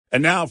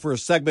And now for a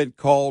segment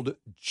called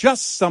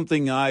Just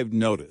Something I've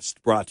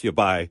Noticed, brought to you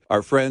by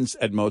our friends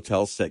at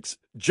Motel 6.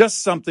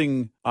 Just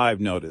something I've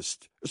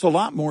noticed. There's a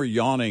lot more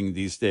yawning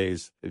these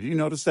days. Have you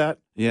noticed that?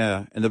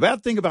 Yeah. And the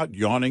bad thing about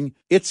yawning,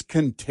 it's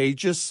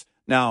contagious.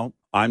 Now,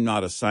 I'm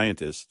not a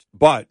scientist,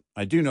 but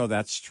I do know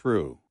that's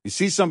true. You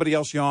see somebody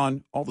else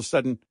yawn, all of a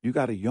sudden, you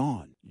got to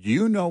yawn.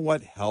 You know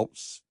what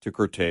helps to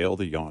curtail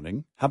the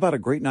yawning? How about a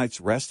great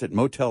night's rest at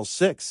Motel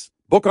 6?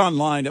 Book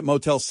online at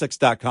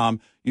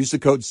motel6.com. Use the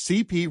code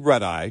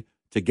CPRedEye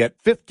to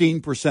get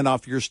 15%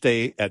 off your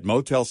stay at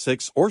Motel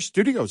 6 or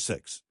Studio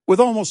 6. With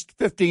almost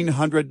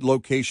 1,500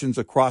 locations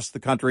across the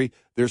country,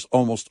 there's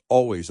almost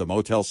always a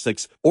Motel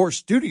 6 or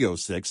Studio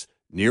 6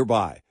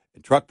 nearby.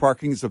 And truck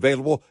parking is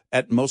available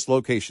at most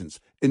locations.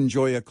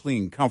 Enjoy a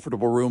clean,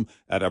 comfortable room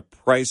at a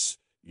price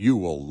you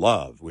will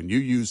love when you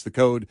use the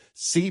code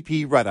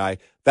CPRedEye.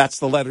 That's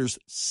the letters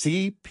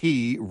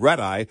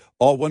CPRedEye,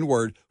 all one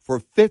word, for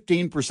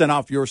 15%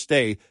 off your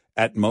stay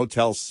at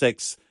Motel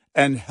 6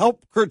 and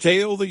help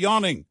curtail the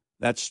yawning.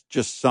 That's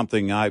just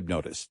something I've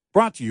noticed.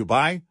 Brought to you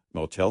by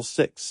Motel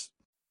 6.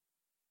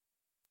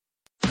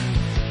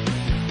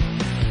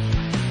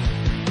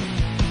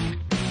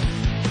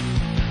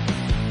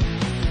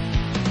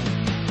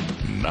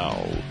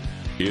 Now,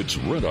 it's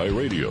Red Eye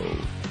Radio.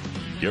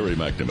 Gary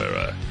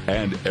McNamara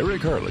and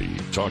Eric Harley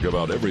talk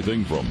about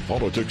everything from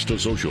politics to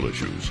social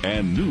issues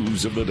and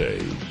news of the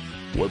day.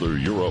 Whether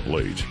you're up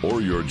late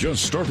or you're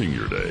just starting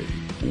your day,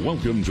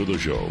 welcome to the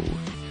show.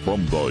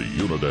 From the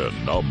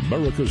Uniden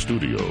America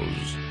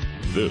Studios,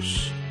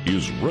 this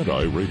is Red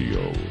Eye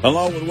Radio.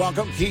 Hello and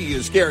welcome. He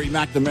is Gary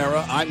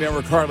McNamara. I'm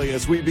Eric Harley.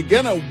 As we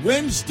begin a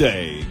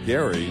Wednesday,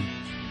 Gary,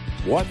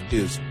 what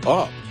is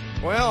up?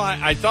 Well,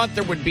 I thought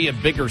there would be a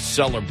bigger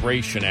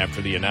celebration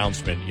after the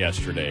announcement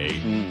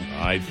yesterday.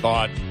 I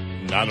thought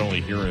not only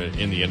here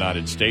in the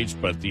United States,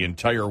 but the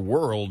entire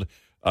world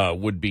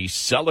would be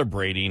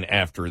celebrating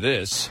after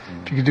this.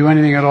 If you could do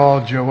anything at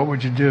all, Joe, what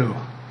would you do?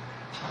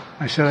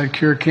 I said I'd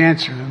cure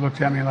cancer. They looked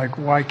at me like,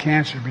 why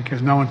cancer?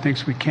 Because no one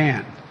thinks we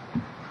can.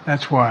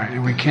 That's why,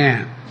 and we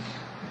can.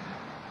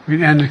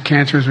 We ended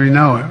cancer as we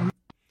know it.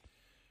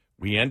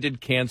 We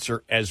ended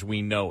cancer as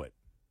we know it.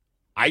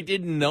 I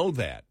didn't know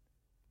that.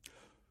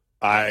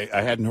 I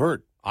hadn't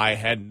heard. I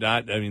had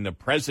not. I mean, the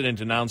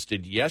president announced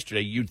it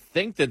yesterday. You'd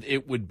think that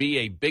it would be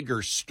a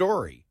bigger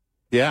story.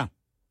 Yeah,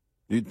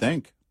 you'd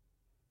think.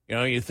 You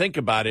know, you think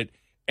about it,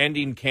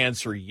 ending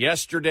cancer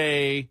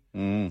yesterday,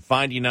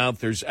 finding out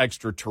there's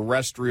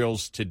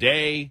extraterrestrials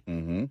today.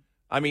 Mm-hmm.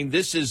 I mean,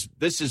 this is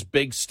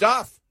big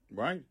stuff.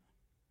 Right.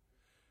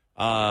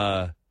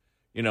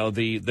 You know,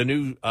 the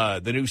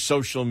new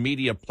social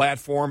media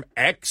platform,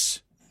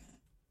 X.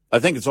 I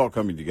think it's all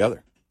coming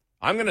together.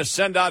 I'm going to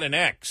send out an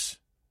X.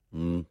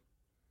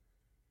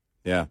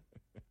 Yeah.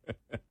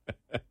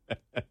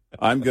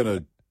 I'm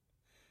going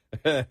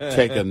to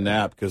take a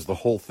nap because the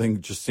whole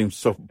thing just seems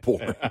so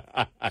boring.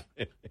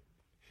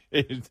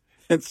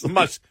 It's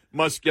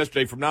Musk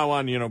yesterday. From now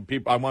on, you know,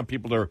 I want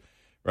people to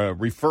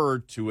refer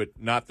to it,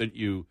 not that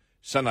you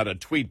send out a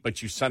tweet,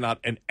 but you send out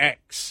an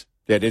X.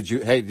 Yeah, did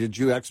you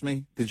X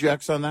me? Did you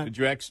X on that? Did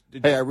you X?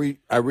 I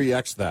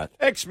re-X that.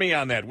 X me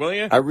on that, will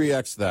you? I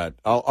re-X that.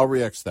 I'll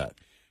re-X that.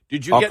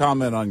 I'll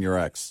comment on your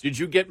X. Did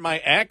you get my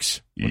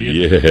X?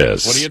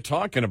 Yes. What are you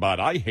talking about?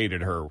 I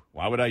hated her.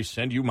 Why would I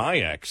send you my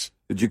X?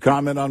 Did you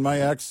comment on my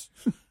X?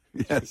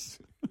 Yes.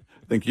 I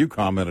think you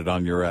commented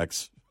on your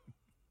X.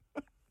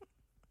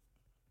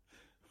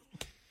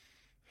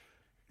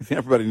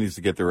 Everybody needs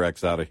to get their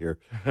X out of here.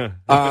 You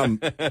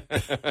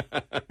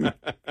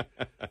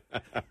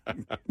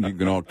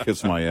can all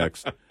kiss my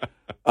X.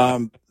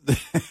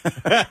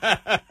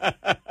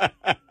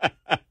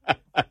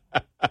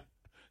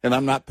 And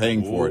I'm not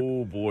paying for it.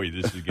 Oh, boy,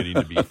 this is getting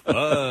to be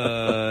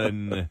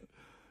fun.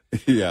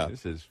 Yeah.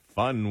 This is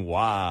fun.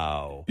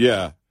 Wow.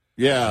 Yeah.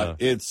 Yeah.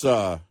 It's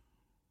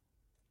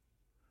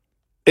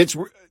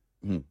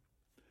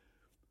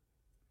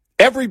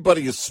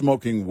everybody is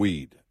smoking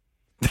weed.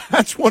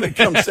 That's what it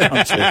comes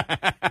down to.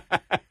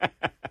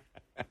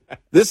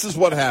 This is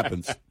what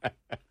happens.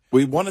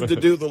 We wanted to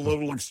do the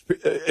little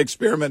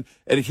experiment,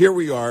 and here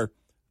we are.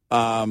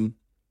 Even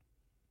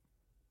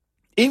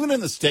in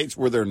the states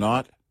where they're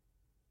not,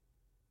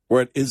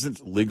 where it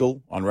isn't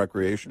legal on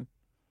recreation,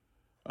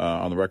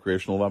 on the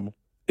recreational level,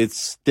 it's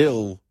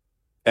still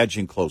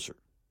edging closer.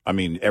 I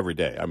mean, every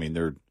day. I mean,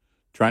 they're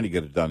trying to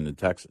get it done in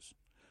Texas.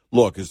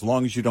 Look, as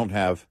long as you don't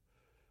have,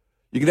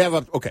 you can have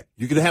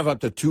up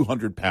to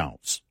 200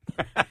 pounds.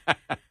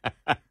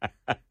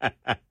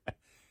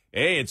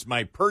 Hey, it's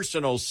my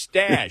personal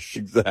stash.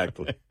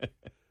 Exactly.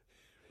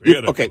 We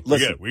got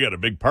a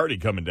big party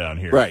coming down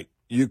here. Right.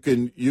 You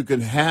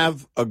can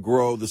have a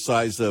grow the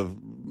size of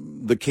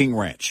the King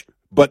Ranch,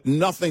 but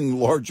nothing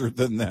larger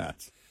than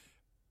that.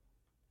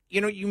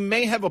 You know, you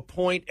may have a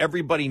point.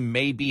 Everybody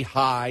may be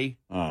high.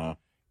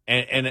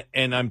 And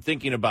I'm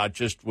thinking about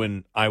just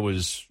when I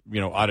was,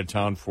 out of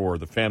town for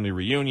the family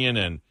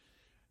reunion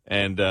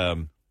and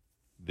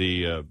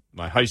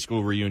my high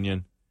school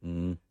reunion,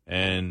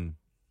 and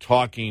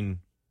talking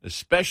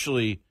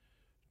especially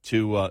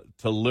to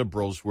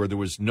liberals where there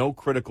was no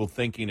critical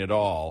thinking at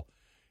all.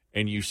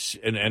 And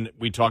and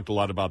we talked a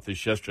lot about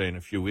this yesterday in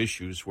a few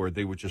issues where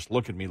they would just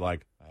look at me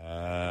like, and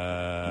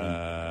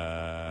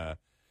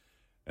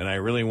I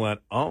really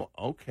went, oh,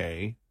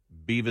 okay,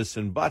 Beavis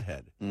and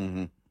Butthead.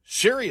 Mm-hmm.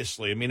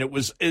 Seriously, I mean,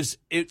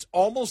 it's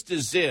almost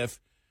as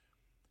if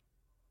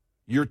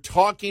you're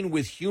talking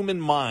with human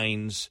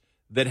minds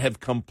that have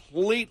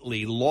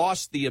completely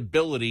lost the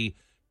ability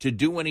to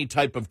do any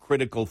type of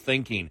critical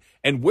thinking.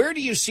 And where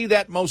do you see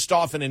that most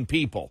often in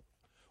people?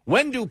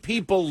 When do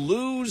people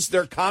lose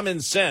their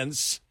common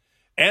sense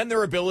and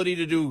their ability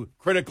to do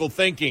critical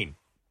thinking?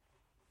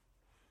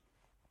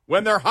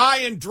 When they're high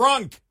and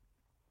drunk.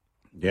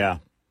 Yeah.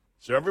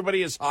 So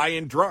everybody is high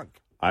and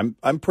drunk. I'm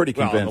pretty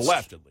convinced. Well, on the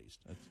left, at least.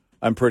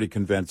 I'm pretty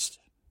convinced.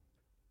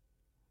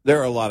 There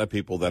are a lot of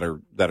people that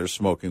are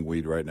smoking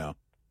weed right now.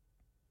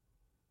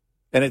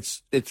 And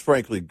it's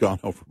frankly gone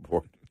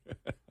overboard.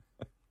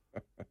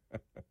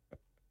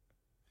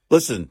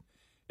 Listen.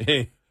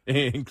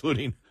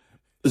 Including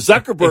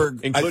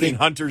Zuckerberg. Including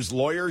Hunter's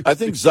lawyer? I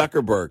think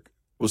Zuckerberg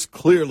was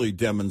clearly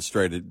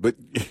demonstrated, but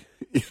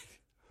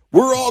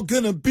we're all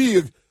going to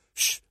be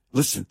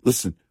listen,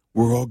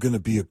 we're all going to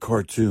be a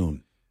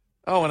cartoon.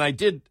 Oh, and I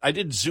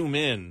did zoom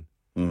in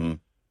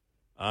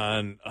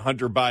on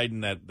Hunter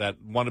Biden,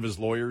 that one of his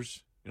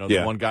lawyers,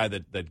 the one guy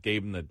that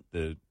gave him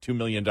the $2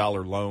 million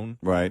loan.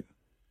 Right.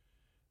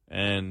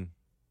 And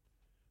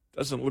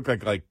doesn't look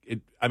like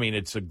it. I mean,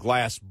 it's a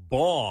glass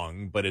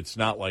bong, but it's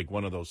not like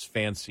one of those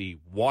fancy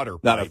water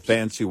pipes. Not a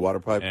fancy water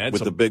pipe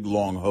with the big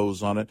long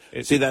hose on it.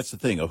 See, that's the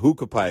thing. A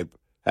hookah pipe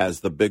has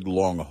the big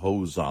long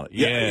hose on it.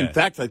 Yeah. In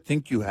fact, I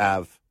think you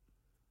have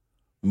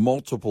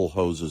multiple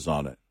hoses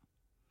on it.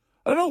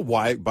 I don't know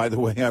why, by the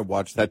way, I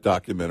watched that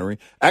documentary.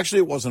 Actually,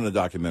 it wasn't a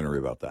documentary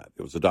about that.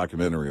 It was a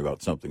documentary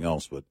about something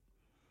else, but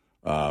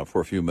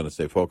for a few minutes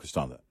they focused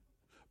on that.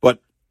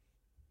 But,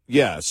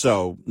 yeah,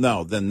 so,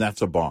 no, then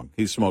that's a bong.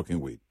 He's smoking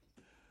weed.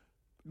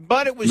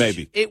 But it was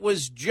Maybe. It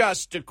was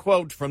just a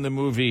quote from the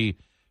movie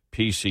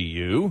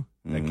PCU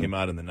that came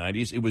out in the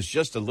 90s. It was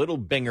just a little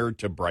binger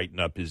to brighten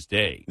up his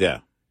day. Yeah.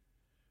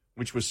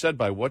 Which was said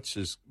by what's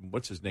his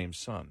name's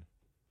son?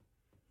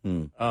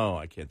 Oh,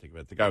 I can't think of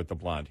it. The guy with the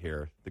blonde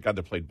hair. The guy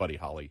that played Buddy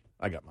Holly.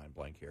 I got mine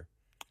blank here.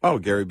 Oh,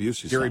 Gary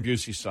Busey's Gary son.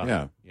 Busey's son.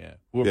 Yeah.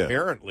 Who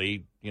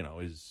apparently,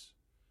 is,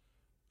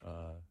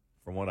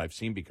 from what I've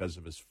seen because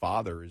of his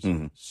father, is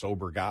a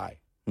sober guy.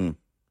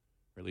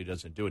 Really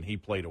doesn't do it. He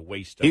played a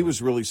waste of He it.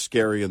 was really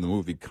scary in the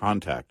movie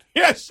Contact.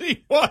 Yes,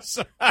 he was.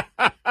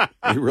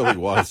 He really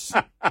was.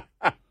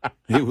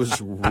 He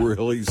was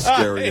really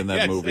scary in that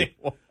Yes, movie.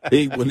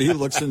 he When he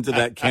looks into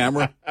that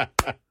camera,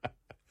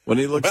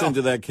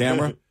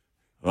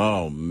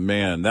 oh,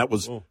 man, that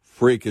was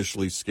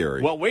freakishly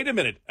scary. Well, wait a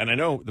minute. And I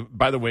know,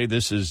 by the way,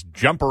 this is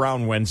Jump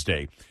Around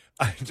Wednesday.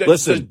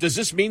 Listen. Does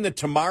this mean that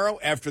tomorrow,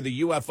 after the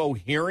UFO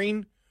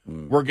hearing,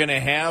 we're going to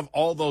have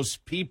all those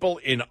people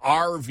in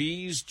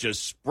RVs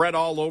just spread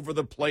all over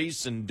the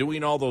place and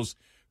doing all those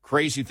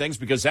crazy things?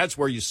 Because that's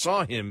where you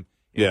saw him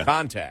in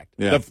Contact.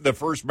 Yeah. The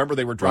first, remember,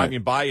 they were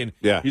driving by, and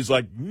he's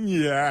like,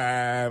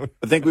 yeah.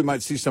 I think we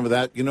might see some of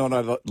that. You know what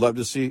I'd love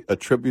to see? A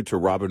tribute to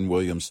Robin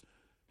Williams.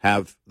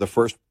 Have the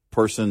first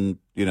person,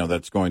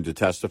 that's going to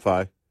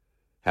testify,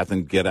 have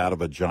them get out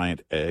of a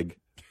giant egg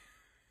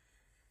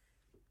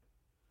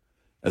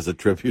as a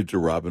tribute to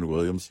Robin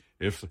Williams.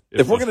 If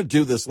we're going to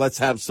do this, let's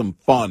have some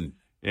fun.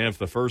 Yeah, if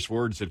the first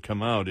words that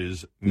come out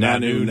is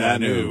Nanu,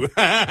 Nanu.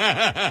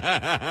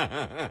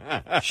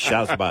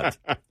 Shazbat.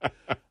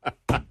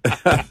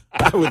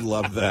 I would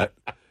love that.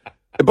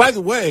 And by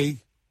the way,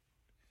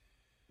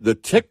 the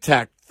Tic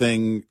Tac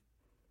thing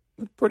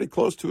is pretty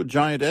close to a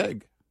giant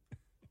egg.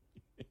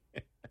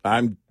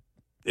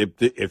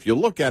 If you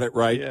look at it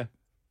right. Yeah.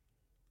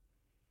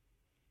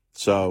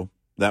 So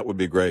that would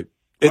be great.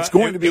 It's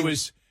going to be. It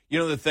was.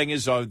 The thing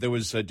is, there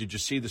was. Did you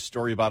see the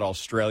story about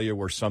Australia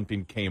where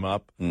something came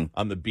up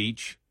on the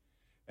beach,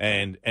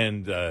 and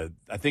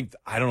I think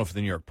I don't know if the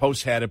New York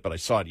Post had it, but I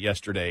saw it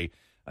yesterday.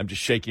 I'm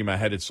just shaking my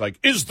head. It's like,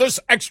 is this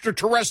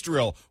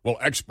extraterrestrial? Well,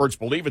 experts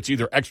believe it's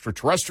either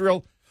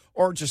extraterrestrial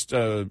or just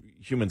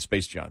human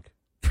space junk.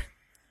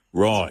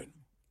 Right.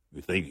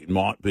 You think it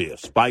might be a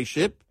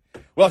spaceship?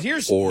 Well,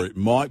 or it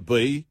might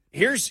be.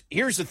 Here's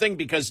the thing,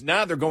 because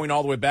now they're going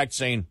all the way back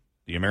saying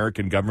the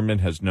American government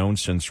has known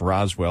since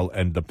Roswell,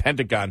 and the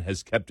Pentagon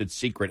has kept it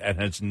secret and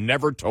has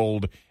never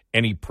told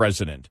any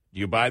president. Do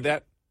you buy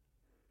that?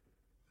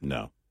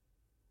 No.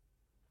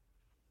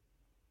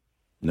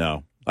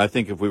 I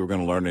think if we were going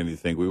to learn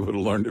anything, we would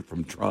have learned it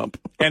from Trump.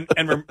 And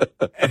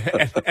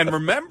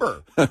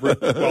remember,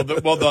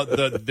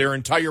 their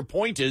entire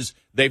point is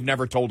they've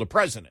never told a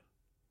president.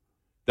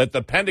 That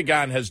the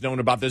Pentagon has known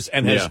about this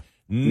and has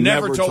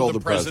never told the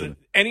president.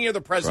 Any of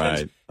the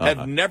presidents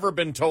have never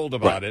been told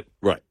about it.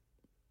 Right.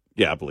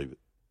 Yeah, I believe it.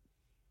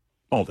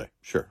 All day,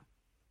 sure.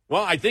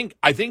 Well, I think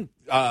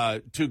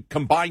to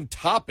combine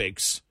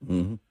topics,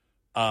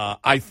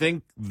 I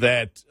think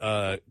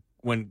that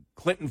when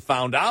Clinton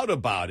found out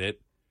about it,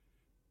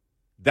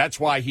 that's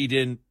why he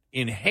didn't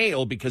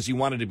inhale because he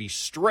wanted to be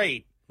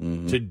straight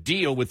to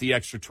deal with the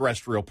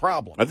extraterrestrial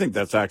problem. I think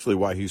that's actually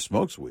why he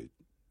smokes weed.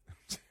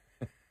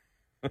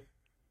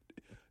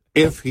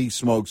 If he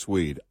smokes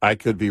weed, I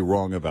could be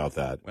wrong about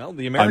that. Well,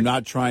 I'm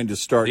not trying to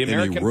start the any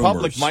American rumors.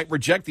 public might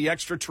reject the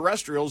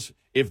extraterrestrials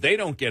if they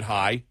don't get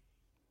high.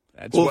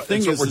 That's Well, what, the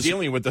thing that's what is, we're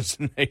dealing with this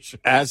nation.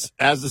 As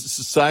a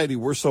society,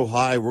 we're so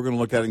high, we're going to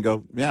look at it and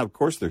go, yeah, of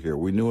course they're here.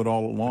 We knew it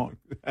all along.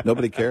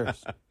 Nobody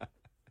cares.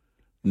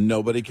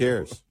 Nobody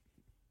cares.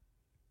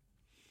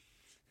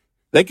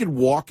 They could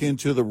walk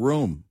into the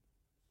room.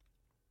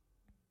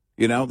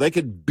 You know, they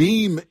could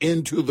beam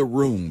into the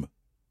room.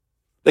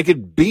 They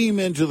could beam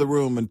into the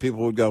room and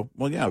people would go,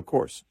 well, yeah, of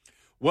course.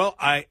 Well,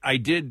 I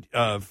did,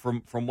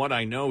 from what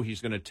I know,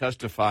 he's going to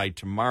testify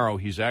tomorrow.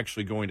 He's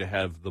actually going to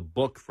have the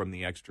book from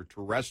the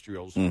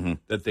extraterrestrials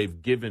that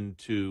they've given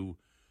to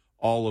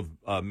all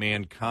of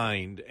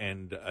mankind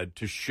and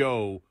to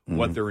show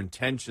what their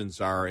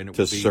intentions are. And it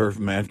To would be serve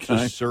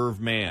mankind? To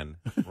serve man,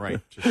 right,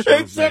 to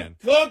serve It's man.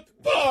 a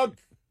cookbook!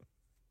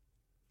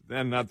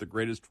 Then not the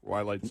greatest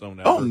Twilight Zone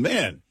ever. Oh,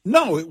 man.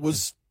 No, it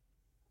was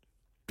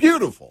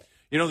beautiful.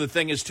 You know, the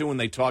thing is, too, when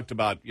they talked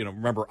about,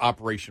 remember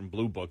Operation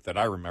Blue Book that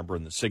I remember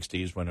in the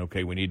 60s when,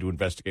 okay, we need to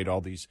investigate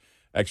all these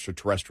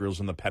extraterrestrials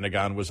and the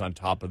Pentagon was on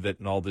top of it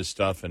and all this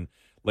stuff. And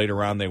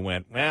later on they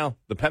went, well,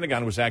 the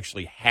Pentagon was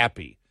actually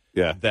happy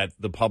that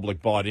the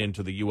public bought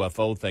into the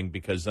UFO thing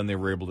because then they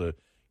were able to,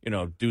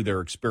 do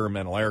their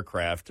experimental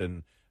aircraft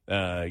and,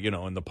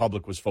 and the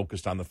public was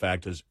focused on the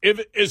fact is, if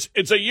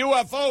it's a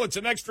UFO, it's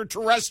an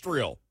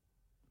extraterrestrial.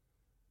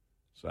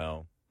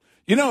 So...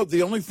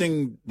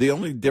 the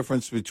only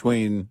difference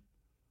between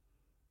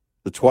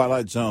the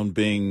Twilight Zone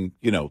being,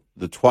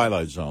 the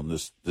Twilight Zone,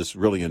 this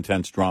really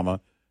intense drama,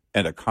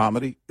 and a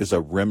comedy is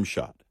a rim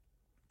shot.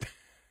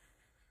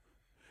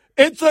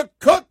 It's a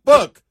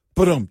cookbook.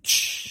 Ba-dum.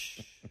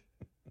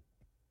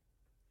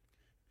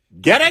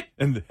 Get it?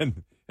 And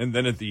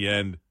then at the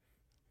end,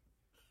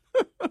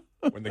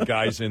 when the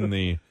guy's in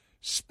the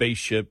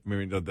spaceship,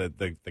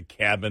 the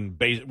cabin,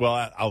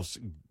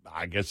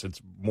 I guess it's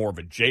more of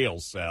a jail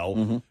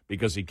cell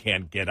because he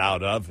can't get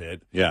out of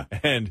it. Yeah.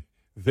 And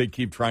they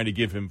keep trying to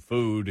give him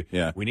food.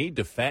 Yeah. We need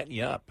to fatten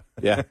you up.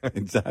 Yeah,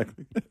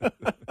 exactly.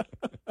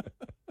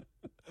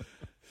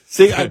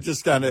 See,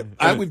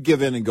 I would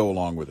give in and go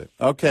along with it.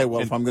 Okay,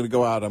 well, if I'm going to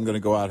go out, I'm going to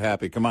go out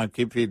happy. Come on,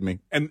 keep feeding me.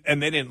 And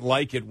they didn't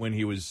like it when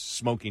he was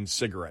smoking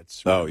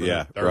cigarettes. Oh,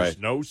 yeah, There's right.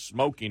 no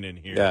smoking in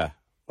here. Yeah.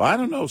 Well, I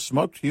don't know.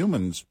 Smoked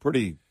human's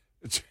pretty...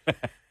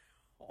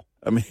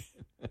 I mean...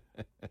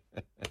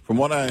 From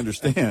what I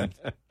understand.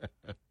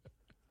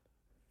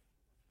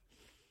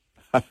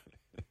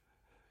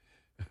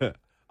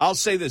 I'll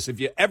say this. If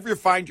you ever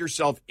find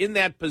yourself in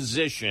that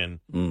position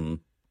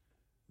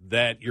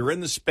that you're in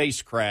the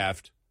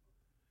spacecraft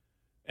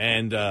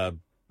and,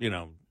 you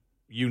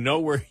know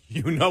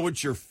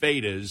what your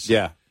fate is,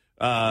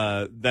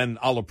 then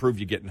I'll approve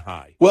you getting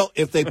high. Well,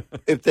 if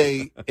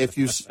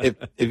you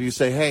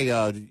say,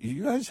 hey, do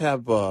you guys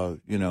have,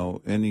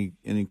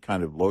 any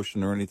kind of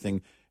lotion or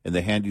anything, and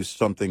they hand you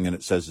something and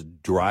it says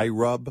dry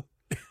rub,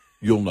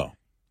 you'll know.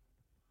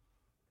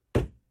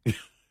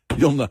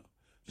 You'll know.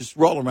 Just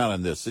roll around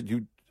in this.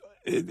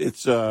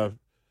 It's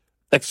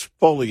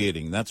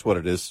exfoliating. That's what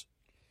it is.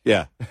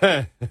 Yeah.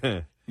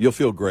 You'll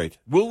feel great.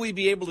 Will we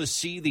be able to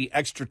see the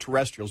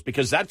extraterrestrials?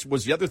 Because that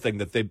was the other thing,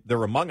 that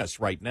they're among us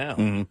right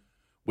now,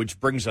 which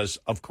brings us,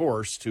 of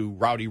course, to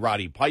Rowdy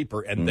Roddy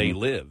Piper and They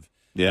Live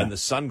and the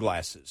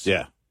sunglasses.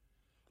 Yeah.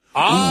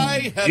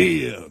 I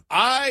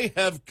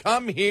have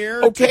come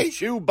here to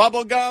chew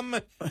bubblegum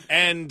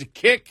and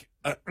kick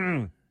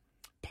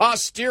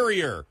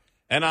posterior,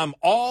 and I'm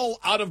all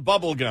out of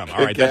bubblegum.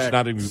 All right, that's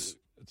not even...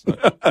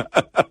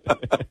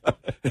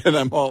 And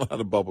I'm all out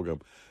of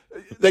bubblegum.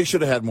 They should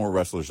have had more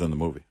wrestlers in the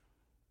movie.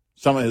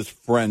 Some of his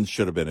friends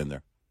should have been in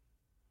there.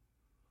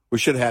 We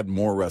should have had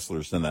more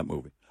wrestlers in that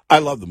movie. I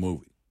love the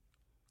movie.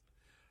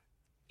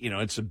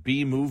 It's a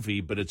B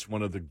movie, but it's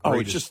one of the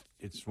greatest.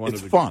 It's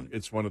fun.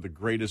 It's one of the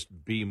greatest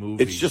B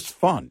movies. It's just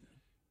fun.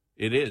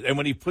 It is. And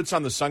when he puts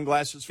on the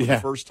sunglasses for the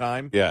first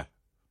time, and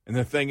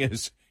the thing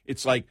is,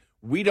 it's like,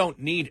 we don't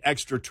need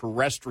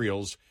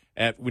extraterrestrials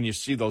when you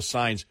see those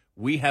signs.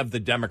 We have the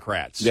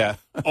Democrats. Yeah.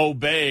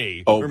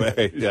 Obey.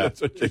 Obey. Yeah.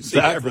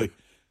 Exactly.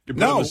 You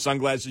put on the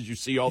sunglasses, you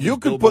see all these You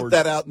could billboards. put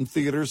that out in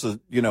theaters, a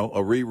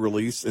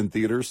re-release in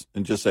theaters,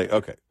 and just say,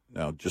 okay,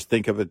 now just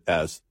think of it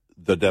as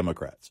the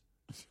Democrats.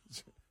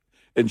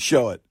 And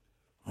show it.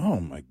 Oh,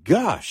 my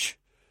gosh.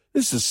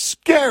 This is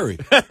scary.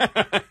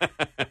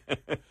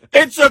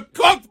 It's a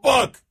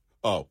cookbook.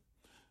 Oh.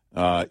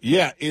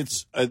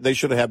 It's they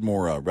should have had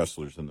more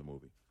wrestlers in the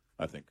movie,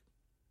 I think.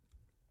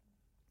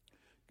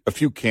 A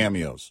few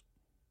cameos.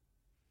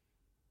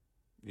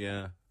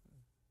 Yeah.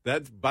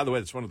 That, by the way,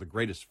 that's one of the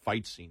greatest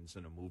fight scenes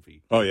in a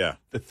movie. Oh, yeah.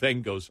 The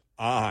thing goes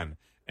on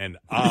and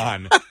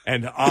on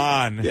and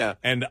on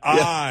and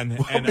on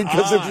and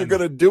because on. if you're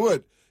going to do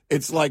it,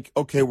 it's like,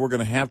 okay, we're going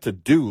to have to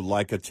do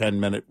like a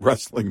 10-minute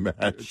wrestling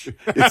match.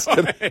 It's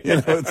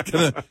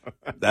gonna,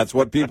 that's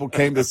what people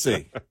came to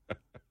see.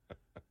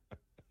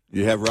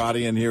 You have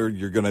Roddy in here,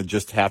 you're going to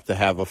just have to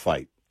have a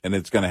fight, and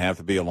it's going to have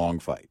to be a long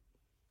fight.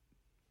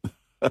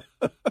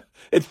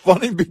 It's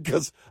funny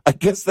because I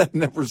guess that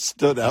never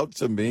stood out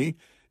to me.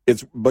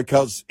 It's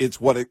because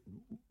it's what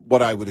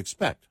I would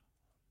expect.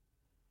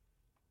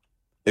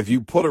 If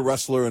you put a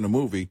wrestler in a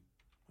movie,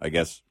 I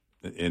guess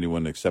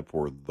anyone except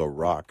for The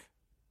Rock,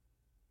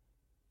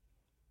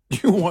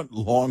 you want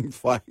long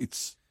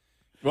fights.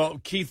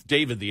 Well, Keith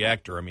David, the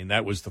actor, I mean,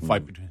 that was the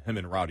fight between him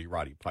and Roddy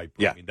Piper.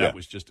 Yeah, I mean, that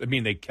was just, I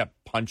mean, they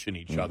kept punching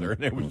each other,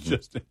 and it was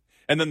just,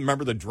 and then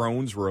remember the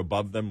drones were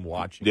above them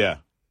watching. Yeah.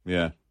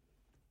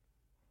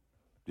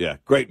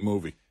 Great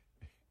movie.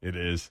 It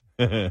is.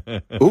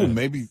 Ooh,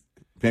 maybe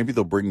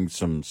they'll bring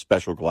some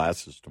special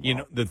glasses tomorrow. You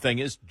know, the thing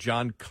is,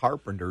 John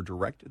Carpenter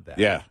directed that.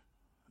 Yeah.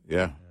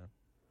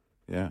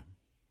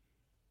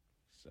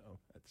 So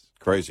that's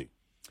Crazy.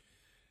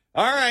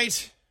 all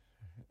right.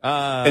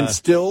 And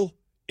still,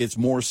 it's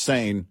more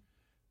sane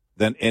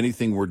than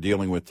anything we're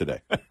dealing with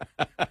today.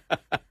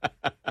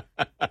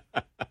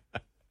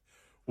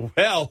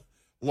 Well,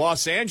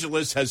 Los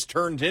Angeles has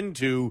turned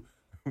into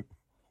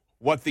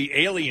what the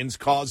aliens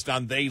caused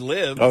on They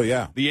Live. Oh,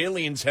 yeah. The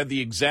aliens had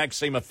the exact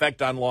same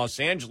effect on Los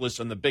Angeles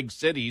and the big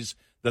cities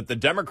that the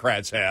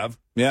Democrats have.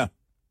 Yeah.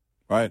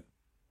 Right.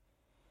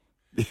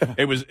 Yeah.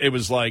 It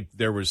was like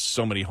there was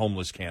so many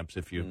homeless camps.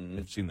 If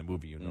you've seen the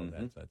movie, you know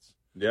that. That's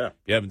Yeah. if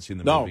you haven't seen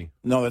the movie.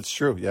 No, that's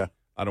true. Yeah.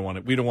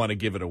 We don't want to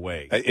give it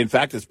away. In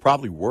fact, it's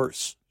probably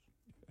worse.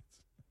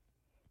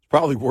 It's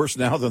probably worse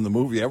now than the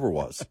movie ever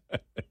was.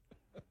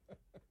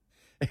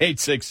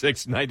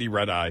 866-90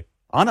 Red Eye.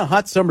 On a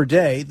hot summer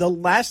day, the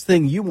last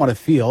thing you want to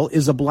feel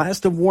is a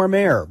blast of warm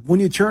air when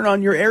you turn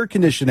on your air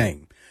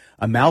conditioning.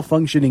 A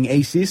malfunctioning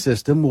AC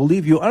system will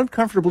leave you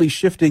uncomfortably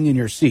shifting in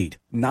your seat.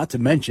 Not to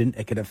mention,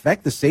 it can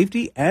affect the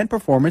safety and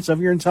performance of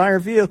your entire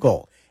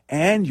vehicle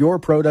and your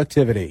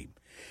productivity.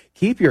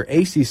 Keep your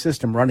AC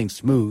system running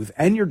smooth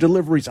and your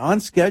deliveries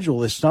on schedule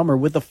this summer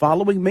with the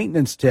following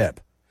maintenance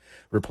tip.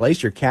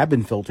 Replace your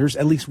cabin filters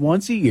at least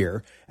once a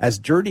year, as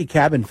dirty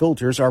cabin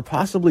filters are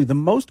possibly the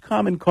most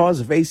common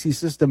cause of AC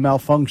system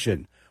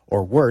malfunction,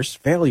 or worse,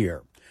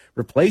 failure.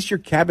 Replace your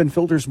cabin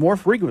filters more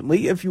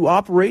frequently if you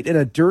operate in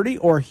a dirty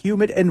or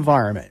humid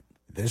environment.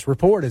 This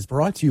report is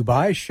brought to you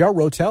by Shell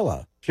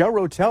Rotella. Shell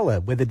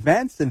Rotella, with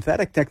advanced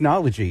synthetic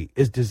technology,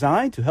 is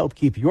designed to help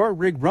keep your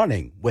rig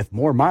running with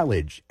more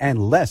mileage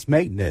and less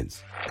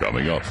maintenance.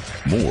 Coming up,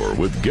 more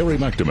with Gary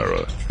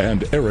McNamara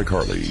and Eric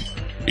Harley.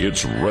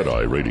 It's Red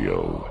Eye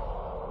Radio.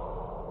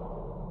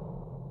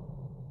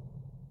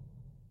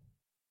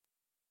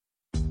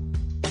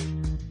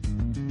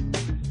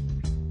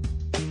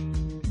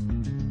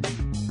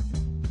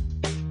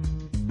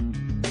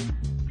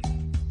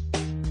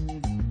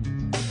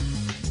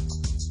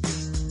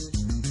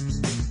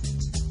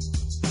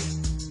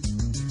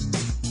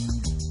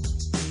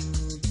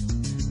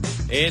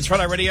 It's Red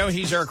Eye Radio.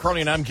 He's Eric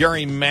Harley, and I'm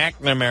Gary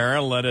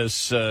McNamara. Let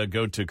us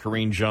go to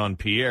Karine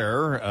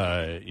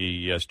Jean-Pierre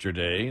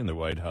yesterday in the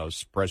White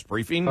House press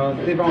briefing.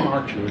 Devon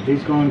Archer,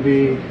 he's going to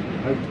be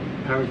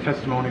having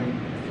testimony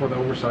for the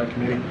Oversight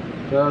Committee.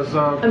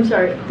 I'm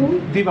sorry, who?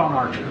 Devon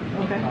Archer,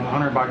 Okay.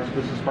 Hunter Biden's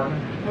business partner.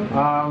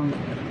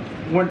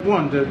 Okay.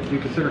 Do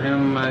you consider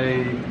him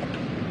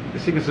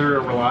is he considered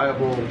a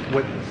reliable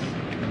witness?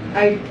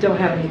 I don't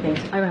have anything.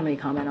 I don't have any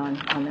comment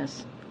on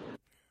this.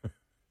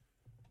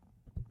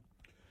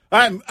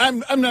 I'm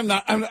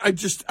not.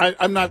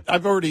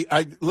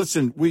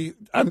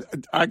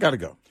 I got to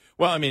go.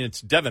 Well, I mean, it's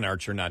Devon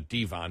Archer, not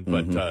Devon,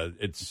 but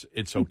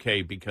it's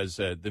okay because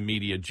the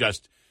media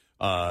just,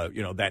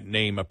 that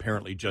name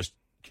apparently just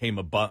came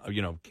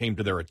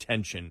to their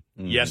attention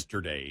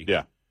yesterday.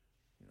 Yeah.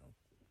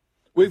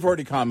 We've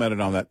already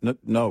commented on that.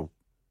 No,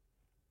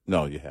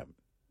 you haven't.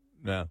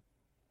 No.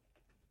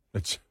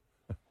 It's.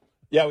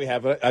 Yeah, we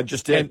have. I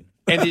just did.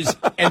 And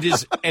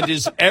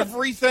is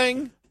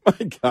everything? My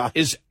God.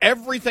 Is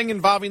everything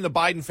involving the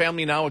Biden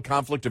family now a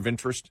conflict of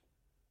interest?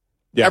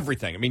 Yeah.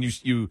 Everything. I mean,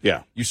 you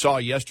saw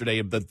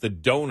yesterday that the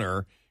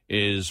donor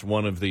is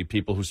one of the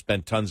people who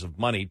spent tons of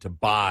money to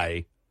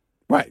buy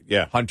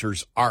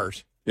Hunter's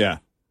art. Yeah.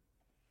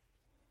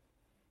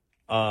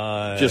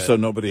 Just so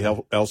nobody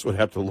else would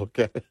have to look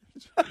at it.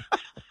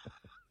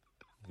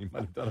 He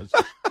might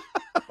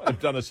have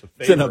done us a favor.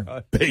 It's in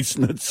a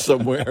basement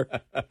somewhere.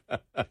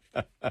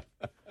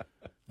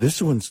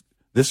 This one's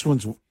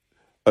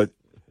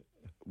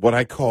what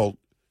I call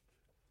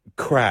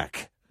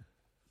crack.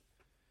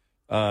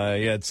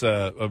 It's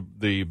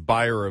the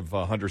buyer of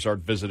Hunter's art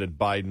visited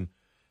Biden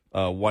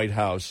White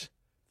House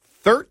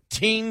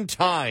 13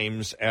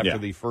 times after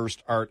the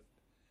first art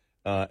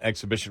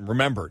exhibition.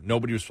 Remember,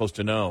 nobody was supposed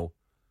to know.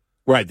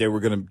 Right, they were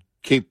going to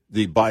keep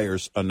the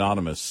buyers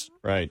anonymous.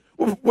 Right.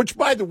 Which,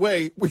 by the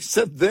way, we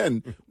said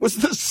then was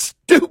the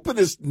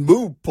stupidest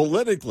move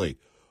politically.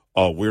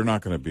 Oh, we're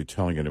not going to be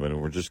telling anyone.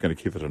 We're just going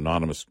to keep it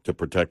anonymous to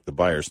protect the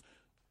buyers.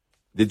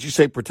 Did you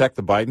say protect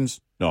the Bidens?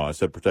 No, I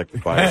said protect the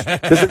buyers.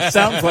 Because it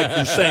sounds like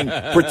you're saying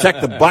protect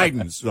the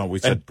Bidens. No, we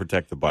said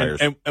protect the buyers.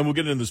 And we'll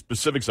get into the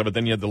specifics of it.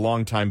 Then you had the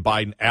longtime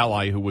Biden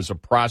ally who was a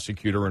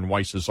prosecutor in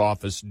Weiss's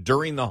office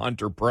during the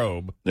Hunter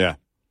probe. Yeah.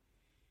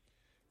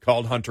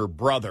 Called Hunter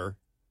brother.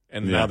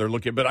 And now they're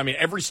looking. But, I mean,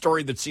 every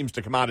story that seems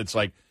to come out, it's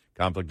like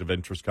conflict of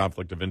interest,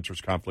 conflict of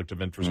interest, conflict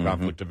of interest,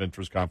 conflict of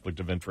interest, conflict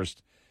of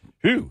interest.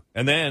 Whew.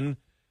 And then,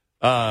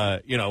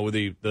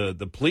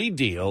 the plea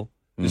deal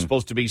is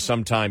supposed to be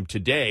sometime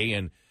today.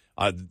 And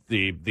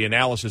the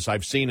analysis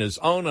I've seen is,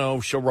 oh,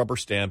 no, she'll rubber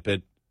stamp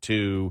it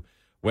to,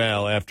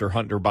 well, after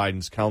Hunter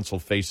Biden's counsel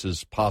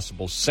faces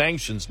possible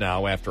sanctions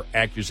now after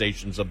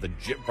accusations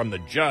from the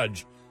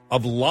judge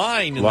of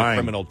lying in the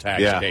criminal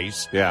tax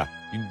case. Yeah.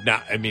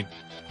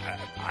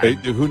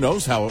 Who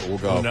knows how it will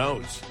go? Who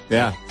knows?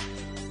 Yeah.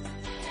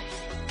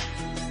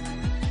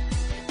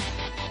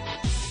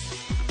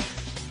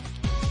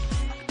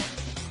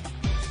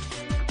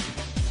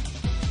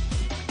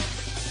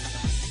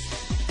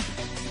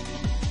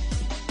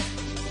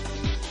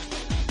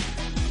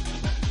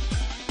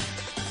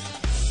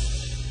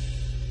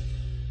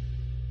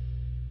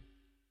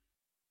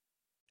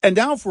 And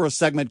now for a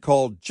segment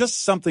called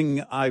Just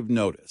Something I've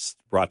Noticed,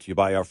 brought to you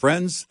by our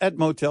friends at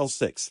Motel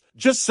 6.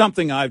 Just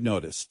something I've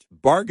noticed.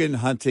 Bargain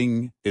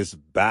hunting is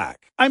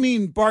back. I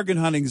mean, bargain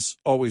hunting's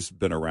always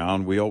been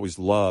around. We always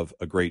love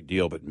a great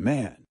deal. But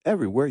man,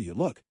 everywhere you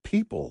look,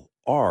 people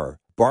are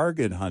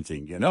bargain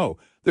hunting. You know,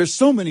 there's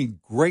so many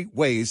great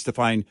ways to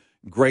find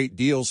great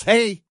deals.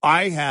 Hey,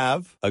 I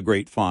have a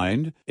great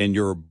find in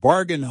your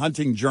bargain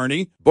hunting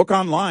journey. Book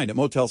online at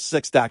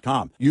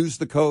Motel6.com. Use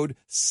the code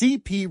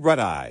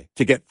CPRedEye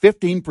to get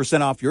 15%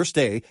 off your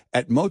stay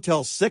at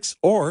Motel 6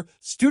 or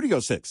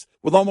Studio 6.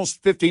 With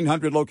almost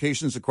 1,500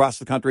 locations across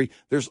the country,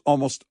 there's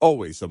almost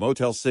always a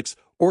Motel 6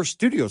 or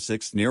Studio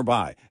 6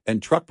 nearby,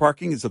 and truck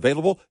parking is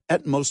available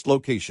at most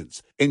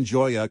locations.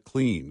 Enjoy a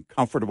clean,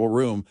 comfortable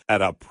room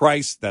at a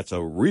price that's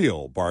a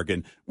real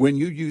bargain when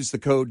you use the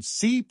code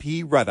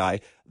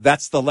CPRedEye.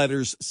 That's the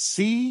letters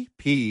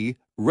CP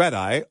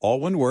Redeye, all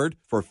one word,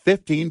 for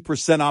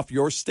 15% off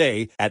your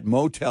stay at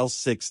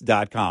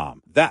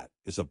Motel6.com. That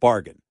is a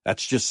bargain.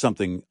 That's just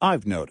something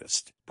I've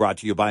noticed. Brought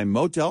to you by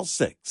Motel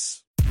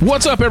 6.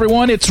 What's up,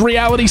 everyone? It's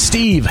Reality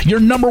Steve, your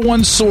number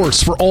one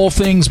source for all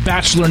things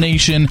Bachelor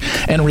Nation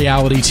and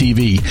reality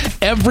TV.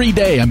 Every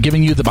day, I'm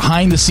giving you the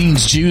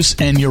behind-the-scenes juice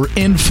and your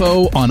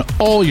info on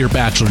all your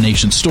Bachelor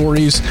Nation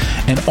stories,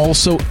 and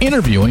also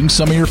interviewing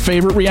some of your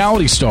favorite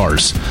reality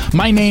stars.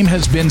 My name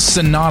has been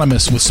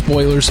synonymous with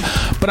spoilers,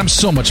 but I'm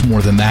so much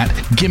more than that.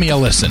 Give me a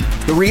listen.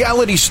 The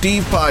Reality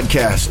Steve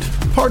Podcast,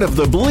 part of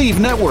the Believe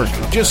Network.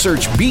 Just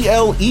search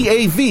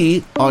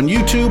BLEAV on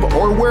YouTube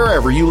or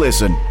wherever you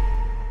listen.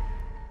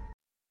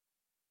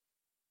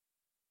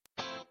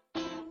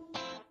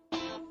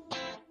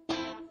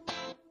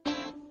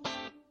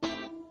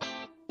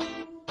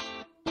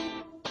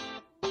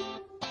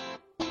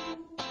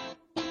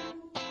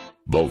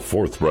 The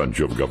fourth branch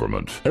of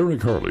government.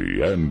 Eric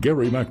Harley and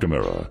Gary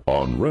McNamara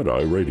on Red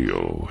Eye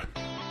Radio.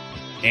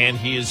 And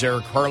he is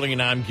Eric Harley,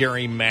 and I'm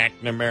Gary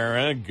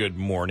McNamara. Good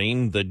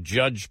morning. The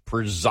judge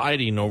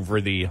presiding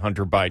over the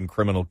Hunter Biden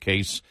criminal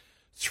case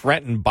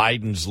threatened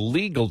Biden's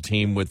legal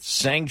team with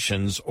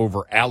sanctions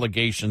over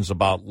allegations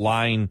about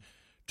lying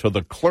to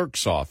the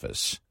clerk's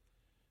office.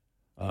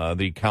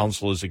 The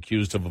counsel is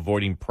accused of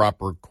avoiding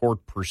proper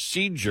court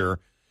procedure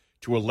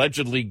to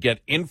allegedly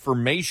get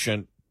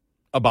information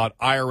about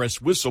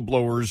IRS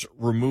whistleblowers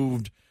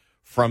removed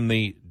from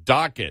the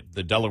docket.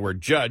 The Delaware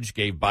judge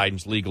gave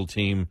Biden's legal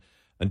team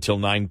until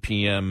 9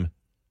 p.m.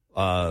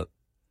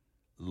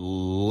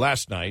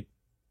 Last night.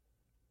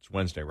 It's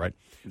Wednesday, right?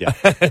 Yeah.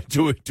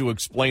 to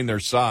explain their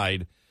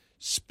side.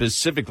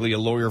 Specifically, a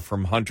lawyer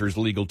from Hunter's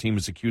legal team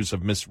is accused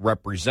of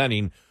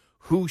misrepresenting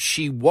who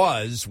she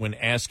was when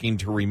asking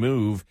to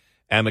remove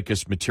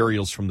amicus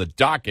materials from the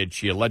docket.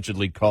 She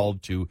allegedly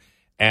called to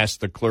ask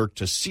the clerk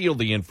to seal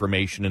the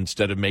information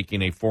instead of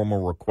making a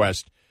formal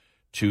request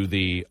to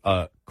the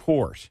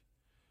court.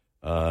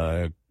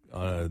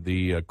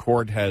 The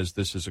court has,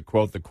 this is a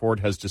quote, the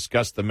court has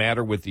discussed the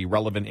matter with the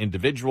relevant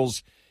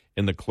individuals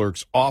in the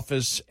clerk's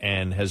office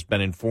and has been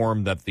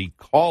informed that the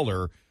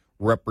caller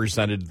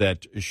represented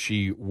that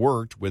she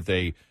worked with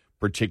a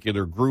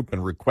particular group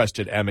and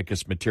requested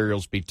amicus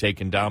materials be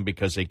taken down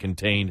because they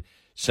contained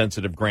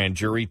sensitive grand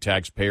jury,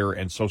 taxpayer,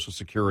 and Social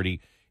Security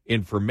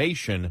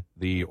information.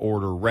 The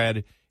order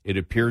read, it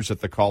appears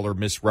that the caller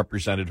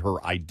misrepresented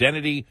her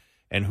identity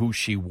and who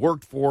she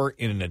worked for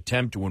in an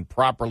attempt to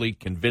improperly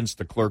convince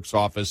the clerk's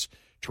office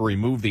to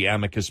remove the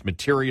amicus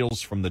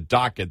materials from the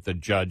docket, the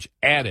judge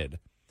added.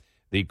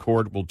 The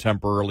court will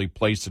temporarily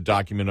place the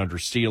document under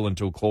seal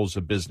until close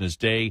of business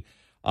day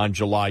on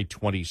July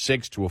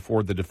 26 to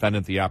afford the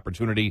defendant the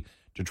opportunity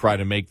to try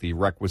to make the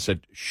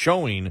requisite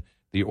showing.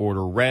 The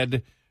order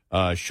read,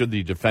 should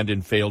the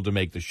defendant fail to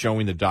make the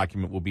showing, the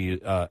document will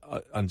be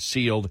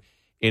unsealed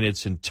in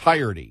its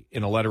entirety.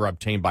 In a letter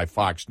obtained by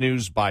Fox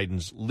News,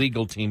 Biden's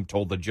legal team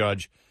told the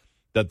judge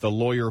that the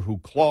lawyer who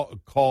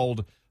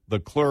called the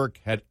clerk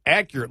had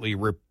accurately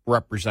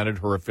represented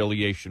her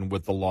affiliation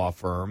with the law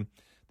firm.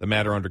 The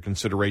matter under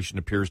consideration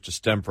appears to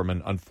stem from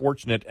an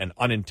unfortunate and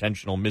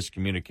unintentional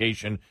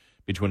miscommunication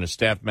between a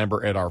staff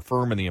member at our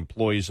firm and the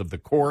employees of the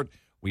court.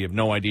 We have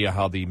no idea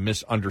how the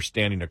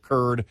misunderstanding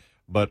occurred,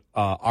 but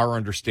our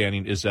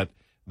understanding is that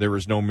there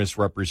is no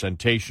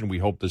misrepresentation. We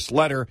hope this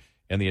letter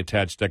and the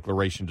attached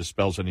declaration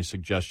dispels any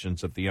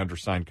suggestions that the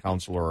undersigned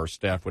counsel or our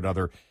staff would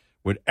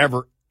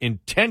ever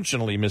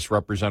intentionally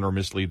misrepresent or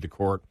mislead the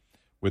court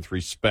with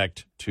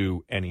respect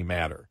to any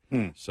matter.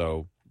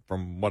 So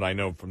from what I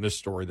know from this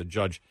story, the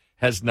judge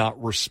has not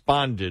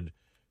responded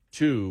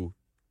to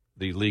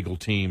the legal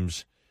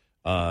team's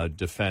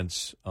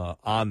defense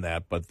on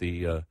that, but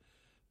the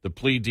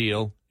plea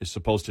deal is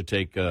supposed to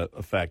take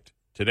effect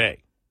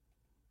today.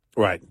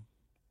 Right.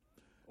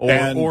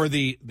 Or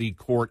the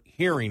court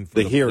hearing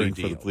for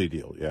the plea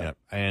deal. Yeah.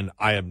 And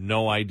I have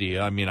no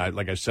idea. I mean,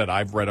 like I said,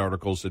 I've read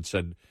articles that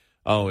said,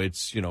 oh,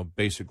 it's,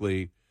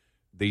 basically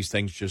these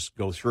things just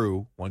go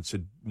through. Once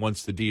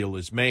the deal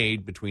is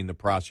made between the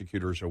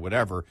prosecutors or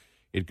whatever,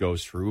 it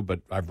goes through.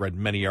 But I've read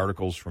many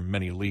articles from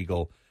many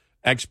legal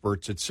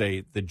experts that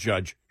say the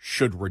judge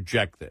should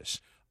reject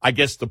this. I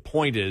guess the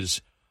point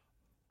is,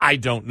 I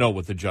don't know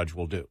what the judge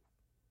will do.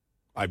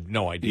 I have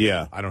no idea.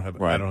 Yeah, I don't have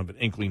an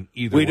inkling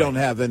either way. We don't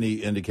have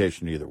any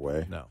indication either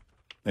way. No.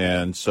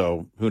 And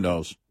so who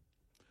knows?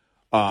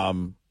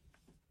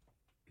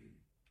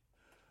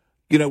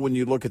 When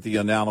you look at the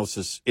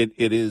analysis,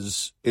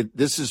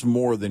 this is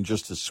more than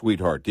just a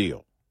sweetheart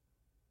deal.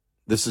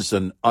 This is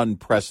an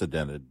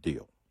unprecedented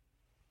deal.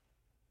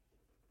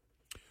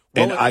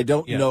 And I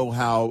don't know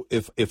how,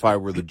 if I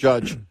were the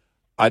judge,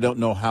 I don't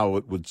know how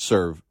it would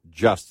serve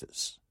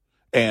justice.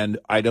 And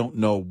I don't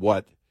know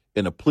what,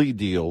 in a plea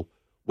deal,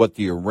 what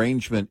the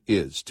arrangement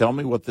is. Tell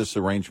me what this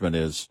arrangement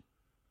is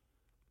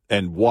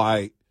and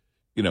why,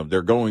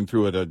 they're going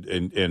through it.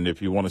 And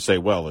if you want to say,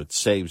 well, it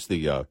saves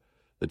the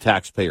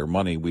taxpayer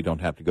money, we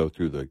don't have to go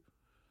through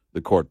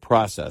the court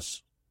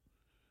process.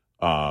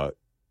 Well,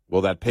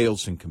 that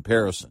pales in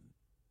comparison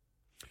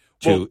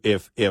to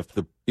if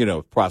the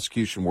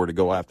prosecution were to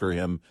go after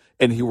him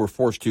and he were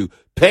forced to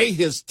pay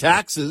his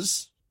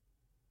taxes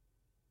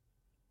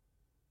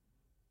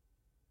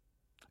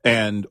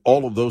and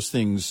all of those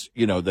things,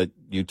 that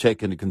you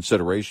take into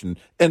consideration.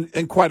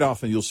 And quite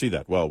often you'll see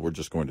that, well,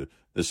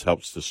 this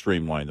helps to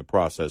streamline the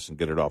process and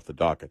get it off the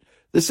docket.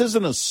 This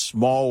isn't a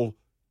small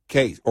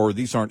case, or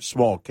these aren't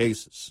small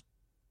cases.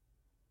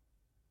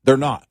 They're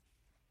not.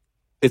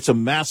 It's a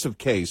massive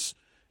case,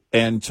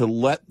 and to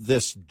let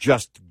this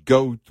just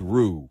go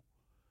through,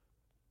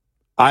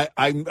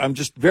 I'm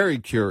just very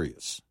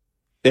curious.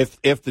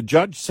 If the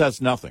judge says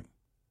nothing,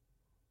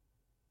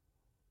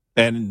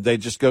 and they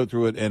just go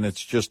through it, and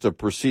it's just a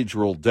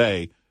procedural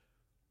day,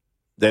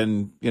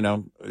 then,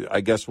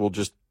 I guess we'll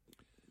just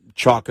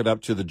chalk it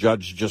up to the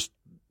judge.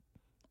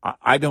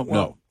 I don't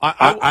know.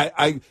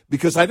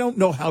 Because I don't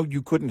know how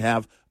you couldn't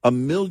have a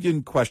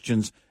million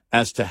questions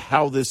as to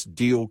how this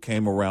deal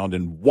came around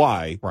and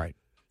why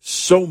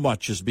so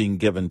much is being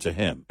given to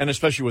him. And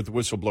especially with the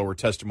whistleblower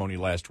testimony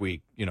last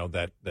week,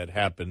 that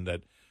happened,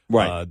 that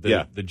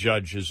the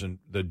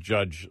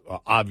judge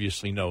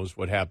obviously knows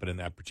what happened in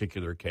that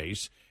particular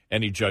case.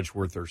 Any judge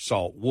worth their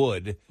salt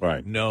would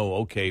know,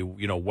 okay,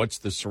 what's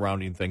the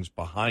surrounding things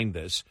behind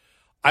this.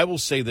 I will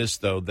say this,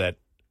 though, that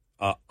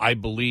I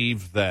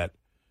believe that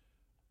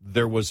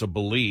there was a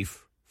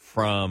belief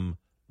from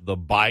the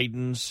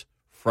Bidens,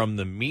 from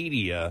the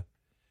media,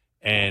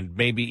 and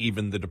maybe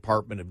even the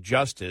Department of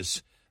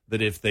Justice,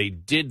 that if they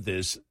did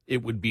this,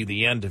 it would be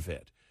the end of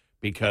it.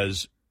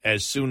 Because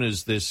as soon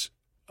as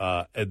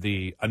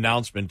the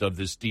announcement of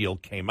this deal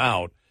came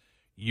out,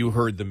 you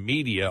heard the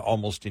media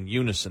almost in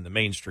unison, the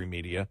mainstream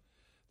media,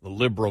 the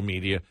liberal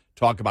media,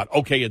 talk about,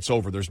 okay, it's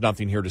over. There's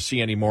nothing here to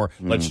see anymore.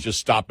 Let's just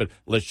stop it.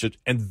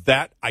 And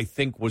that, I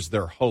think, was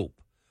their hope.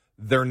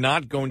 They're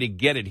not going to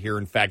get it here.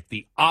 In fact,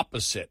 the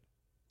opposite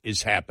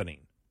is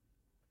happening.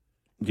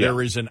 Yeah.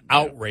 There is an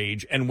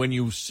outrage. And when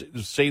you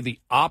say the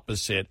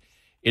opposite,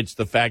 it's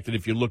the fact that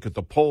if you look at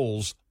the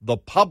polls, the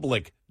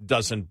public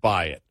doesn't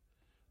buy it.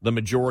 The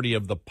majority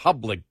of the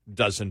public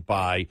doesn't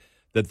buy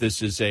that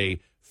this is a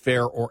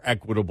fair or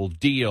equitable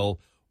deal,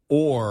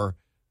 or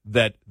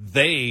that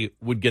they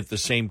would get the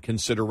same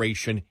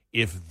consideration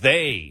if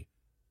they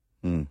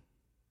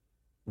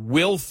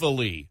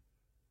willfully,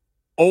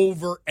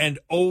 over and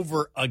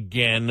over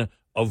again,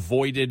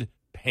 avoided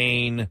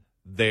paying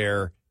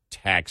their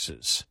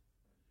taxes.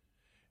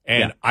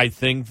 And I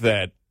think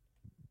that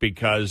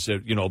because,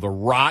 the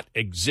rot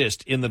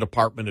exists in the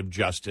Department of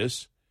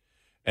Justice,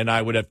 and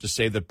I would have to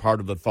say that part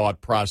of the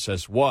thought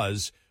process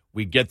was,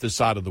 we get this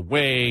out of the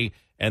way,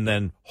 and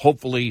then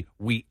hopefully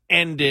we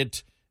end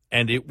it,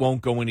 and it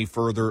won't go any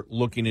further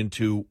looking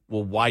into,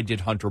 well, why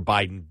did Hunter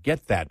Biden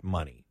get that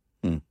money?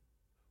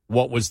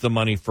 What was the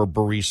money for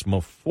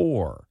Burisma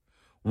for?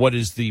 What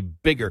is the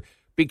bigger?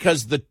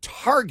 Because the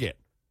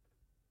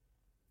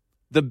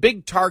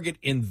big target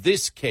in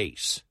this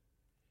case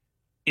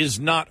is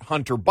not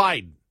Hunter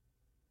Biden.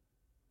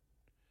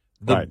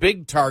 The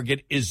big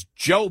target is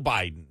Joe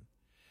Biden.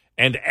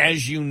 And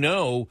as you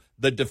know,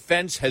 the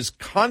defense has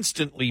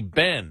constantly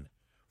been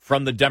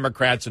from the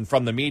Democrats and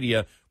from the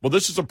media, well,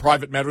 this is a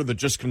private matter that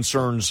just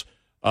concerns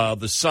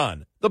the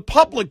son. The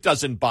public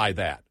doesn't buy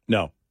that.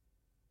 No,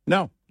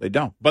 they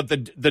don't. But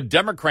the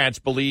Democrats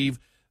believe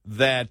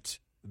that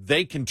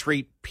they can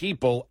treat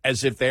people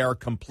as if they are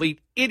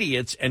complete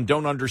idiots and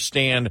don't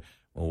understand,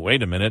 well,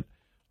 wait a minute,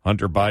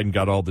 Hunter Biden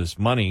got all this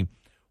money.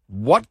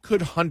 What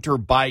could Hunter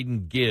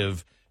Biden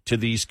give to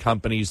these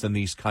companies and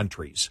these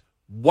countries?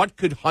 What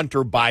could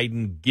Hunter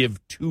Biden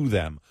give to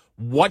them?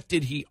 What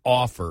did he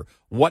offer?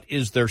 What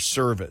is their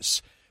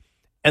service?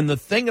 And the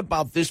thing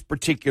about this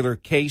particular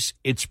case,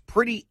 it's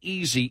pretty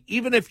easy,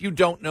 even if you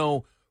don't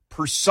know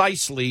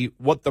precisely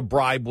what the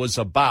bribe was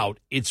about,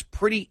 it's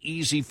pretty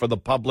easy for the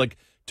public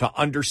to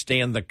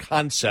understand the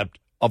concept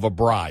of a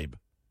bribe.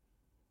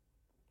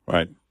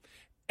 Right.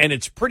 And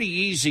it's pretty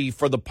easy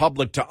for the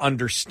public to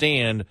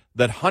understand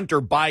that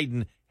Hunter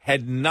Biden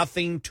had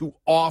nothing to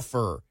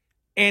offer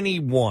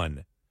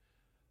anyone.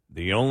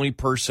 The only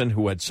person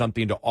who had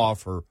something to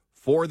offer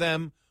for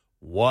them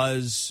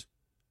was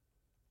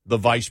the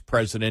vice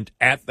president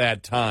at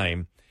that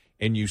time.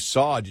 And you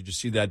saw, did you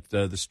see that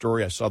the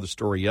story? I saw the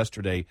story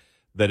yesterday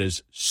that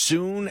as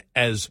soon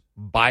as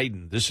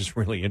Biden, this is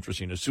really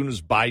interesting, as soon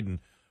as Biden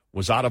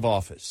was out of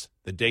office,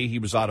 the day he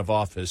was out of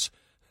office,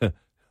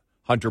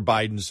 Hunter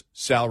Biden's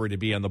salary to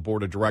be on the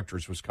board of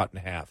directors was cut in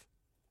half.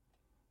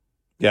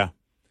 Yeah.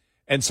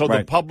 And so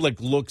the public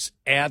looks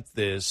at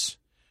this.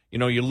 You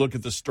know, you look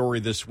at the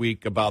story this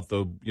week about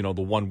the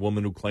one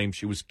woman who claimed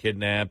she was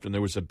kidnapped and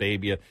there was a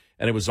baby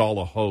and it was all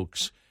a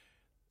hoax.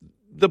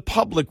 The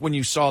public, when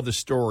you saw the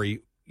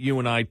story, you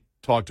and I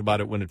talked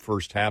about it when it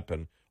first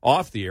happened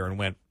off the air and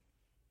went,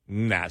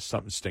 nah,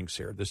 something stinks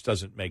here. This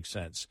doesn't make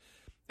sense.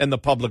 And the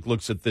public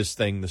looks at this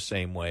thing the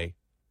same way.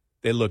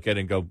 They look at it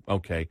and go,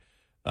 okay,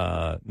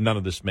 none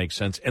of this makes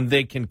sense. And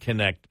they can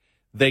connect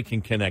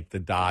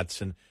the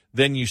dots. And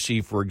then you see,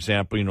 for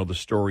example, the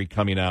story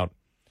coming out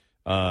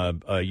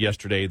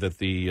yesterday that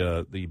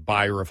the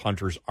buyer of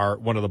Hunter's art,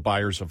 one of the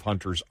buyers of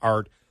Hunter's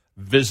art,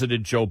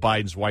 visited Joe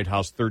Biden's White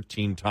House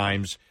 13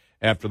 times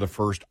after the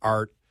first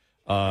art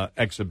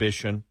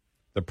exhibition.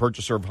 The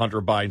purchaser of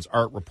Hunter Biden's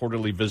art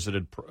reportedly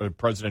visited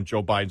President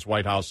Joe Biden's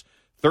White House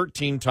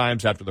 13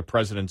 times after the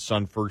president's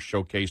son first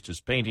showcased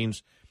his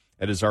paintings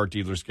at his art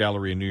dealer's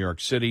gallery in New York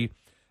City.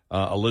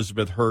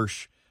 Elizabeth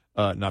Hirsch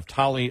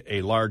Naftali,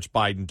 a large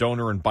Biden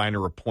donor and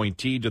Biden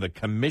appointee to the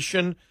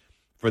Commission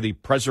for the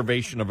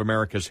Preservation of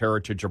America's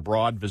Heritage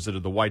Abroad,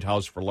 visited the White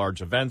House for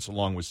large events,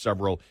 along with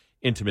several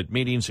intimate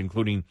meetings,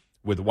 including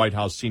with White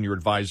House senior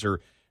advisor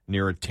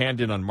Neera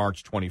Tanden on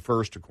March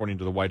 21st, according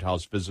to the White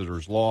House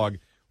visitor's log,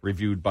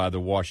 reviewed by the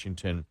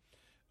Washington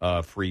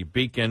Free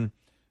Beacon.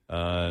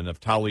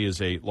 Naftali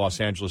is a Los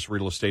Angeles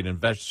real estate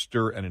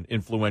investor and an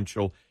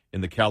influential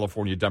in the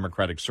California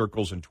Democratic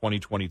circles. In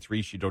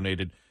 2023, she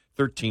donated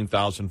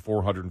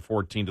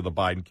 $13,414 to the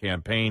Biden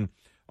campaign,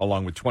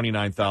 along with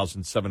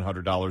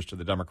 $29,700 to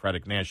the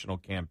Democratic National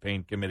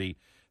Campaign Committee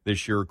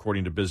this year,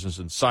 according to Business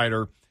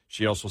Insider.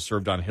 She also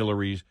served on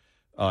Hillary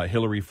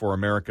for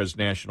America's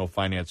National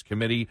Finance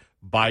Committee,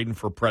 Biden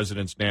for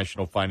President's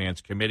National Finance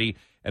Committee,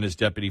 and as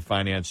deputy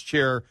finance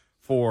chair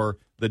for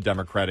the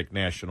Democratic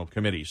National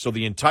Committee. So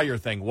the entire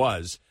thing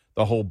was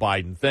the whole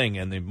Biden thing,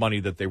 and the money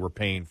that they were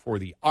paying for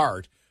the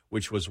art,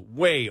 which was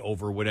way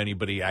over what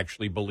anybody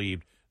actually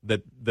believed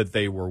that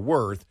they were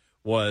worth,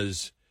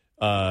 was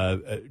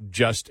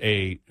just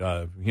a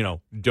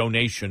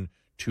donation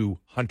to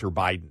Hunter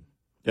Biden.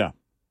 Yeah.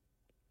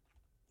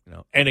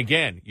 And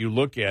again, you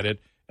look at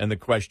it, and the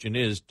question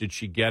is, did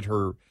she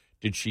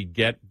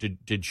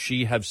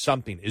have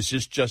something? Is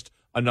this just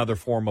another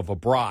form of a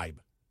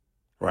bribe?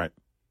 Right.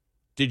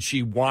 Did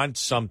she want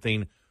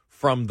something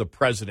from the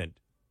president?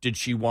 Did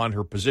she want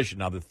her position?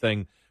 Now, the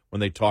thing, when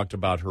they talked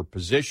about her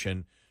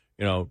position,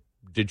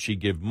 did she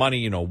give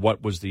money?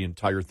 What was the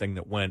entire thing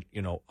that went,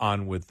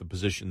 on with the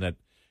position that,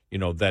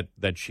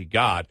 that she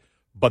got?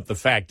 But the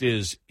fact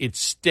is, it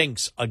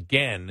stinks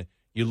again.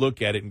 You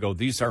look at it and go,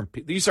 these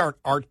aren't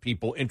art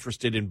people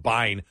interested in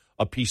buying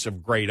a piece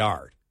of great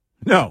art.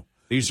 No.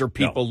 These are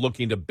people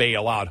looking to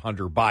bail out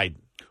Hunter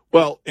Biden.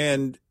 Well,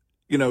 and,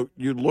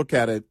 you look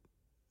at it,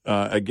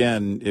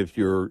 again, if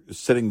you're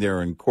sitting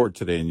there in court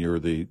today and you're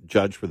the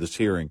judge for this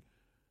hearing,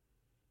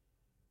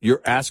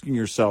 you're asking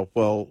yourself,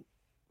 well,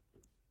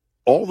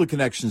 all the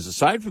connections,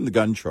 aside from the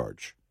gun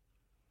charge,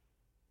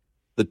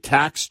 the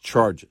tax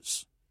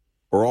charges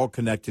are all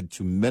connected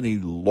to many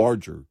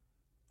larger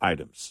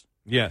items.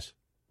 Yes.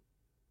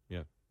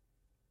 Yeah.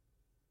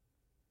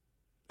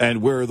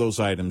 And where are those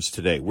items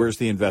today? Where's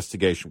the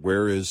investigation?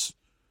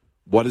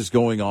 What is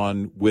going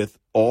on with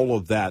all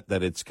of that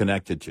it's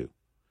connected to?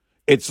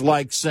 It's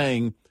like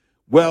saying,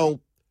 well,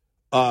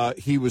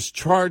 he was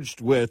charged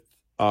with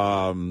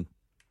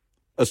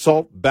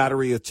assault,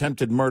 battery,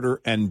 attempted murder,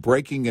 and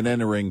breaking and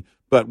entering,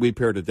 but we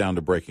pared it down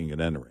to breaking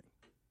and entering.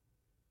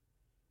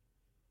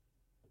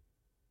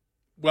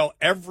 Well,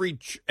 every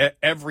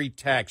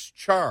tax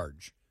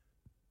charge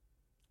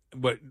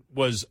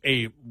was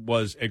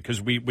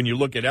because when you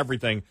look at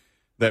everything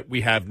that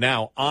we have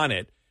now on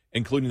it,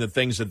 including the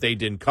things that they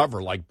didn't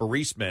cover, like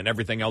Burisma and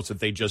everything else that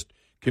they just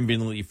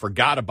conveniently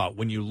forgot about.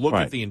 When you look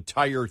at the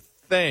entire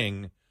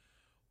thing,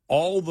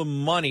 all the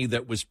money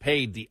that was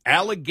paid, the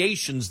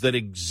allegations that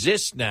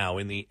exist now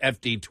in the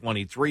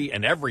FD-23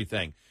 and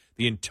everything,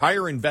 the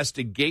entire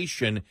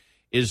investigation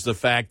is the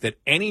fact that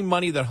any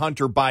money that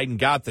Hunter Biden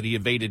got that he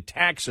evaded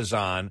taxes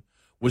on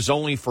was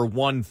only for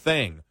one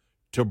thing,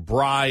 to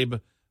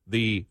bribe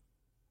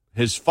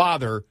his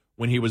father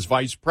when he was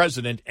vice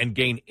president and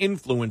gain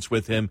influence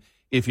with him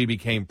if he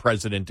became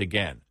president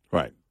again.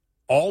 Right.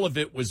 All of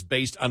it was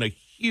based on a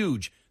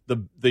huge,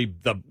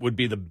 would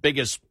be the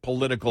biggest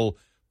political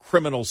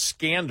criminal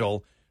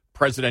scandal,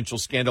 presidential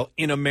scandal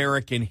in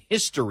American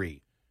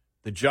history.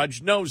 The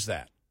judge knows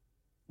that.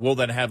 Will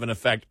that have an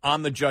effect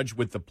on the judge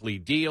with the plea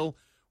deal?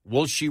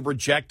 Will she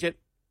reject it?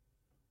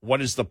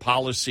 What is the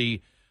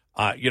policy?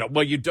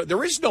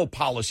 There is no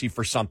policy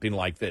for something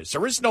like this.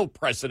 There is no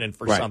precedent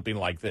for something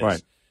like this.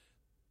 Right.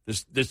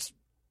 This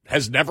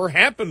has never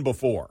happened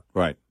before.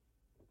 Right.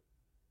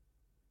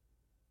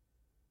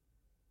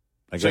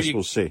 I guess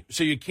we'll see.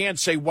 So you can't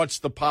say what's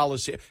the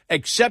policy,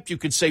 except you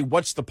could say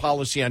what's the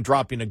policy on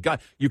dropping a gun.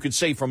 You could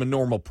say from a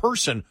normal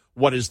person,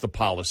 what is the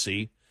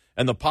policy?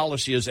 And the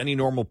policy is any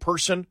normal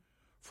person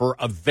for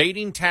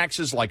evading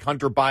taxes like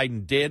Hunter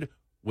Biden did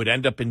would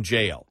end up in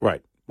jail.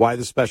 Right. Why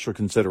the special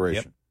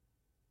consideration? Yep.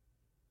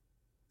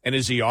 And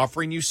is he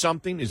offering you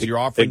something? Is he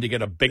offering to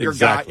get a bigger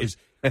guy? Is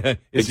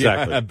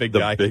exactly. he a big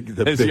guy?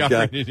 The big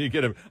guy. To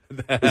get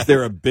is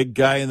there a big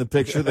guy in the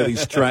picture that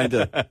he's trying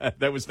to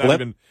That was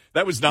flip?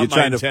 not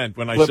my intent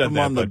when I said that. Flip him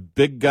on the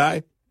big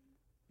guy?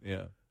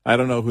 Yeah. I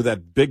don't know who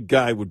that big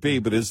guy would be,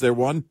 but is there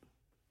one?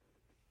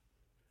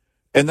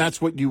 And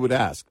that's what you would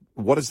ask.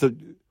 What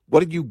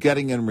are you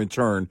getting in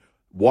return?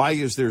 Why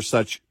is there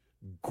such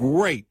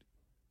great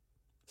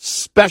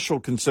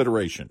special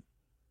consideration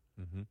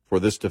for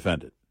this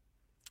defendant?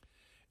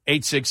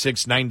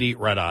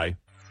 866-90-RED-EYE.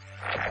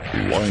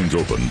 Lines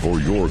open for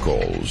your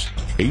calls.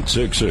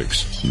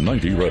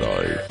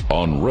 866-90-RED-EYE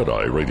on Red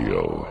Eye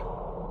Radio.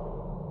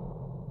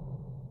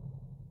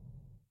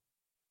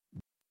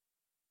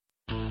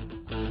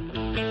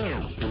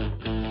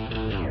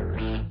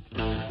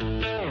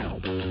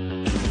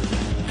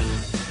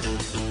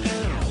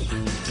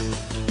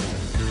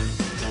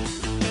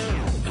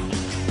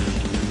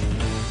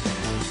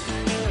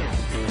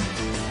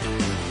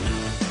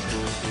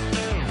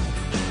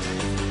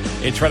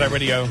 It's Red Eye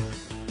Radio.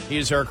 He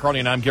is Eric Carly,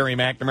 and I'm Gary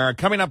McNamara.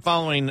 Coming up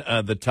following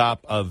the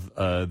top of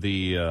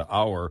the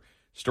hour,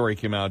 story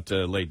came out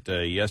late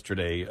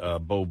yesterday.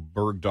 Bo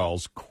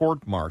Bergdahl's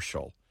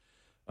court-martial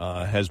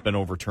has been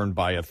overturned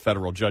by a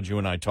federal judge. You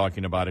and I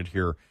talking about it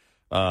here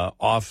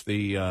off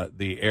the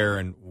air,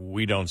 and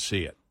we don't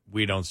see it.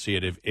 We don't see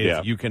it. If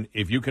you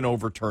can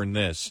overturn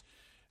this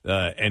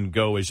and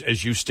go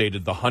as you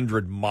stated, the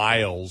 100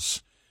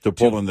 miles. To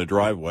pull in the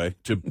driveway.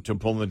 To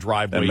pull in the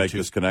driveway. And make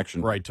this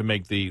connection. Right, to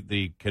make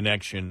the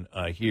connection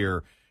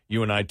here.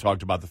 You and I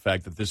talked about the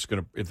fact that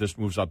if this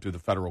moves up through the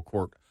federal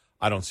court,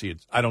 I don't see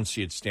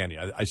it standing.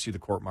 I see the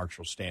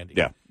court-martial standing.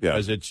 Yeah.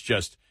 Because it's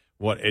just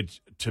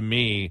to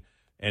me,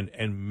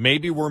 and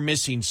maybe we're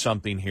missing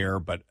something here,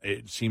 but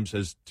it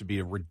seems to be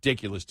a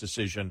ridiculous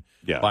decision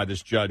by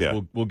this judge.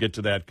 Yeah. We'll get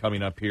to that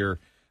coming up here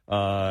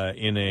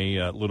in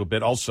a little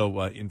bit.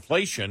 Also,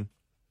 inflation.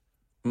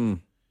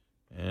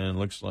 And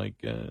looks like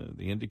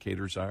the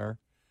indicators are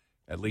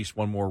at least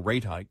one more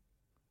rate hike.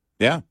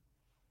 Yeah,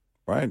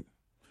 right.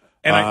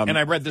 And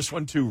I read this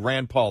one too,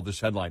 Rand Paul, this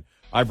headline.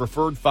 I've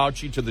referred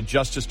Fauci to the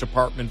Justice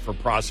Department for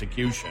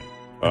prosecution.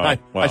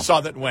 I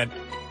saw that and went,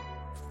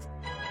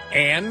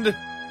 and?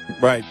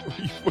 Right.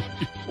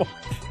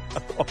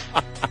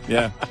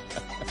 Yeah.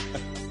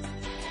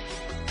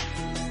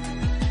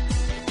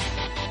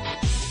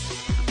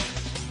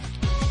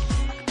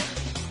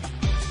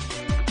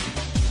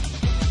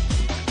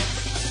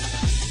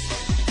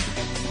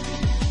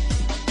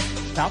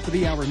 Top of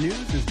the Hour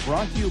News is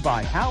brought to you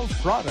by House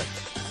Products.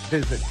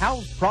 Visit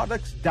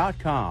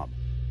houseproducts.com.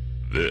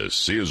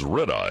 This is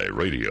Red Eye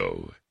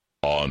Radio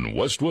on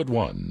Westwood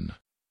One.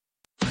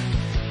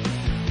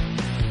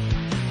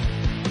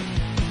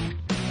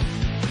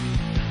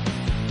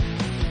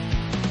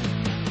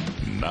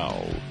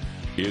 Now,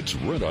 it's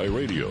Red Eye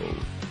Radio.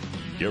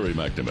 Gary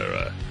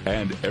McNamara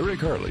and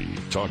Eric Harley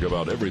talk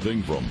about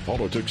everything from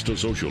politics to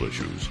social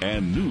issues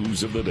and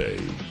news of the day.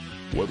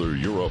 Whether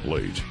you're up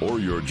late or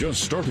you're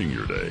just starting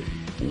your day,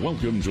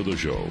 welcome to the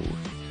show.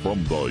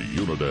 From the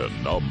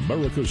Uniden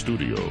America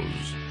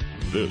Studios,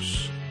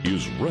 this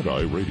is Red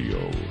Eye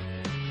Radio.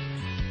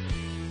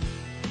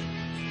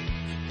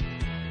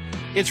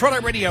 It's Red Eye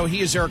Radio. He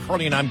is Eric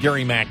Harley, and I'm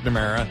Gary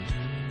McNamara.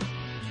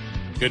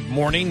 Good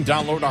morning.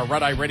 Download our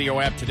Red Eye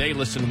Radio app today.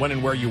 Listen when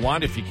and where you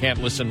want if you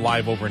can't listen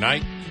live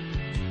overnight.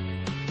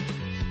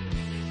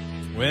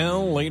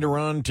 Well, later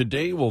on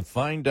today, we'll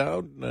find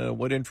out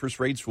what interest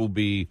rates will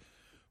be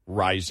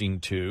rising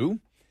to.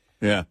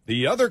 Yeah.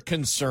 The other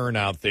concern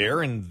out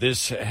there, and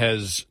this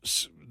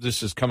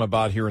this has come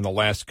about here in the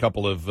last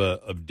couple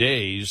of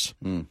days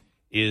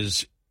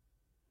is,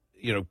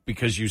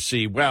 because you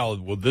see, well,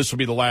 this will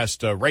be the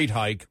last rate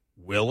hike.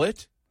 Will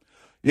it?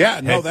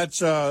 Yeah, no, that's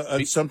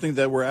something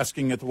that we're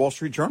asking at the Wall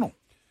Street Journal.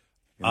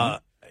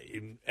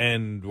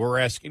 And we're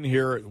asking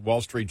here at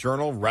Wall Street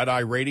Journal, Red Eye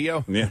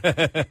Radio,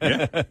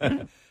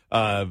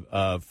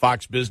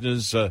 Fox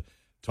Business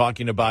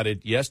talking about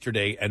it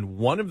yesterday. And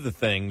one of the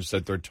things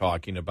that they're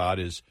talking about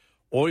is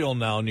oil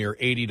now near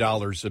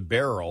 $80 a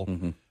barrel.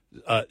 Mm-hmm.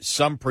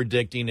 Some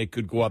predicting it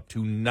could go up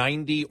to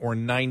 $90 or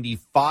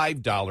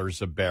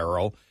 $95 a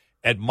barrel.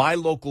 At my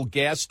local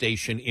gas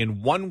station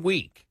in 1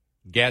 week,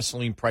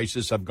 gasoline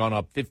prices have gone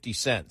up 50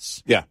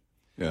 cents. Yeah.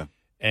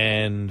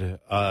 And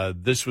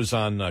this was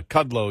on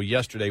Kudlow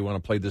yesterday when I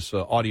played this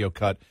audio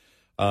cut.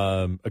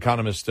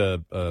 Economist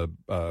from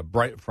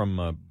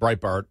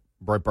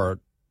Breitbart,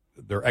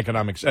 their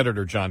economics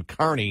editor, John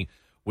Carney,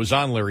 was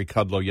on Larry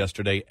Kudlow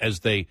yesterday as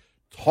they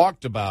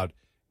talked about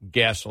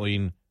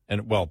gasoline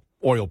and,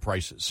 oil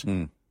prices.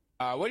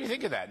 What do you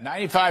think of that?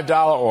 $95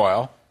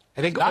 oil.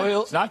 I think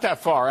it's not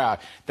that far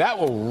out. That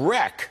will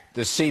wreck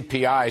the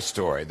CPI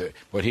story,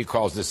 what he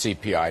calls the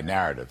CPI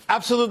narrative.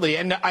 Absolutely.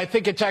 And I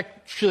think it's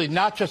actually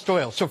not just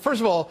oil. So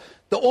first of all,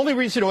 the only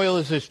reason oil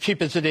is as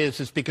cheap as it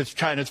is because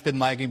China's been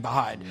lagging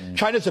behind.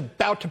 China's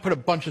about to put a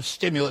bunch of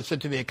stimulus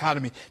into the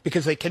economy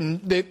because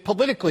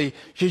politically,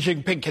 Xi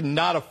Jinping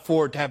cannot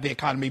afford to have the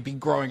economy be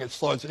growing as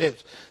slow as it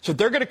is. So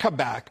they're going to come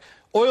back.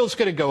 Oil's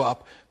going to go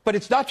up. But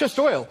it's not just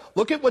oil.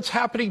 Look at what's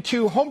happening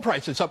to home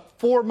prices, up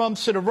 4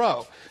 months in a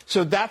row.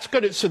 So that's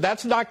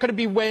not going to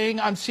be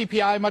weighing on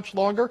CPI much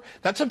longer.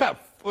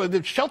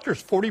 The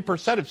shelter's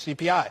 40% of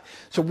CPI.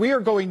 So we are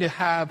going to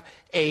have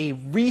a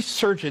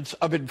resurgence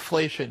of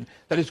inflation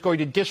that is going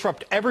to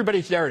disrupt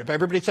everybody's narrative.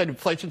 Everybody said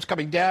inflation's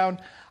coming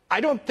down.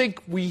 I don't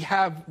think we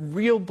have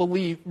real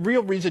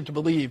reason to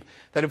believe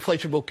that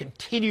inflation will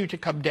continue to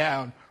come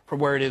down from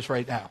where it is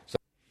right now.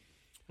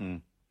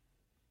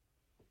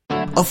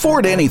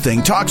 Afford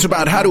Anything talks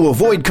about how to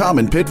avoid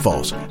common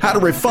pitfalls, how to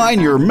refine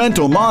your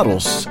mental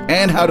models,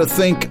 and how to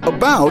think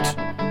about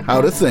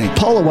how to think.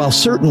 Paula, while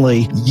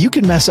certainly you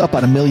can mess up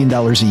on $1 million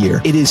a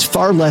year, it is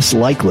far less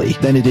likely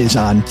than it is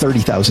on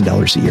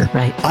 $30,000 a year.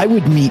 Right. I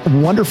would meet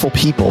wonderful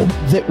people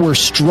that were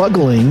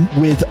struggling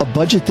with a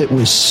budget that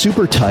was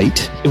super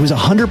tight. It was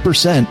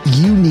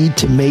 100% you need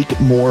to make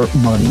more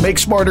money. Make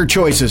smarter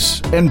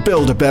choices and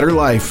build a better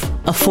life.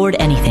 Afford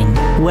Anything,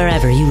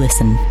 wherever you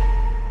listen.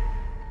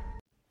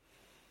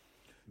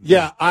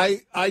 Yeah,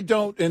 I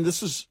don't, and this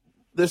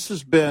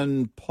has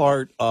been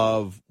part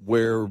of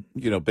where,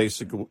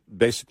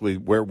 basically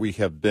where we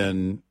have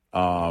been,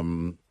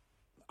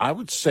 I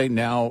would say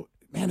now,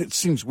 man, it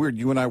seems weird.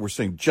 You and I were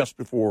saying just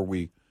before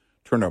we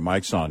turned our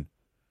mics on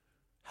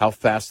how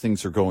fast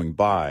things are going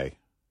by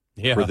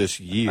for this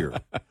year.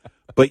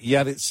 But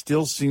yet it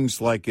still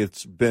seems like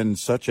it's been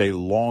such a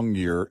long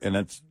year, and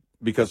it's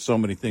because so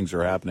many things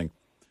are happening.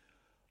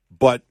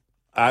 But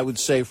I would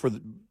say for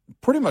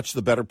pretty much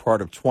the better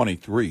part of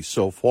 23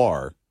 so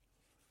far,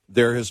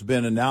 there has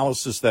been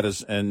analysis that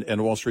is,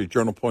 and Wall Street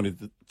Journal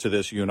pointed to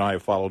this, you and I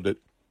have followed it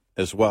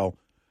as well,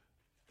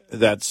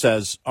 that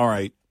says, all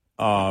right,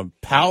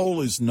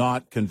 Powell is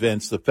not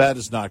convinced, the Fed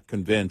is not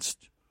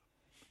convinced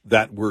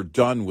that we're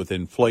done with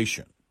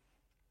inflation,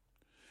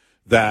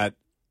 that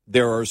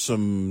there are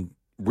some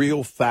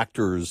real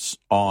factors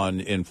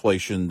on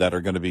inflation that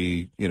are going to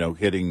be,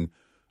 hitting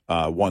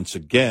once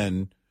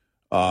again,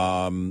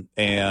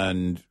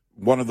 and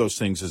one of those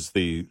things is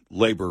the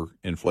labor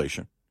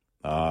inflation.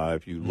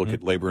 If you look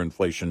at labor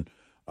inflation,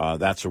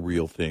 that's a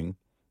real thing.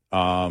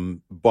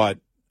 But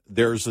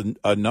there's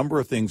a number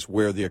of things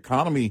where the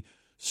economy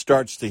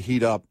starts to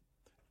heat up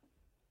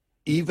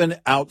even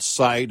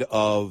outside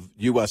of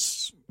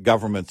U.S.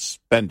 government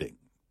spending.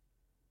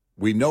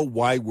 We know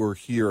why we're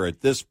here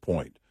at this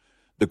point.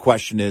 The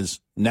question is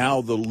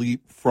now the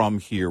leap from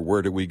here,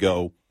 where do we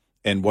go,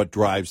 and what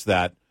drives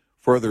that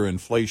further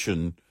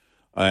inflation?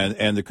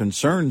 And the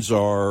concerns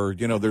are,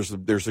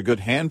 there's a good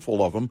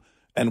handful of them,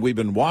 and we've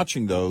been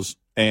watching those,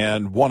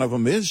 and one of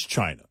them is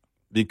China,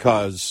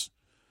 because,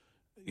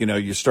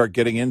 you start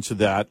getting into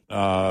that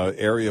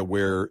area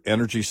where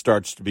energy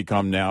starts to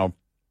become now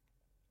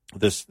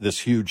this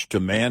huge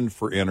demand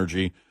for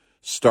energy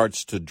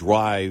starts to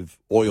drive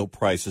oil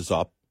prices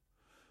up.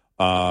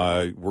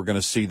 We're going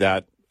to see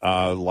that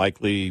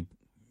likely,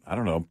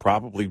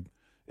 probably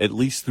at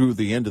least through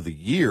the end of the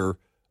year,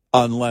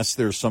 unless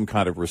there's some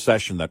kind of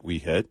recession that we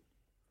hit.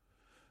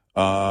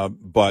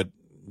 But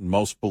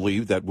most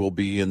believe that we'll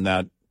be in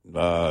that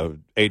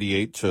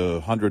 $88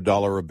 to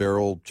 $100 a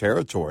barrel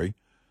territory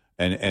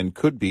and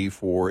could be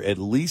for at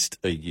least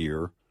a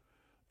year.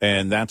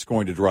 And that's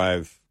going to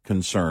drive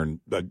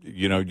concern.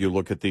 You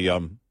look at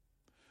the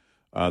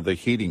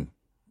heating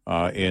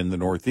in the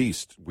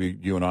Northeast.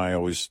 You and I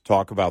always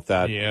talk about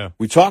that. Yeah.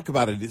 We talk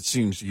about it, it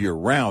seems,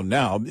 year-round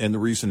now. And the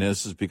reason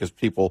is because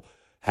people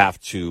have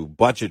to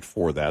budget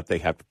for that. They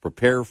have to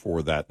prepare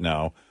for that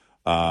now.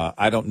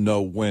 I don't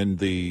know when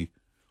the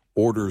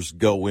orders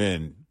go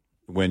in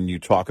when you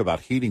talk about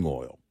heating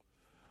oil.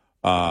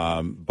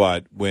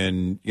 But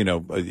when,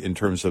 in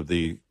terms of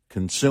the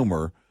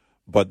consumer,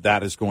 but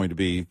that is going to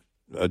be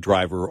a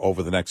driver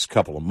over the next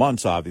couple of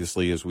months,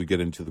 obviously, as we get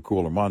into the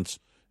cooler months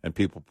and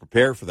people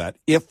prepare for that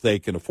if they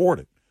can afford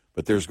it.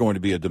 But there's going to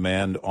be a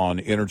demand on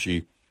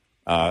energy,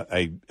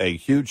 a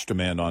huge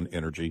demand on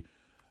energy,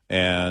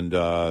 and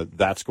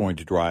that's going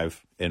to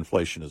drive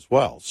inflation as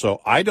well.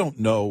 So I don't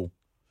know,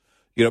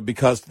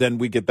 because then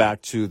we get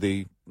back to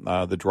the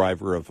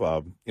driver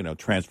of,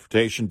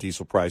 transportation,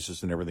 diesel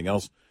prices, and everything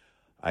else.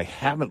 I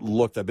haven't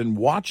looked. I've been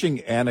watching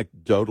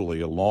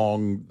anecdotally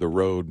along the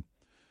road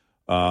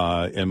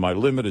in my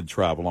limited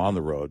travel on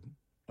the road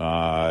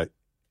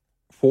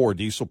for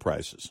diesel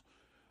prices.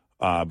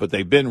 But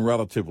they've been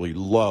relatively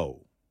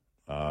low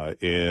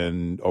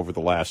over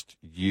the last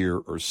year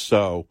or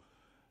so,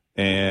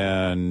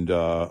 and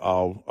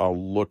I'll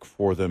look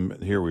for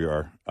them. Here we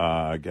are,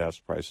 gas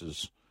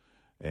prices,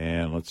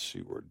 and let's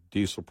see where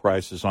diesel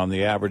prices on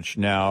the average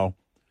now.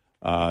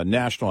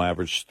 National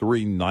average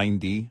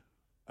 $3.90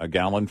 a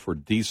gallon for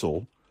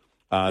diesel,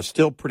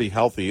 still pretty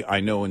healthy. I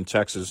know in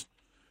Texas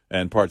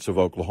and parts of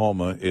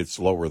Oklahoma it's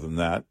lower than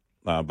that,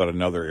 but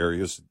in other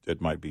areas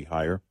it might be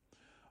higher.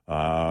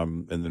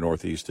 In the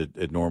Northeast,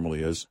 it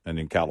normally is, and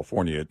in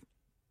California, it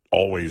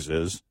always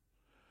is.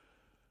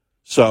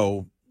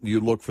 So you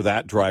look for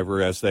that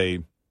driver as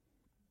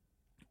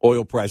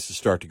oil prices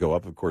start to go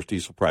up. Of course,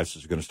 diesel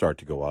prices are going to start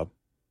to go up,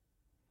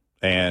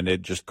 and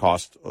it just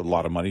costs a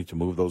lot of money to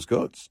move those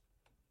goods.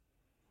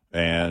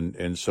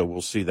 And so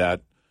we'll see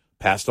that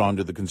passed on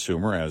to the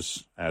consumer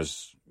as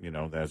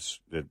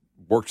it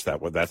works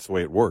that way. That's the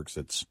way it works.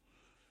 It's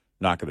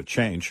not going to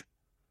change.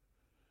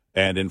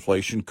 And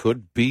inflation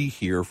could be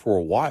here for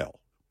a while,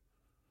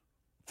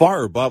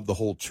 far above the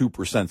whole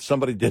 2%.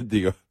 Somebody did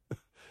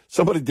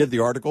the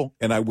article,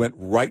 and I went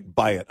right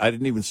by it. I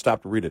didn't even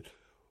stop to read it,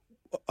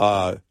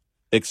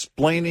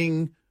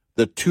 explaining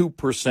the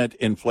 2%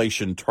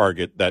 inflation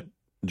target that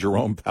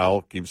Jerome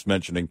Powell keeps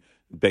mentioning.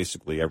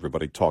 Basically,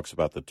 everybody talks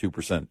about the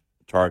 2%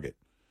 target,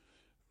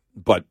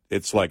 but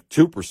it's like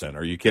 2%.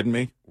 Are you kidding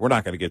me? We're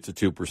not going to get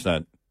to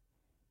 2%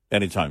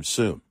 anytime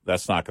soon.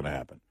 That's not going to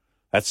happen.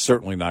 That's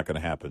certainly not going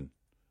to happen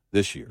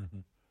this year,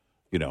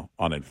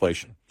 on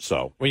inflation.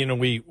 So, well,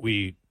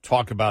 we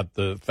talk about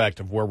the fact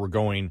of where we're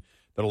going,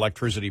 that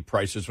electricity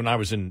prices. When I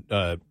was in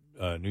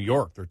New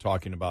York, they're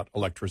talking about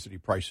electricity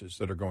prices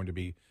that are going to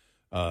be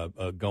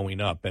going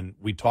up, and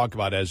we talk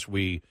about as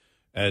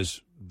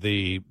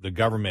the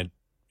government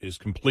is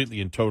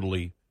completely and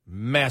totally,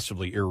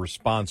 massively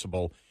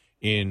irresponsible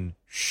in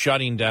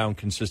shutting down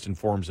consistent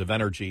forms of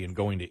energy and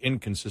going to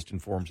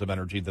inconsistent forms of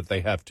energy that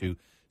they have to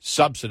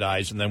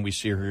subsidize. And then we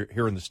see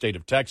here in the state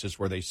of Texas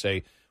where they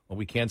say, well,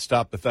 we can't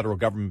stop the federal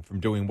government from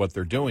doing what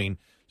they're doing.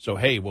 So,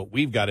 hey, what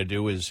we've got to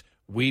do is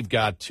we've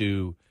got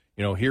to,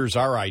 here's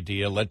our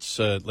idea. Let's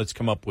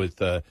come up with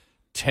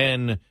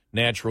 10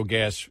 natural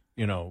gas,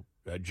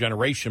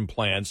 generation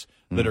plants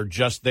that are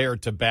just there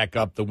to back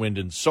up the wind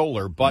and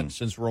solar. But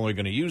since we're only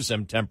going to use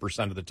them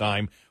 10% of the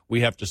time,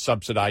 we have to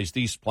subsidize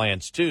these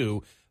plants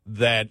too,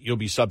 that you'll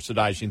be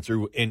subsidizing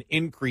through an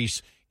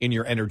increase in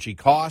your energy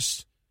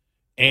costs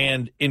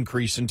and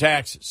increase in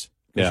taxes,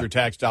 because your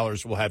tax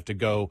dollars will have to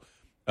go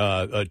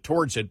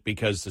towards it,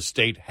 because the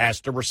state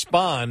has to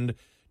respond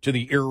to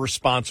the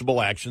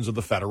irresponsible actions of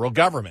the federal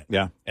government.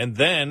 Yeah. And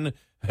then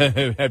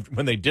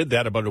when they did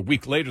that, about a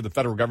week later, the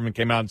federal government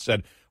came out and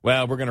said,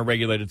 well, we're going to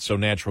regulate it so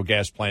natural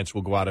gas plants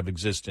will go out of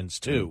existence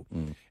too.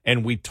 Mm-hmm.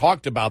 And we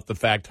talked about the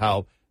fact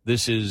how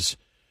this is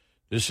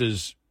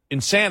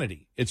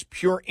insanity. It's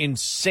pure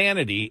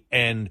insanity,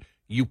 and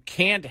you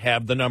can't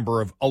have the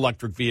number of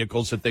electric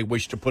vehicles that they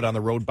wish to put on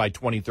the road by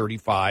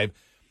 2035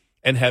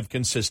 and have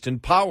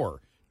consistent power.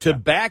 To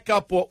back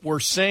up what we're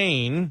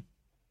saying,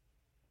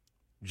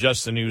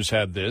 Just the News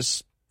had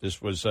this.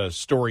 This was a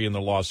story in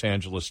the Los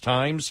Angeles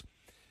Times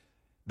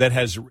that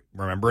has,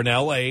 remember, in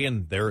L.A.,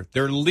 and they're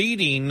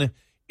leading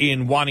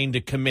in wanting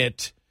to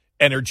commit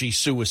energy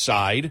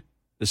suicide.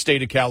 The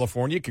state of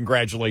California,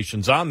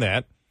 congratulations on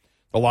that.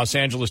 The Los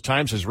Angeles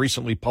Times has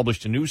recently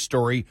published a news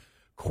story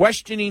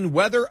questioning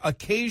whether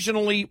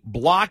occasionally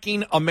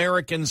blocking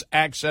Americans'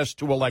 access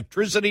to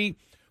electricity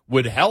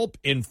would help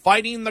in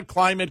fighting the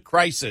climate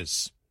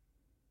crisis.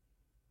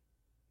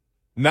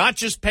 Not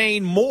just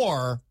paying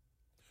more,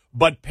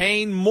 but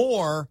paying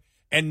more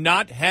and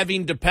not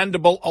having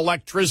dependable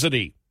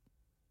electricity.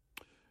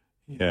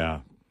 Yeah.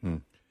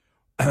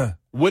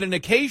 Would an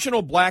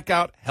occasional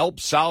blackout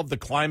help solve the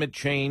climate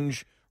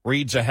change?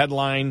 Reads a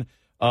headline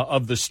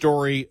of the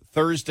story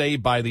Thursday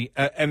by the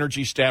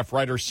energy staff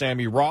writer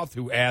Sammy Roth,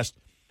 who asked,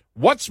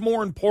 what's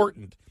more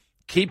important,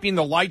 keeping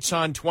the lights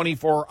on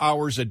 24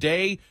 hours a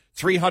day,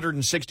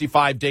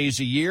 365 days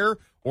a year,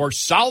 or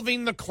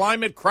solving the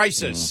climate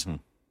crisis? Mm-hmm.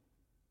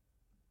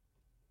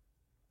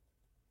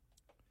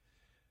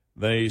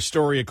 The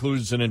story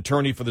includes an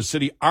attorney for the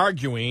city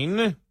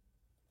arguing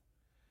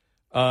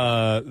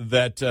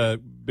that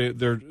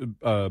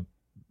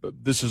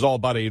this is all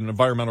about an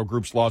environmental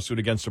group's lawsuit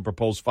against a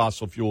proposed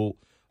fossil fuel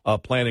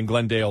plant in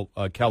Glendale,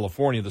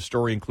 California. The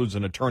story includes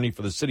an attorney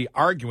for the city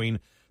arguing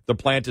The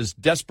plant is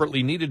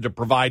desperately needed to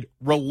provide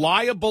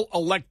reliable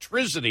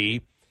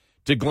electricity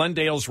to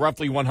Glendale's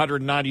roughly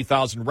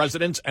 190,000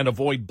 residents and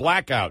avoid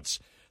blackouts.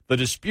 The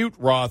dispute,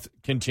 Roth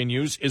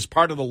continues, is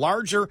part of the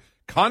larger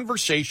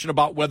conversation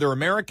about whether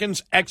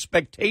Americans'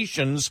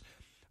 expectations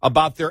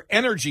about their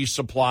energy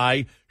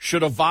supply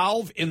should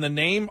evolve in the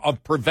name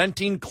of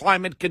preventing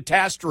climate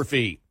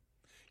catastrophe.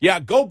 Yeah,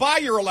 go buy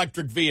your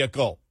electric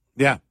vehicle.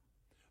 Yeah.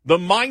 The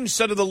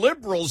mindset of the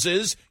liberals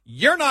is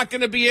you're not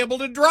going to be able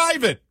to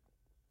drive it.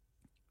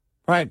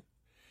 Right.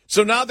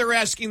 So now they're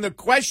asking the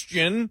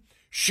question,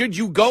 should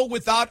you go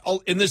without,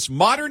 in this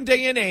modern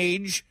day and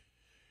age,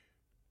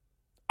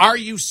 are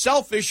you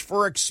selfish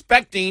for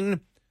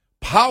expecting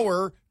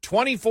power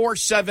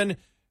 24/7,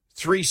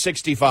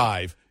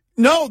 365?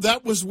 No,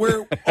 that was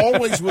where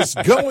always was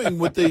going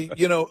with the,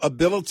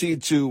 ability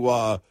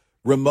to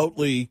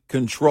remotely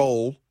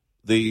control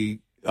the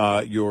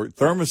your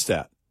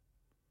thermostat.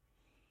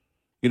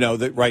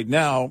 That right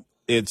now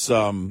it's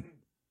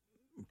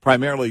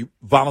primarily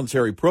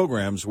voluntary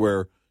programs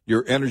where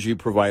your energy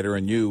provider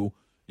and you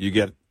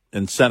get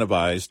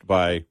incentivized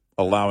by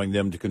allowing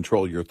them to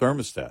control your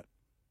thermostat.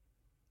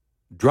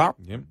 Drop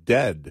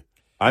dead.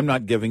 I'm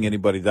not giving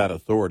anybody that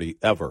authority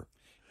ever.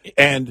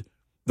 And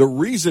the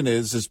reason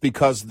is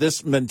because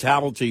this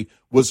mentality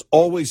was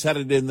always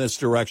headed in this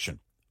direction.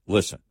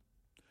 Listen,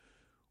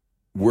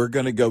 we're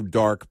going to go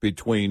dark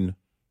between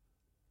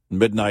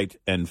midnight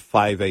and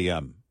 5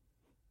 a.m.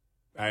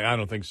 I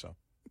don't think so.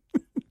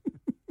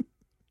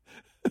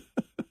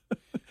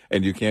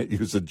 And you can't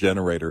use a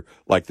generator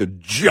like the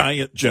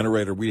giant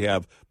generator we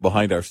have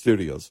behind our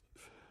studios.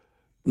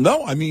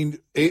 No, I mean,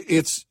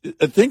 it's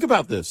think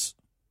about this.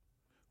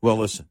 Well,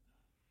 listen,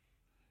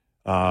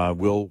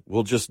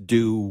 we'll just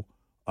do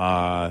 2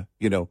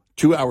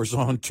 hours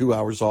on, 2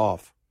 hours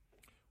off.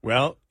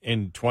 Well,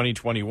 in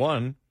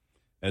 2021,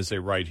 as they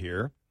write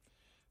here,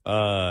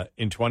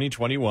 in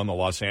 2021, the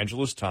Los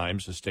Angeles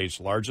Times, the state's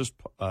largest,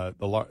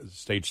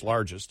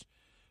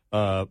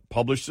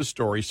 published a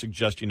story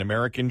suggesting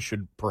Americans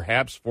should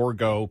perhaps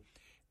forego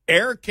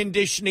air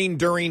conditioning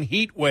during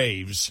heat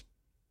waves.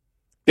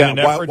 Yeah,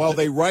 while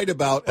they write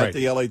about at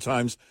the LA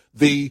Times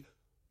the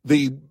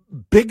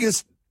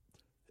biggest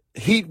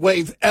heat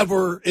wave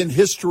ever in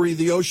history,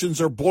 the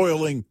oceans are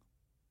boiling.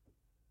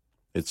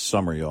 It's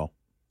summer, y'all.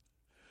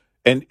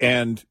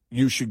 And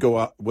you should go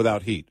out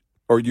without heat,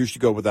 or you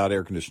should go without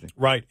air conditioning.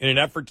 Right, in an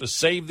effort to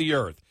save the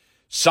earth.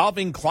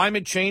 Solving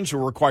climate change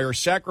will require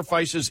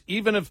sacrifices,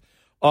 even if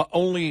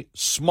only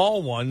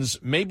small ones.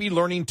 Maybe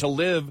learning to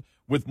live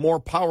with more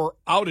power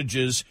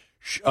outages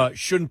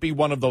shouldn't be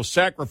one of those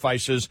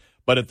sacrifices,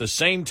 but at the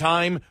same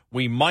time,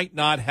 we might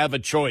not have a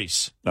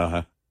choice.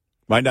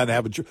 Might not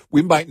have a choice.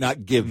 We might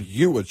not give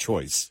you a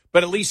choice.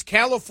 But at least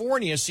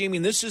California,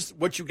 this is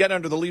what you get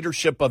under the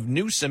leadership of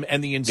Newsom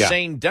and the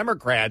insane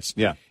Democrats.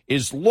 Yeah.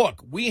 Is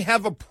look, we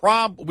have a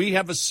problem. We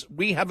have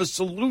a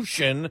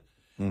solution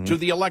to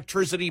the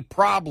electricity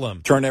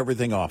problem. Turn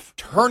everything off.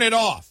 Turn it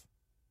off.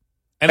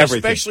 And everything.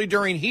 Especially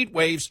during heat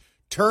waves,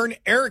 turn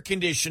air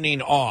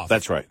conditioning off.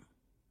 That's right.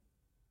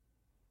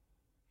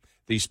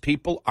 These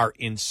people are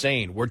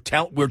insane. We're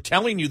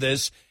telling you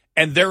this,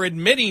 and they're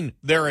admitting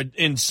they're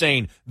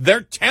insane.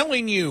 They're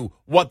telling you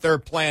what their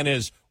plan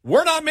is.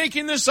 We're not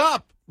making this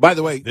up. By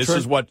the way, this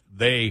is what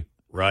they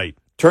write.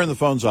 Turn the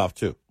phones off,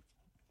 too.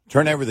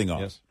 Turn everything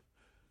off. Yes.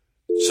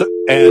 So,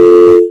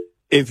 and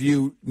if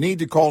you need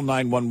to call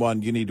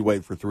 911, you need to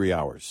wait for 3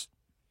 hours.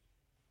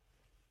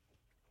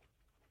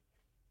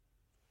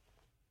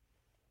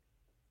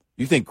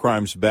 You think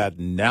crime's bad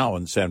now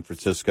in San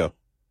Francisco?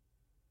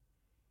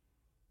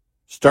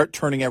 Start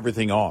turning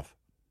everything off.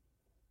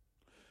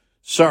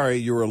 Sorry,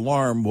 your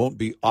alarm won't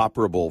be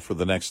operable for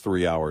the next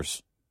 3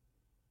 hours.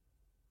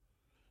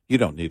 You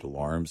don't need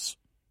alarms.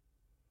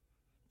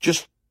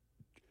 Just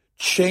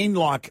chain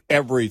lock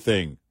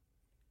everything.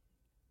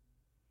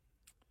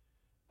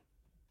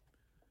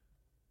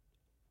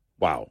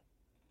 Wow.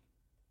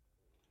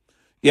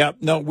 Yeah,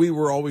 no, we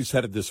were always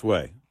headed this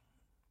way.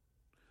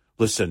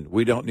 Listen,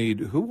 we don't need...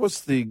 Who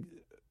was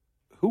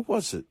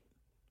it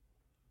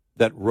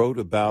that wrote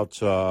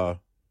about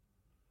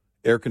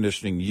air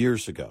conditioning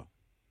years ago?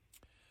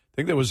 I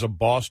think there was a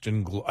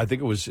Boston... I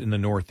think it was in the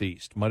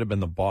Northeast. Might have been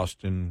the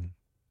Boston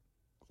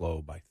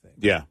Globe, I think.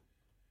 Yeah.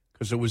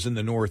 Because it was in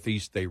the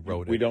Northeast they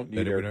wrote it. We don't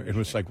need air it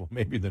was like, well,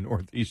 maybe in the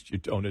Northeast you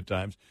don't at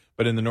times,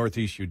 but in the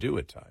Northeast you do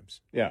at times.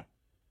 Yeah.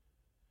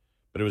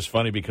 But it was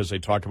funny because they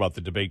talk about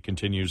the debate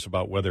continues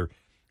about whether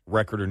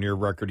record or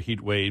near-record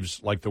heat waves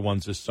like the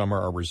ones this summer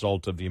are a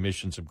result of the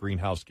emissions of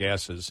greenhouse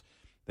gases.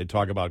 They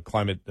talk about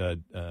climate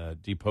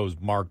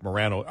deposed Mark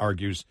Morano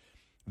argues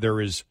there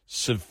is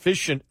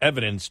sufficient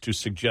evidence to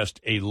suggest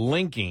a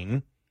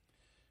linking,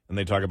 and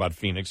they talk about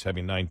Phoenix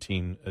having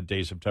 19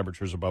 days of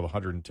temperatures above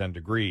 110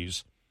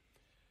 degrees.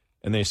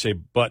 And they say,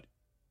 but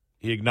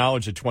he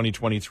acknowledged that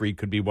 2023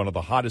 could be one of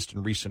the hottest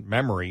in recent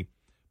memory,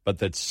 but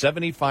that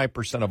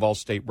 75% of all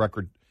state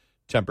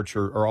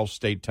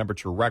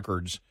temperature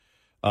records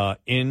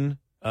in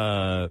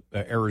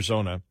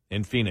Arizona,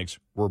 in Phoenix,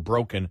 were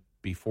broken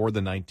before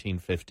the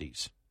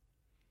 1950s.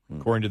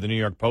 According to the New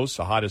York Post,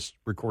 the hottest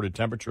recorded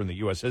temperature in the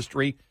U.S.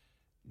 history,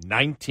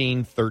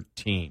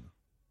 1913.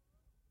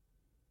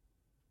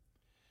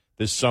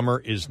 This summer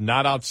is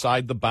not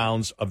outside the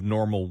bounds of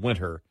normal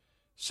winter,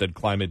 said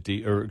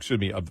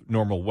of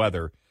normal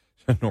weather.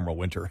 Normal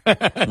winter.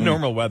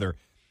 Normal weather.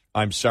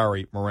 I'm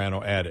sorry,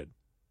 Morano added.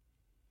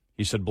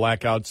 He said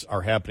blackouts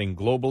are happening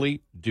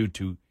globally due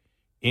to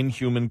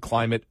inhuman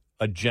climate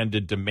agenda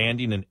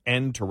demanding an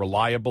end to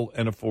reliable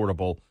and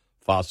affordable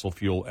fossil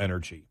fuel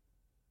energy.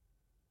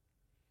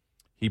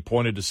 He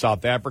pointed to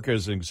South Africa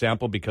as an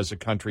example because the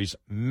country's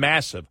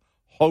massive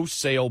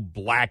wholesale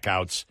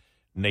blackouts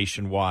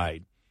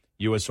nationwide.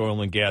 U.S.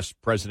 Oil and Gas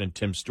President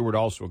Tim Stewart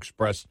also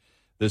expressed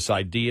this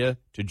idea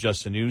to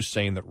Just the News,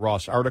 saying that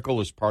Ross'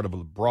 article is part of a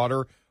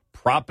broader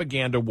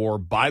propaganda war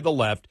by the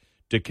left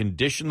to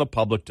condition the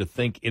public to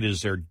think it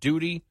is their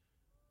duty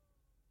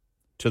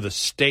to the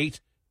state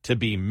to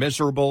be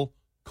miserable,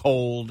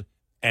 cold,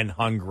 and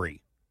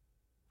hungry.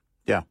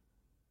 Yeah.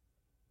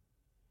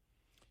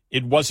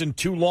 It wasn't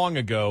too long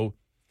ago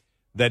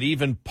that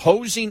even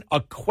posing a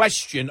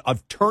question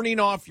of turning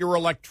off your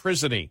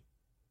electricity,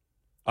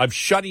 of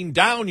shutting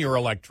down your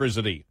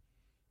electricity,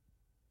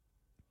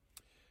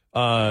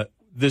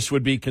 this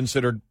would be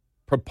considered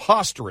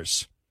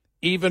preposterous,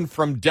 even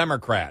from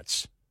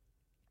Democrats.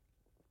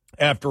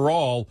 After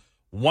all,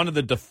 one of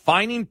the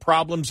defining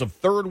problems of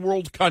third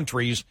world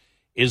countries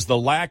is the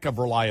lack of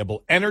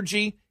reliable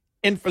energy,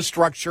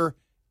 infrastructure,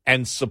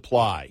 and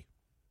supply.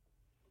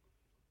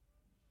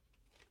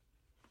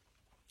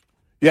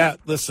 Yeah,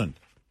 listen,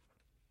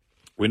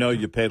 we know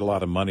you paid a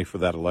lot of money for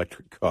that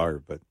electric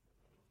car, but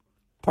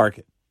park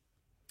it.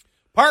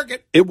 Park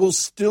it. It will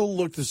still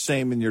look the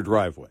same in your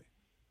driveway.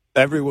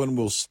 Everyone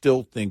will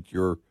still think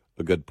you're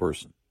a good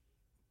person.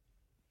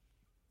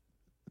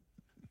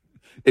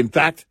 In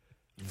fact,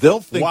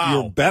 they'll think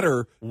you're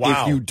better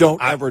if you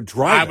don't ever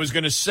drive it. I was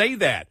going to say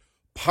that.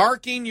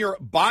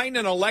 Buying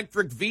an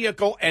electric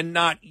vehicle and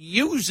not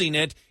using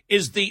it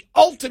is the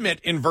ultimate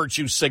in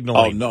virtue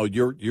signaling. Oh,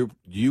 no,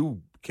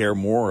 you care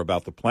more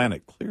about the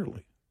planet,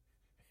 clearly.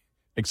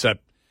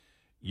 Except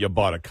you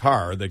bought a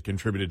car that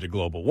contributed to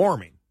global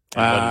warming.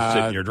 And let it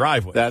sit in your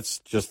driveway. That's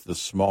just the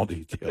small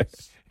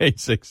details.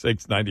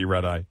 866-90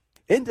 Red Eye.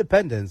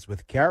 Independents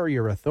with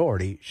carrier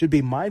authority should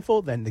be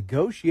mindful that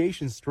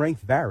negotiation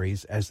strength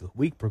varies as the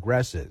week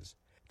progresses.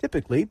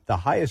 Typically, the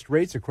highest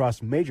rates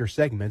across major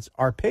segments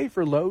are paid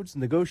for loads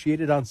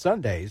negotiated on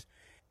Sundays,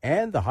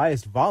 and the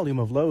highest volume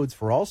of loads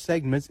for all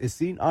segments is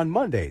seen on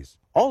Mondays.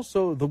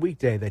 Also, the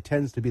weekday that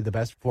tends to be the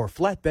best for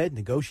flatbed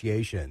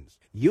negotiations,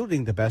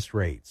 yielding the best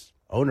rates.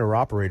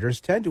 Owner-operators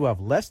tend to have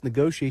less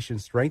negotiation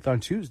strength on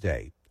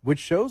Tuesday, which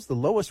shows the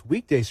lowest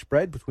weekday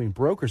spread between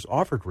brokers'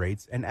 offered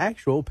rates and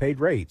actual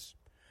paid rates.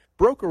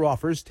 Broker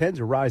offers tend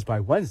to rise by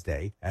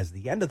Wednesday as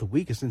the end of the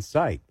week is in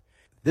sight.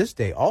 This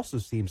day also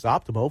seems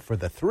optimal for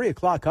the 3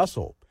 o'clock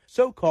hustle,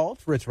 so-called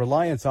for its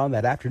reliance on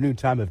that afternoon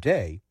time of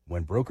day,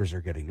 when brokers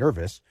are getting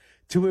nervous,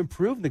 to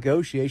improve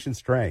negotiation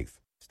strength.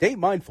 Stay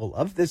mindful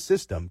of this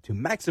system to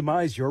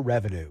maximize your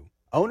revenue.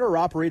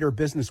 Owner-Operator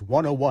Business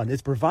 101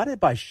 is provided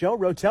by Shell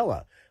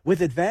Rotella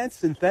with advanced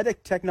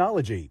synthetic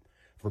technology.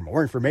 For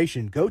more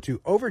information, go to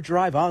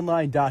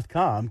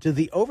overdriveonline.com to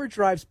the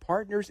Overdrive's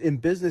Partners in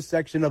Business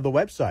section of the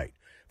website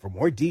for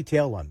more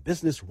detail on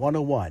Business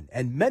 101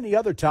 and many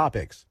other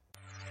topics.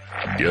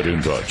 Get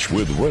in touch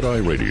with Red Eye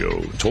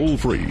Radio, toll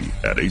free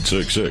at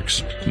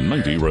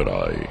 866-90 Red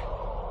Eye.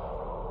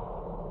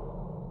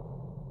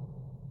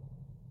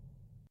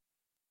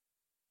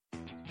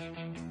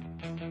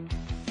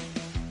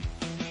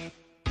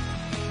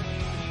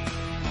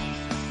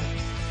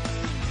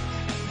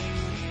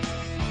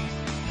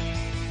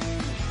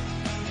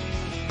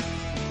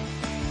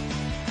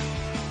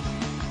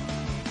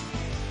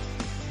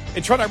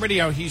 It's Red Eye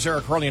Radio. He's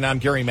Eric Harley, and I'm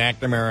Gary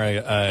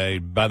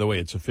McNamara. By the way,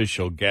 it's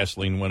official.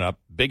 Gasoline went up.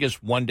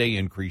 Biggest one-day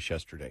increase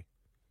yesterday.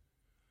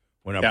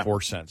 Went up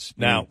 4 cents.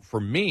 Now, for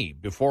me,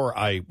 before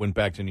I went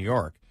back to New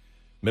York,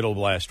 middle of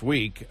last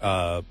week,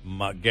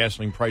 my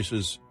gasoline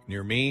prices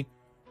near me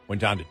went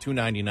down to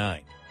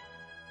 $2.99.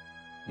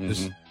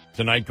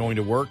 Tonight going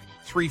to work,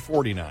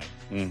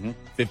 $3.49.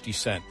 50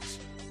 cents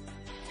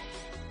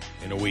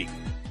in a week.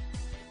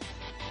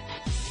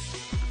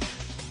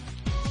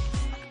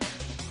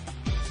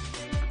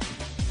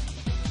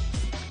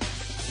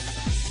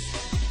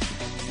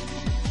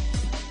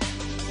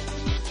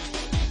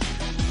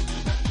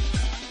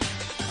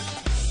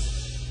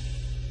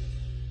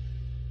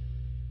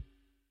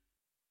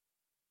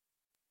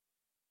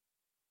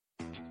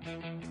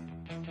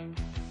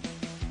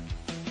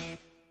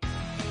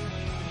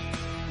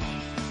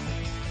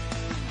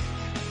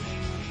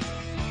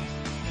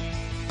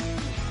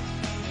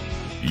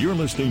 You're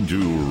listening to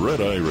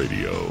Red Eye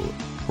Radio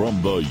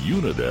from the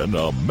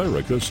Uniden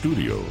America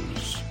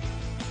Studios.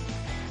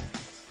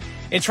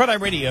 It's Red Eye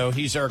Radio.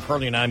 He's Eric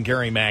Harley, and I'm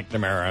Gary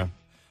McNamara.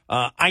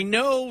 I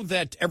know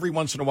that every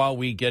once in a while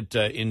we get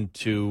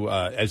into,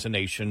 as a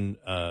nation,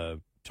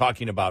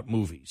 talking about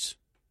movies.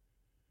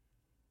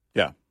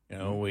 Yeah. You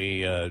know,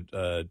 we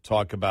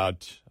talk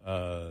about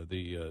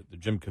the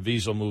Jim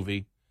Caviezel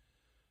movie,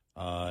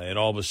 and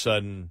all of a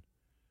sudden,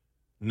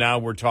 now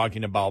we're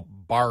talking about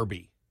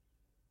Barbie.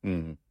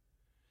 Mm-hmm.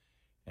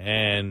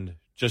 And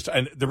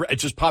it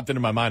just popped into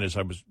my mind as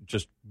I was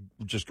just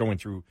going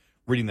through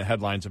reading the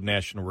headlines of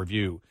National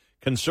Review.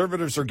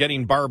 Conservatives are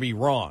getting Barbie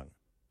wrong.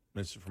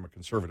 This is from a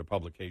conservative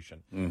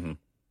publication. Mm-hmm.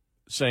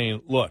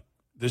 Saying, look,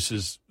 this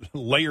is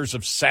layers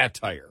of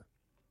satire,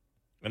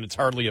 and it's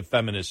hardly a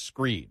feminist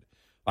screed.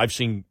 I've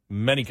seen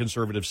many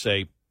conservatives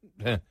say,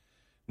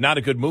 not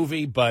a good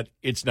movie, but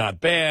it's not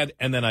bad.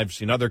 And then I've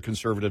seen other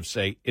conservatives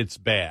say it's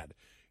bad.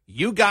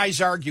 You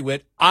guys argue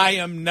it. I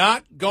am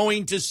not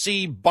going to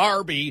see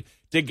Barbie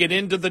to get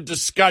into the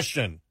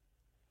discussion.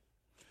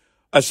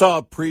 I saw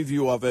a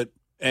preview of it,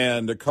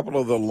 and a couple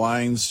of the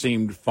lines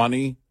seemed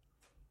funny.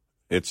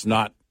 It's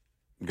not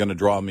going to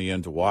draw me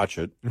in to watch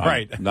it.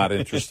 Right. I'm not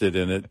interested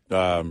in it.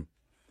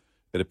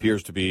 It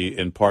appears to be,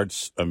 in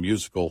parts, a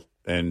musical,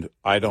 and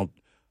I've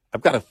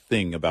got a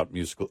thing about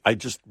musicals. I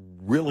just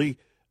really,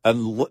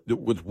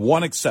 with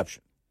one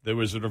exception. The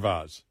Wizard of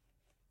Oz.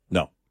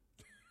 No.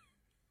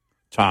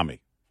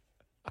 Tommy.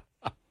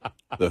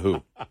 The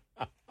Who.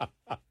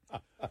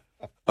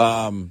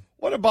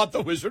 What about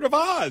The Wizard of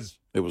Oz?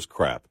 It was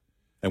crap,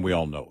 and we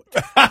all know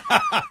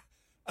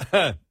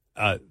it.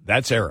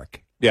 That's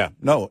Eric. Yeah,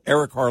 no,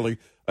 Eric Harley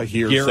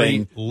here Gary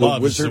saying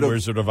loves The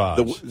Wizard of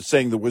Oz.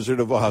 Saying The Wizard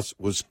of Oz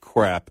was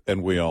crap,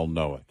 and we all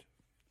know it.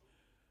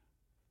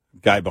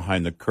 Guy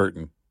behind the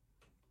curtain.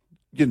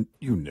 You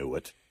knew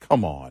it.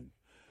 Come on.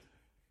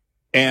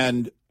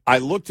 And I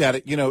looked at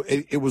it. You know,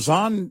 it was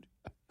on.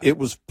 It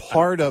was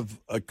part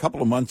of a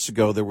couple of months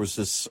ago. There was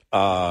this.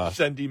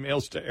 Send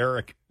emails to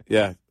Eric.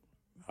 Yeah,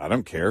 I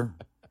don't care.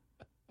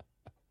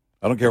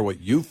 I don't care what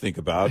you think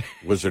about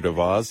Wizard of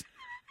Oz.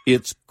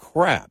 It's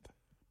crap.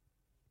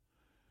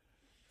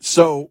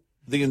 So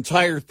the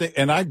entire thing,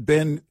 and I've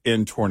been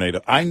in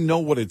Tornado. I know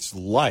what it's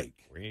like.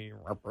 We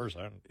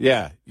represent.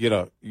 Yeah, you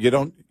don't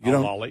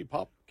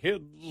lollipop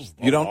kids.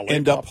 You don't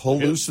end up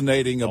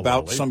hallucinating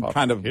about some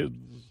kind of,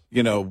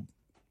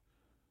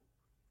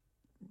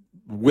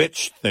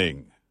 witch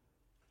thing.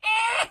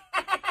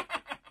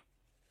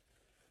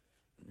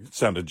 It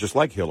sounded just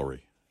like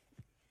Hillary.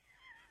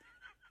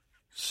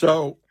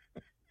 So,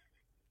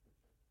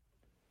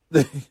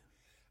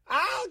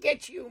 I'll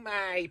get you,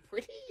 my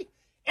pretty,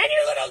 and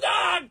your little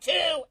dog,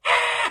 too.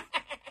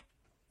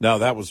 No,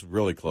 that was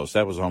really close.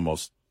 That was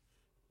almost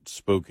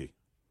spooky.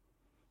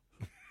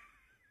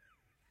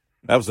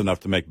 That was enough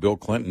to make Bill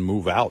Clinton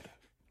move out.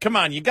 Come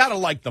on, you got to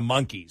like the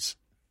monkeys.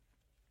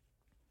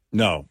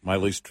 No, my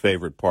least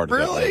favorite part of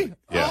that. Really?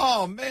 Yeah.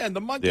 Oh, man, the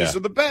monkeys are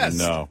the best.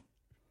 No,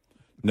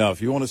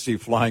 if you want to see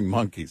flying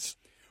monkeys.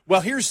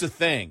 Well, here's the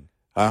thing.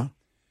 Huh?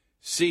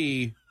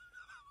 See,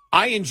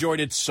 I enjoyed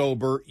it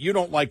sober. You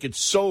don't like it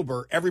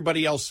sober.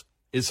 Everybody else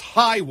is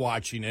high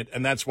watching it,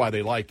 and that's why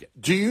they like it.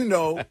 Do you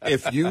know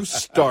if you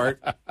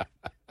start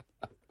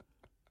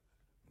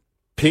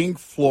Pink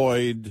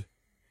Floyd,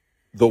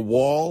 The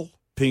Wall,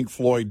 Pink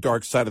Floyd,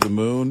 Dark Side of the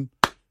Moon,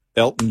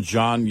 Elton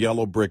John,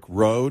 Yellow Brick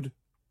Road,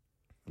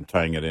 I'm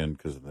tying it in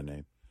because of the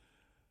name,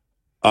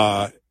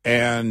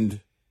 and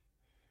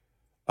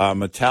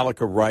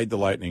Metallica, Ride the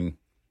Lightning,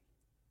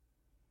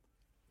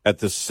 at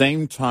the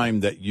same time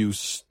that you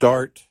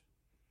start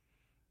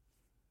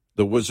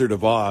The Wizard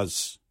of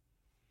Oz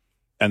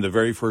and the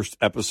very first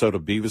episode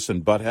of Beavis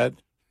and Butthead,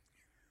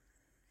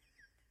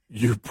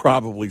 you're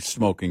probably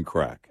smoking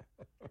crack.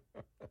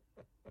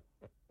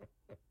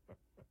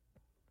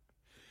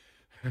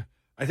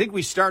 I think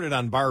we started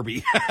on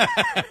Barbie.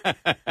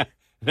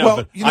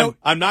 Well,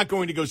 I'm not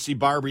going to go see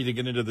Barbie to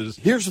get into this.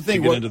 Here's the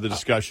thing. To get into the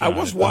discussion. I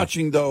was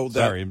watching, though,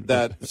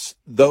 that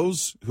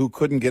those who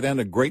couldn't get in,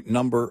 a great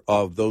number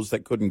of those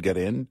that couldn't get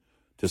in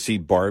to see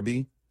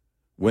Barbie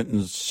went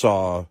and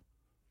saw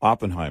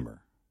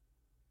Oppenheimer,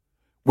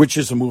 which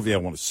is a movie I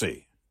want to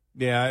see.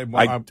 Yeah,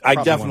 I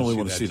definitely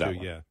want to see that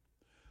one.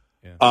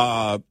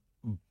 Yeah.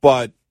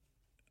 But,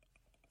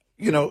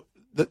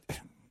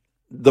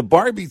 the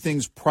Barbie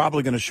thing's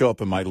probably going to show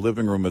up in my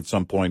living room at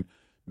some point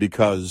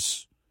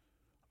because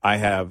I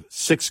have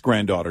 6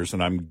 granddaughters,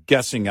 and I'm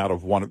guessing out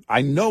of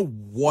I know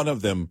one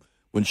of them,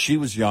 when she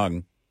was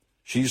young,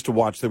 she used to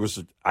watch,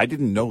 I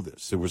didn't know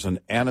this, there was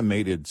an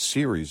animated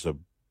series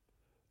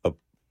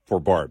for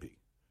Barbie.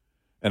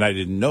 And I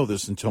didn't know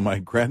this until my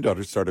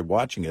granddaughter started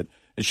watching it.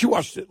 And she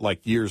watched it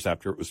like years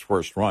after it was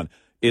first run.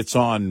 It's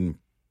on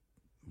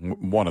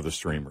one of the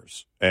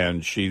streamers.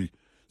 And she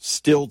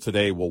still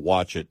today will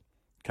watch it,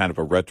 kind of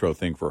a retro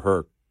thing for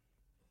her.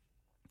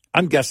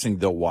 I'm guessing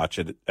they'll watch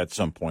it at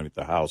some point at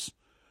the house.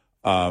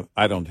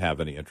 I don't have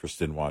any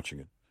interest in watching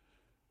it.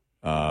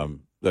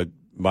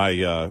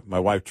 My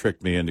wife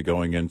tricked me into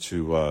going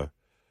into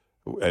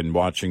and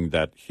watching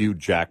that Hugh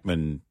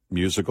Jackman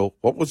musical.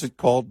 What was it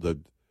called? The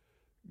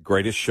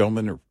Greatest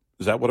Showman, or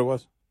is that what it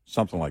was?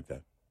 Something like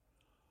that.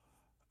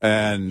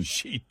 And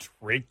she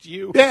tricked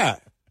you? Yeah.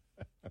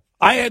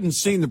 I hadn't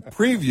seen the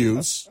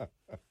previews.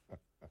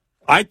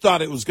 I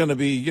thought it was going to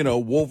be,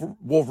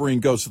 Wolverine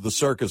Goes to the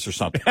Circus or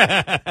something.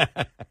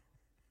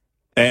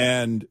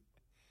 And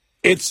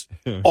it's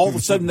all of a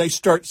sudden they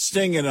start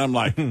singing, and I'm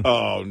like,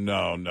 oh,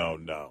 no.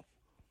 No,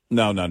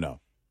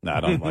 I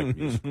don't like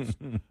musicals.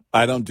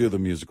 I don't do the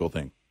musical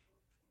thing.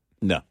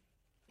 No,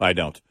 I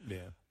don't.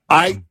 Yeah.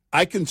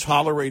 I can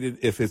tolerate it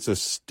if it's a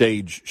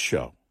stage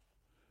show.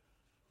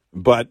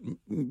 But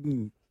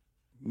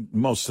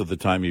most of the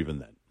time, even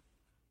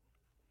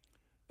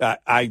then.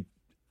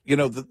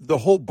 The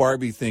whole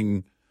Barbie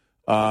thing,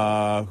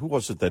 who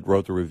was it that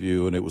wrote the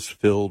review? And it was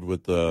filled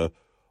with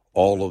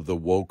all of the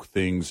woke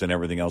things and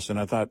everything else. And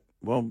I thought,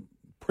 well,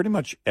 pretty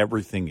much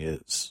everything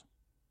is.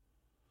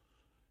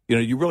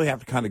 You really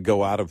have to kind of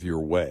go out of your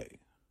way,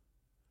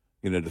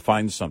 to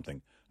find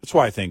something. That's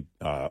why I think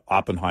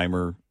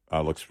Oppenheimer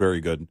looks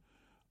very good.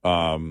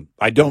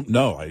 I don't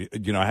know. I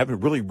haven't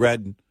really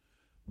read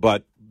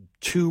but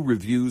 2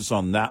 reviews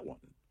on that one.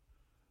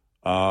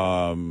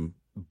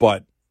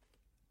 But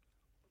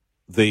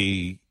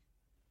the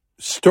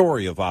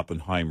story of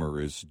Oppenheimer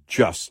is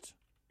just,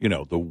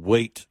 the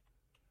weight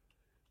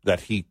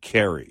that he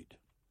carried,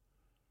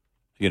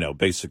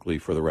 basically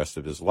for the rest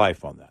of his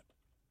life on that.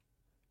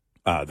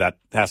 That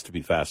has to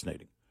be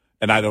fascinating.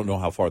 And I don't know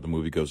how far the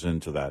movie goes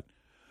into that.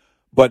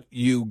 But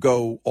you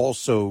go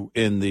also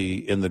in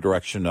the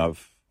direction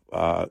of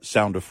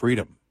Sound of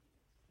Freedom.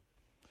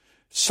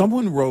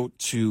 Someone wrote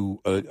to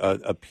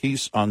a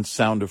piece on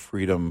Sound of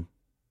Freedom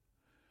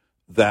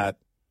that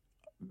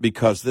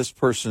because this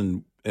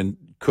person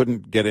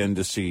couldn't get in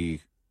to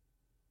see,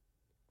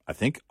 I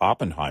think,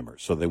 Oppenheimer,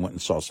 so they went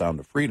and saw Sound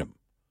of Freedom.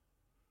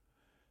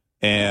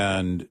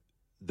 And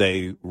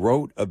they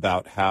wrote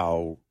about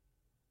how,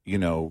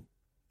 the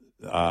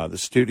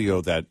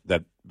studio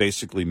that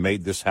basically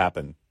made this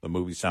happen, the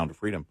movie Sound of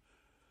Freedom,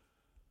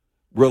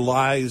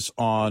 relies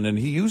on, and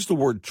he used the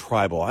word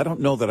tribal. I don't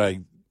know that I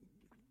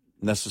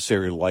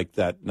necessarily like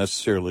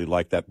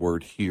that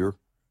word here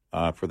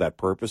for that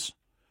purpose.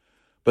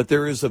 But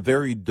there is a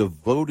very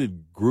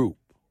devoted group,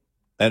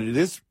 and it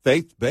is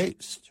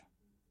faith-based.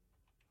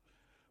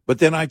 But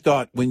then I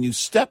thought, when you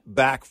step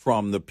back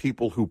from the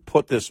people who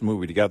put this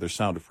movie together,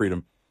 Sound of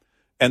Freedom,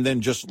 and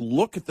then just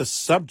look at the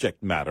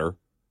subject matter,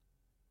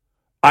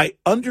 I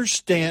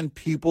understand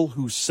people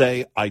who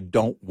say, I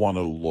don't want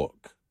to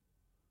look.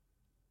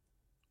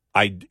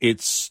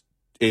 It's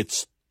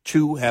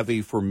too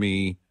heavy for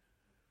me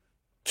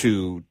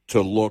to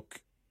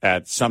look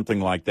at something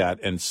like that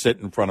and sit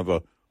in front of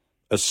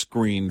a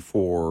screen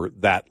for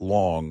that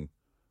long,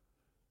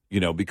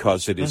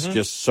 because it is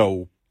just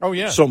so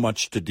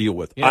much to deal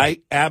with. Yeah. I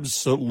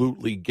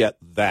absolutely get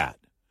that.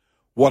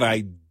 What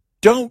I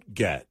don't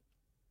get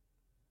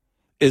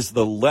is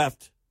the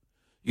left,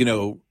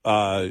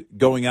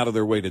 going out of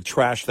their way to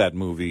trash that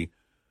movie.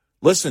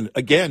 Listen,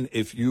 again,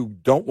 if you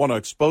don't want to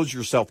expose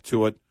yourself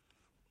to it,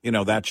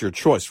 that's your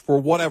choice for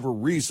whatever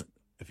reason.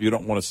 If you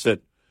don't want to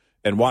sit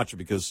and watch it,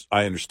 because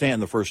I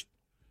understand the first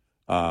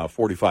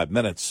 45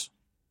 minutes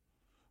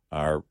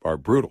are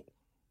brutal.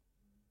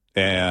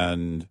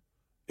 And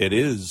it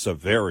is a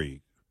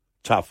very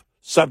tough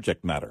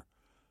subject matter.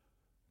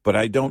 But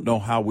I don't know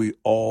how we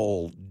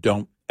all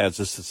don't, as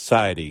a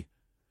society,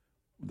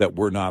 that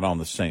we're not on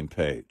the same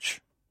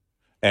page.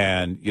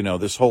 And,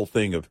 this whole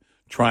thing of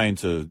trying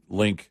to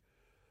link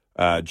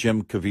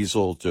Jim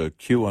Caviezel to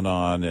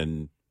QAnon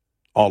and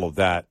all of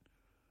that,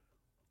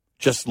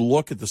 just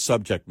look at the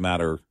subject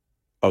matter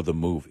of the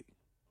movie.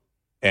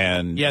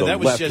 And you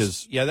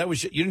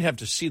didn't have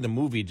to see the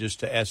movie just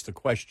to ask the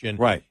question.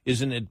 Right.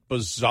 Isn't it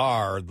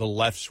bizarre, the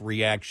left's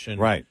reaction?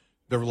 Right.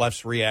 The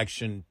left's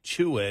reaction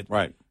to it.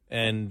 Right.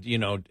 And,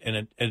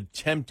 and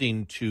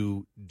attempting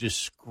to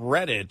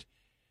discredit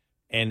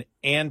an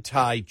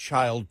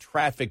anti-child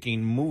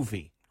trafficking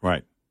movie.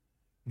 Right.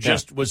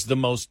 Just was the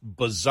most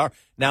bizarre.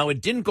 Now,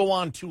 it didn't go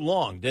on too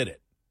long, did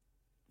it?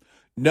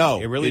 No,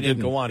 it really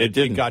didn't go on. It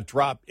didn't. It got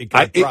dropped. It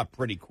got dropped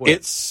pretty quick.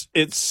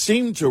 It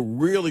seemed to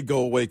really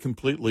go away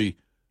completely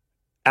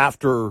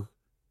after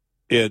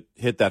it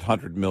hit that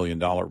 $100 million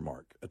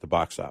mark at the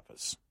box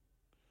office.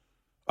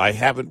 I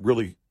haven't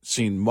really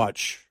seen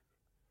much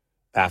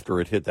after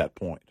it hit that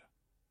point.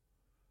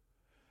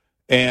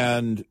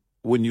 And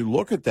when you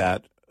look at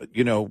that,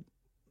 The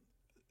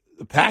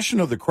Passion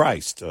of the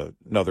Christ,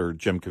 another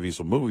Jim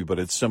Caviezel movie, but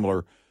it's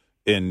similar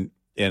in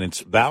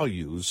its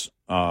values.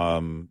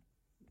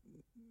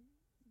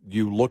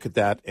 You look at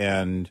that,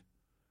 and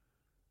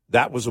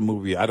that was a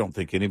movie I don't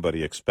think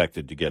anybody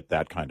expected to get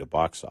that kind of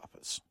box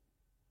office.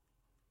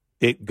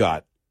 It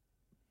got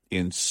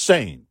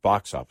insane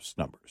box office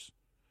numbers.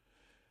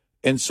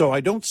 And so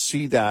I don't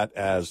see that,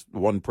 as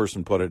one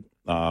person put it,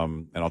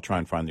 and I'll try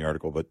and find the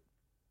article, but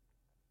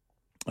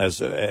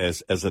as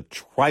a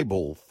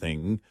tribal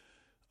thing.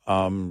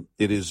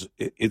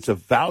 It's a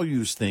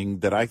values thing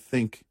that I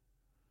think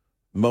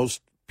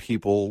most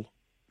people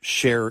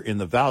share in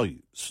the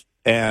values.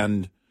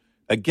 And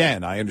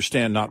again, I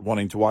understand not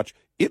wanting to watch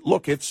it.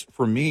 Look, it's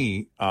for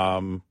me,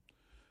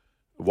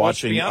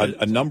 watching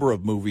a number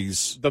of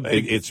movies.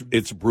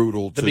 It's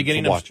brutal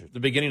to watch it. The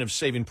beginning of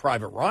Saving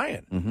Private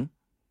Ryan, mm-hmm.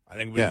 I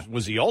think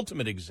was the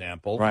ultimate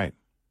example. Right.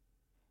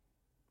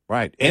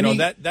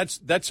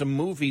 That's a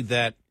movie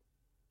that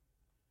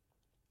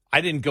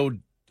I didn't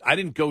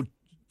go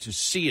to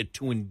see it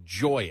to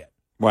enjoy it.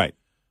 Right.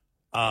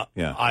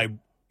 And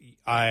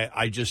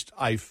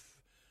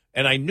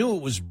I knew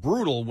it was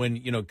brutal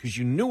when, because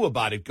you knew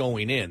about it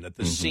going in, that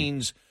the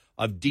scenes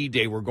of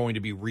D-Day were going to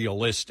be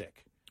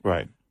realistic.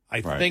 Right.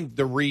 I think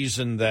the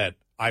reason that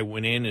I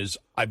went in is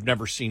I've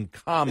never seen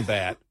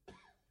combat,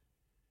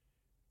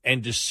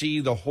 and to see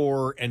the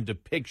horror and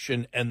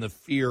depiction and the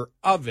fear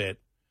of it,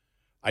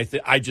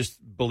 I just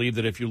believe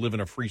that if you live in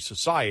a free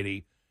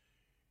society,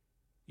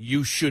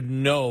 you should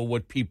know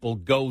what people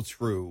go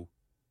through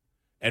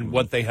and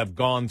what they have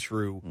gone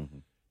through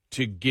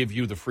to give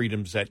you the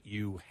freedoms that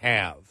you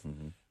have.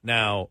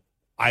 Now,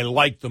 I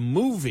like the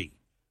movie,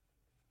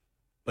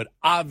 but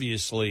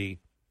obviously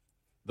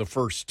the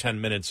first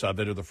 10 minutes of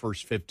it or the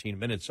first 15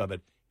 minutes of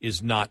it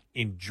is not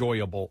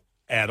enjoyable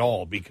at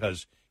all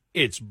because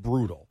it's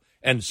brutal.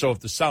 And so if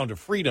The Sound of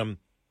Freedom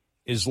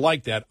is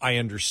like that, I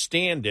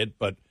understand it,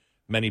 but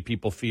many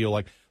people feel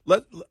like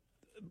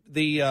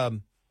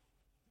the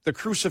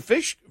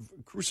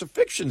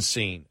crucifixion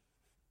scene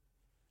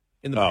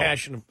in the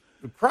Passion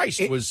of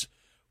Christ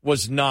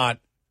was not,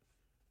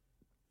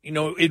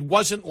 it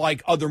wasn't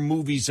like other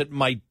movies that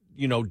might,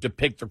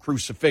 depict the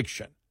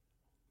crucifixion.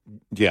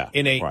 Yeah.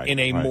 In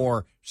a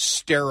more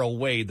sterile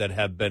way that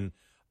have been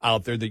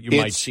out there that you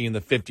might see in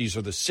the 50s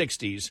or the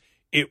 60s.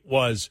 It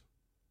was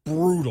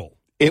brutal.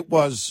 It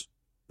was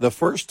the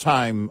first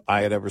time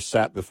I had ever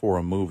sat before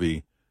a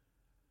movie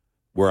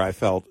where I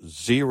felt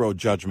zero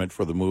judgment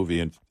for the movie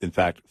and, in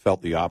fact,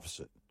 felt the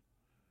opposite.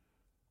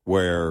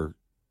 Where,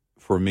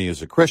 for me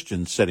as a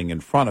Christian sitting in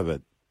front of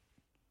it,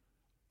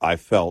 I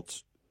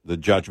felt the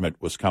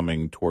judgment was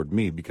coming toward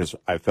me because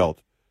I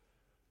felt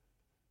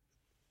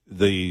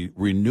the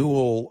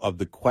renewal of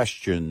the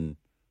question,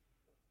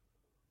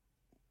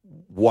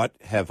 what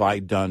have I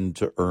done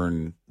to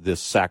earn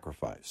this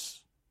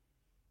sacrifice?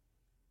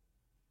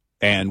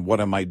 And what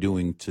am I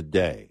doing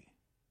today?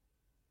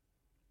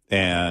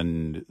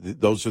 And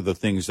those are the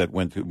things that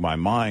went through my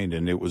mind,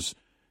 and it was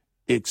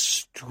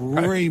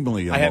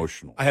extremely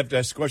emotional. I have to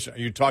ask a question. Are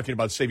you talking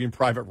about Saving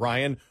Private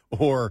Ryan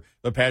or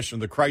The Passion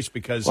of the Christ?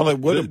 Because it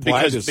would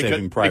apply to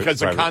Saving Private Ryan. Because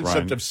the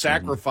concept of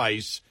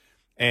sacrifice,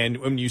 and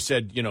when you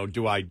said,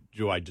 do I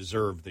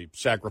deserve the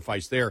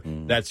sacrifice there,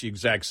 that's the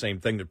exact same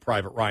thing that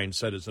Private Ryan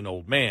said as an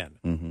old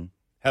man.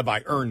 Have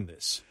I earned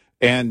this?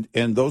 And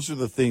those are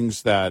the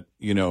things that,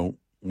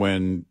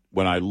 when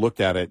I looked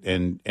at it,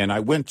 and I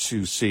went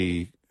to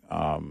see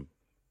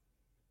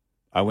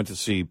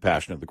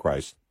Passion of the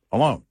Christ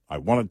alone. I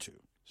wanted to.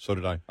 So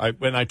did I.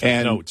 When I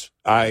took notes.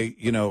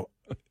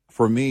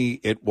 For me,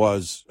 it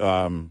was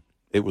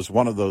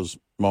one of those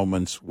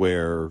moments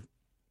where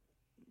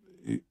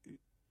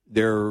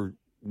there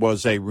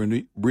was a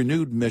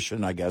renewed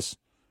mission, I guess,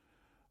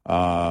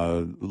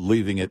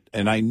 leaving it,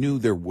 and I knew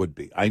there would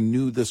be. I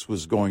knew this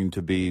was going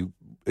to be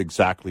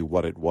exactly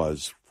what it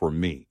was for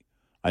me.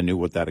 I knew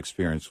what that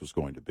experience was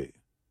going to be.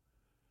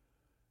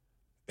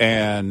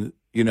 And,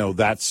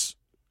 that's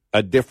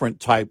a different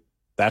type.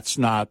 That's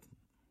not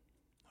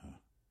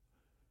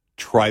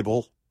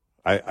tribal.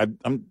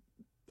 I'm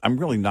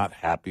really not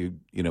happy,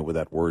 with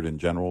that word in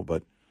general,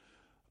 but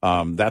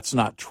that's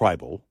not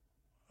tribal.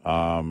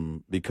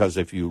 Because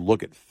if you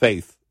look at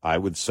faith, I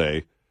would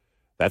say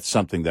that's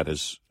something that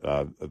is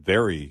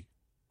very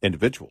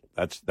individual.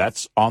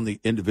 That's on the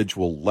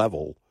individual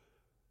level.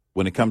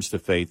 When it comes to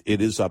faith,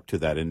 it is up to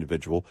that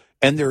individual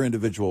and their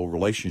individual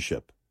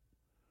relationship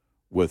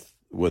with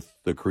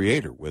the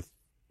Creator,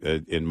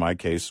 in my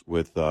case,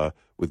 with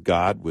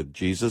God, with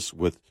Jesus,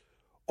 with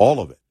all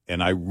of it.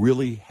 And I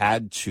really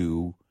had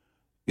to,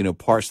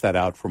 parse that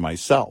out for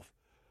myself.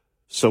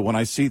 So when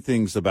I see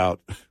things about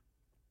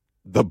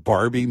the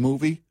Barbie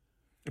movie,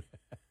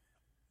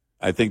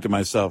 I think to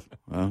myself,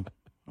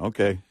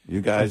 okay,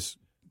 you guys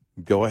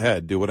go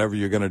ahead, do whatever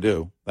you're going to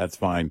do. That's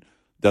fine.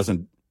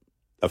 Doesn't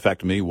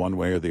affect me one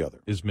way or the other.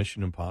 Is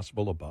Mission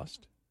Impossible a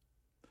bust?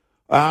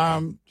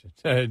 I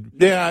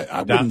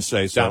wouldn't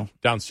say so.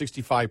 Down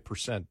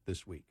 65%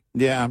 this week.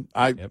 Yeah,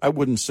 I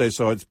wouldn't say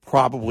so. It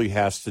probably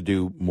has to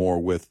do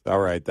more with, all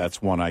right, that's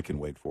one I can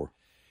wait for.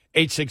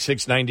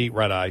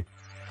 866-90-RED-EYE.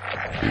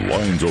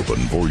 Lines open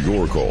for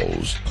your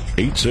calls.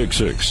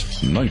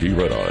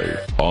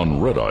 866-90-RED-EYE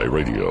on Red Eye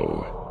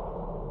Radio.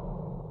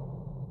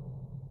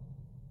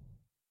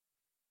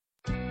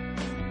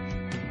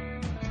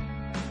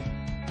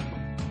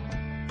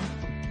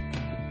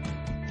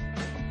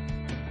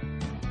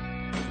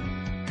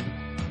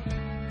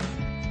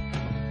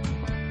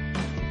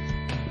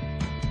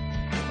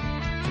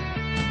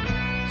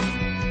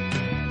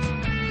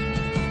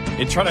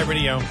 It's Red Eye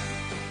Radio.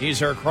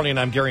 He's Eric Harley, and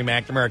I'm Gary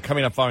McNamara.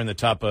 Coming up following the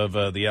top of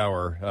the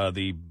hour,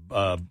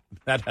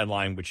 that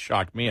headline, which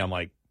shocked me. I'm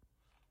like,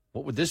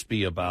 what would this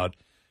be about?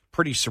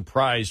 Pretty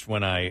surprised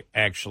when I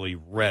actually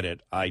read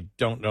it. I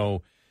don't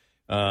know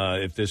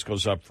if this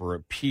goes up for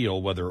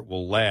appeal, whether it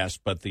will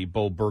last. But the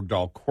Bo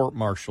Bergdahl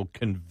court-martial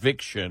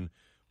conviction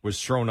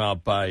was thrown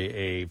out by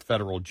a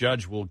federal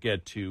judge. We'll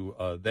get to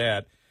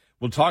that.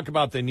 We'll talk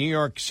about the New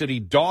York City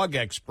dog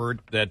expert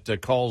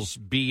that calls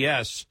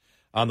BS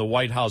on the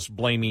White House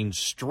blaming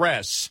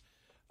stress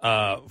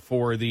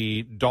for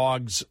the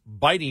dog's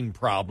biting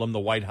problem, the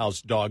White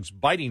House dog's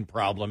biting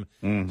problem.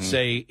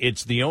 Say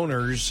it's the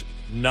owners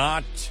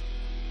not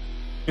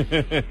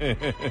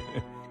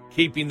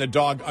keeping the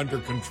dog under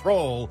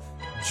control,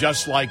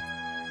 just like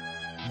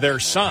their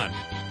son.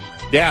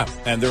 Yeah,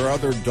 and there are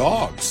other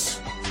dogs.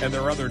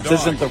 This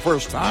isn't the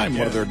first time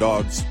one of their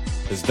dogs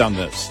has done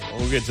this.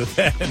 We'll get to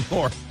that and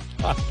more.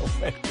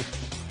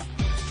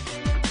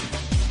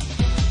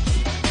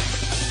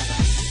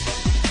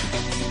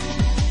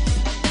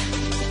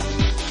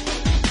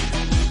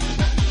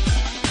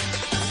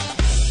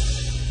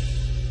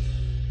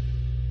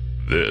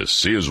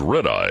 This is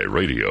Red Eye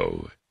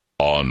Radio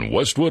on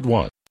Westwood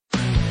One.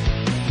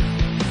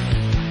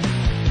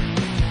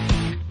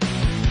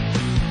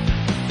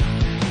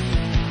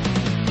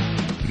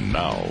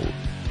 Now,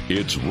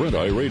 it's Red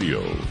Eye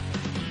Radio.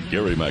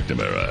 Gary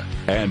McNamara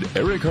and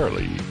Eric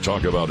Harley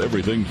talk about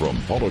everything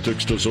from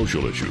politics to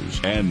social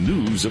issues and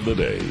news of the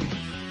day.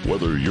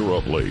 Whether you're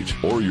up late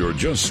or you're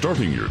just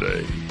starting your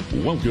day,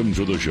 welcome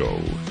to the show.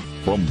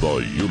 From the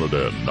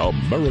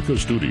Uniden America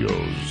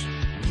Studios,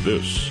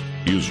 this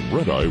is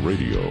Red Eye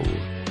Radio.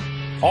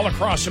 All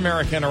across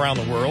America and around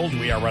the world,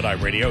 we are Red Eye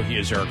Radio. He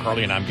is Eric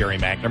Harley, and I'm Gary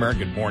McNamara.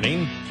 Good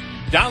morning.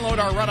 Download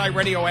our Red Eye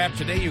Radio app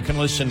today. You can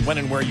listen when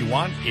and where you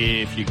want.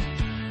 If you're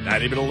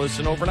not able to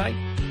listen overnight,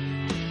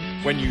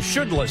 when you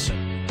should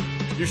listen,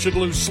 you should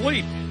lose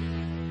sleep.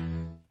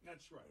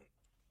 That's right.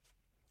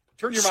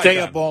 Turn your Stay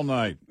mic up all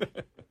night.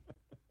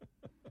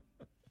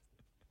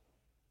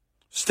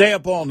 Stay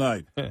up all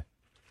night.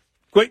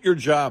 Quit your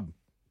job.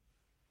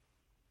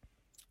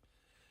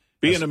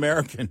 Be an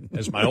American.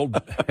 As my old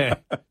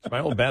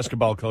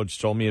basketball coach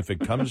told me, if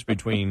it comes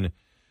between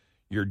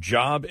your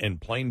job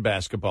and playing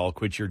basketball,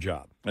 quit your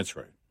job. That's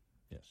right.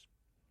 Yes.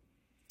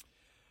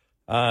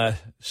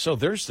 So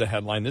there's the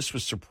headline. This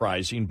was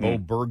surprising. Bo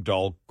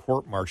Bergdahl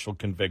court-martial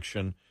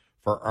conviction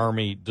for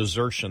Army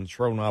desertion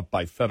thrown out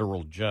by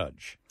federal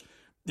judge.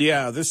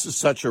 Yeah, this is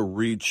such a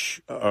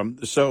reach.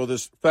 So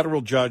this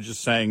federal judge is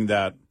saying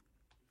that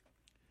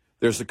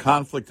there's a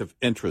conflict of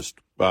interest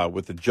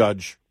with the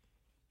judge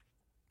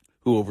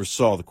who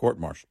oversaw the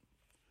court-martial.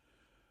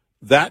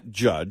 That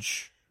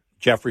judge,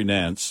 Jeffrey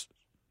Nance,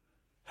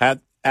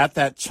 had at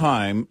that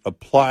time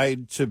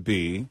applied to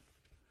be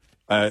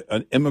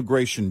an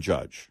immigration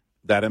judge.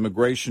 That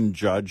immigration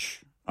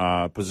judge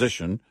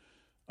position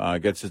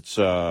gets its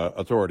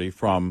authority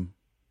from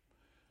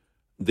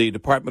the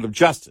Department of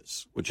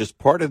Justice, which is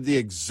part of the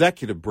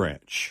executive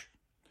branch.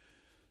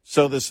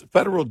 So this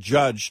federal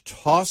judge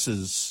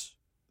tosses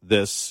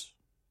this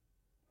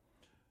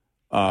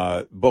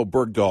Bo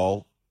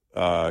Bergdahl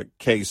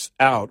case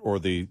out, or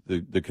the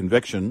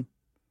conviction,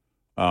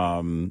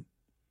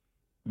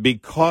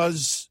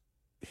 because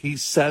he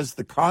says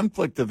the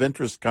conflict of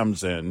interest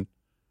comes in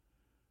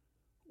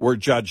where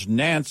Judge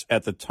Nance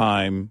at the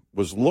time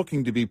was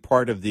looking to be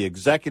part of the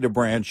executive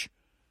branch,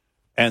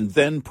 and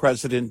then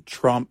President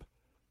Trump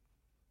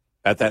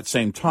at that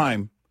same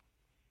time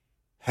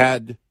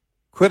had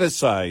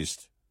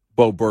criticized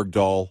Bo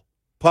Bergdahl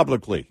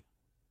publicly.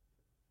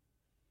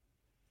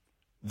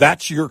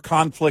 That's your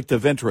conflict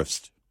of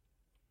interest.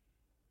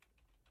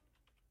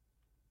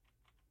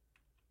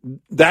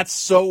 That's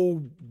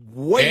so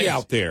way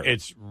out there.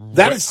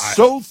 That is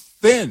so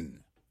thin.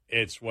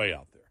 It's way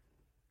out there.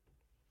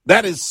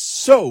 That is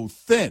so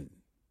thin.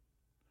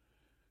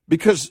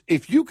 Because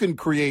if you can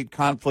create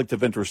conflict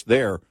of interest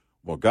there,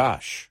 well,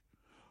 gosh.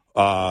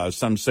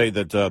 Some say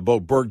that Bo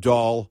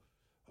Bergdahl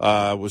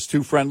was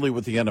too friendly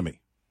with the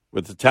enemy,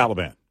 with the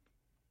Taliban.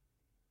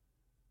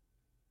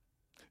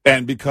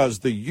 And because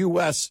the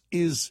U.S.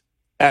 is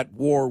at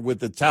war with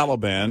the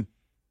Taliban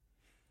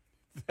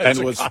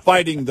and was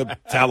fighting the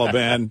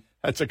Taliban,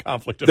 that's a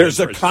conflict of there's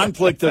interest. a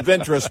conflict of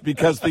interest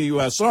because the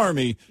U.S.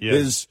 Army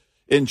is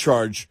in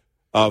charge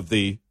of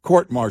the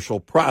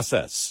court-martial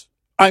process.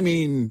 I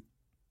mean,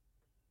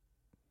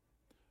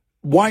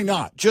 why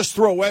not? Just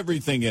throw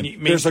everything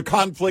in. There's a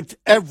conflict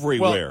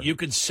everywhere. Well, you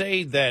could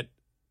say that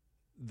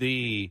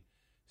the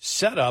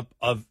setup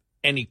of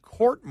any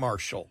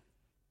court-martial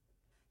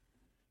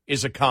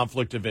is a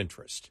conflict of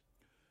interest.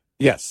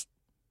 Yes.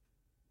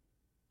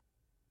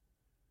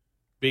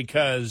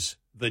 Because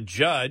the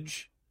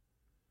judge,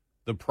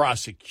 the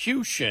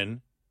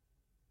prosecution,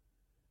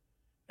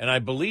 and I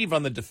believe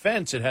on the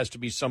defense it has to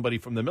be somebody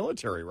from the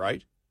military,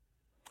 right?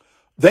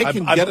 They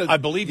can I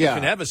believe you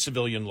can have a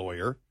civilian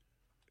lawyer.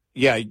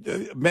 Yeah,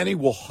 many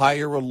will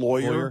hire a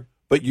lawyer,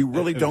 but you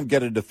really don't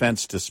get a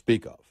defense to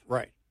speak of.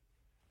 Right.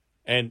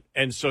 And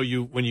so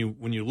when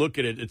you look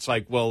at it, it's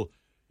like, well,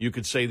 you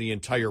could say the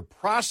entire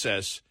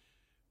process,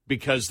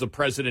 because the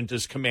president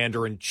is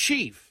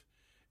commander-in-chief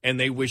and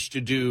they wish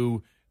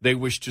to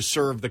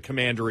serve the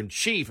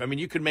commander-in-chief. I mean,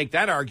 you could make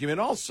that argument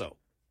also.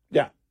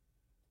 Yeah.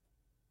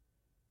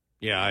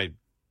 Yeah,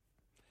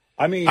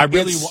 I mean, I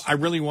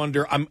really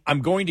wonder.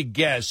 I'm going to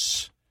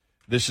guess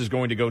this is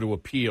going to go to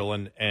appeal,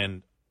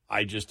 and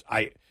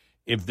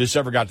if this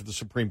ever got to the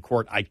Supreme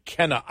Court,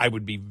 I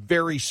would be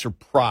very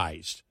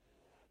surprised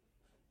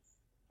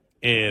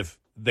if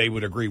they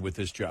would agree with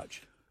this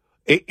judge.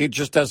 It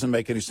just doesn't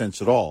make any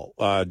sense at all.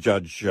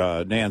 Judge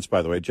Nance,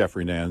 by the way,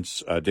 Jeffrey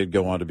Nance, did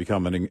go on to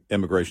become an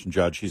immigration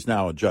judge. He's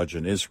now a judge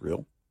in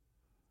Israel.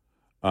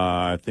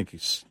 I think he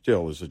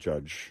still is a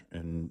judge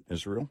in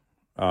Israel.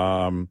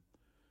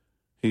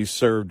 He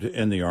served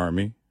in the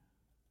Army,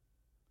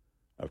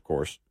 of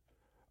course.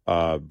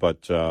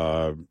 But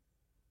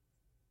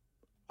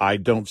I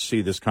don't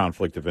see this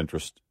conflict of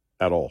interest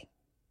at all.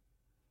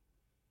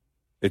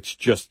 It's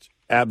just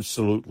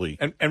absolutely.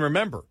 And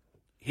remember,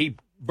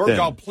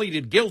 Bergdahl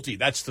pleaded guilty.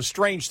 That's the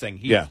strange thing.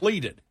 He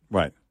pleaded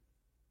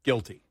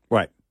guilty.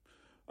 Right.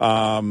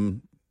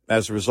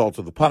 As a result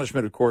of the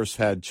punishment, of course,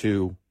 had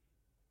to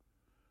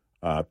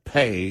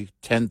pay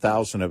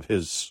 $10,000 of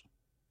his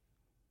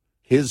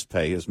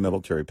pay, his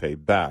military pay,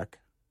 back.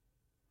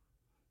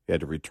 He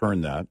had to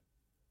return that.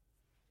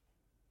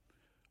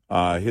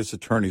 His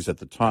attorneys at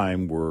the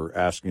time were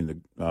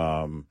asking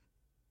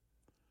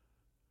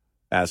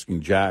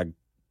JAG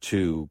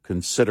to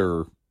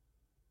consider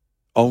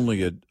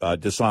only a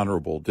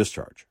dishonorable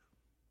discharge.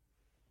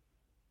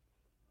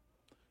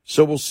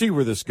 So we'll see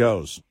where this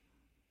goes.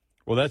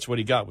 Well, that's what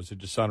he got, was a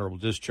dishonorable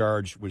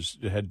discharge,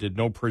 did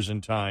no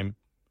prison time.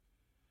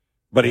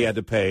 But he had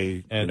to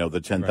pay, the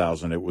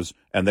 $10,000. Right. It was,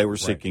 and they were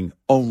seeking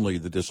only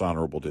the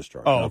dishonorable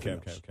discharge. Oh, okay,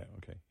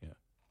 yeah.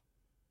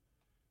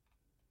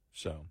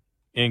 So,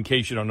 in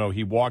case you don't know,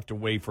 he walked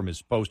away from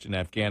his post in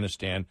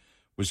Afghanistan,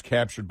 was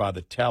captured by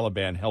the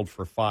Taliban, held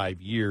for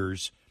 5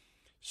 years.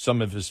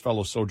 Some of his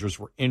fellow soldiers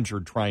were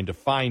injured trying to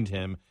find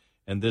him,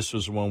 and this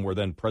was one where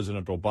then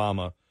President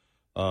Obama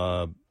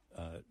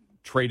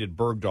traded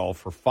Bergdahl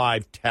for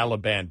 5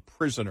 Taliban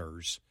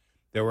prisoners.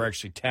 They were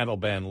actually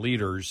Taliban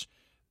leaders,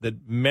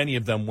 that many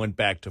of them went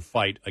back to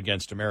fight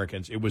against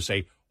Americans. It was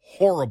a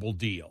horrible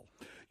deal.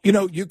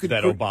 You could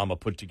that Obama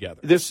put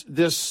together. This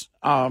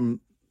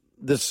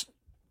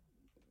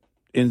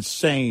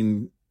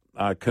insane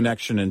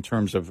connection in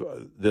terms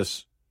of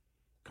this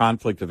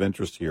conflict of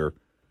interest here.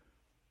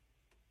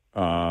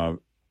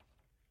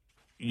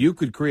 You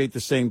could create the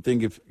same thing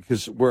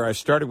because where I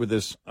started with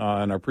this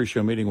in our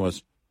pre-show meeting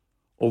was,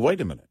 well, wait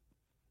a minute.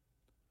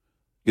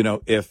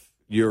 If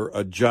you're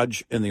a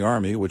judge in the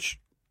Army, which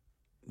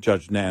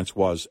Judge Nance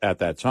was at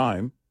that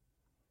time,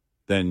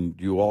 then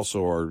you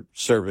also are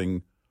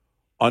serving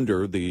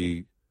under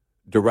the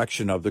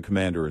direction of the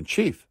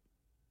commander-in-chief.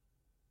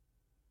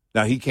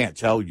 Now, he can't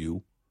tell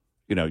you,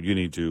 you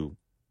need to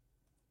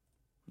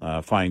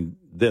find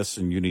this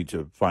and you need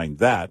to find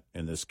that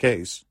in this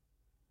case.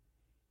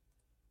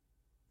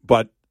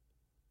 But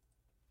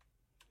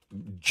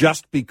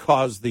just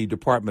because the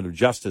Department of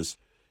Justice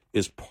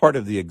is part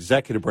of the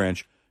executive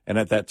branch, and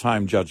at that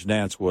time Judge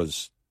Nance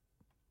was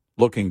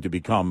looking to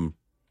become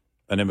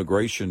an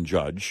immigration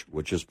judge,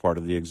 which is part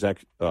of the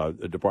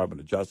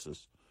Department of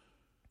Justice,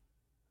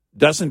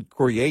 doesn't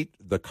create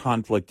the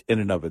conflict in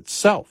and of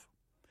itself.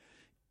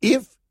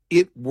 If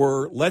it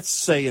were, let's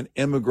say, an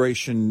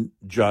immigration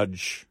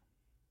judge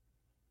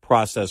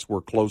process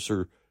were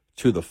closer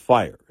to the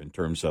fire in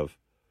terms of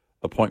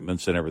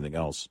appointments and everything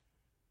else,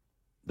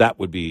 that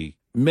would be,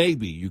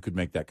 maybe you could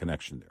make that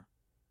connection there.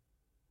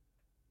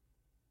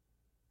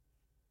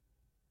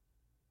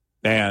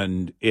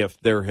 And if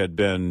there had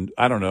been,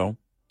 I don't know,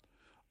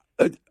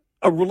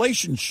 a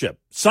relationship,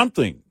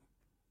 something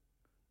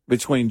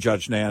between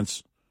Judge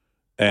Nance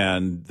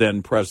and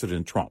then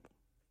President Trump,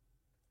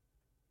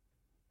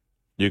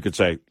 you could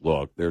say,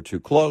 look, they're too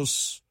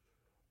close.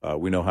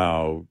 We know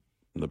how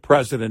the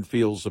president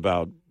feels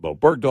about Bo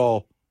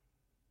Bergdahl,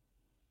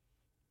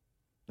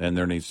 and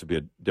there needs to be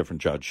a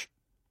different judge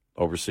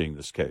overseeing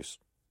this case.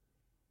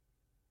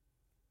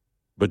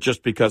 But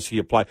just because he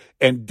applied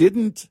and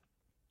didn't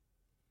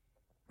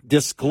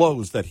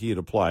disclose that he had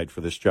applied for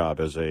this job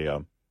as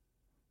an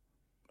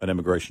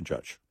immigration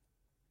judge.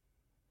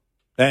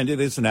 And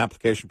it is an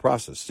application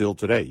process still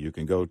today. You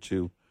can go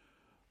to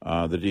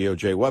the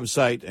DOJ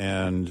website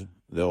and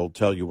they'll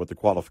tell you what the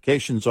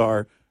qualifications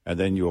are, and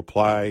then you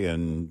apply,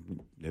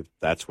 and if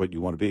that's what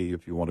you want to be,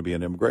 if you want to be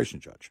an immigration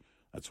judge,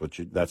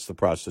 that's the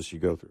process you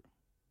go through.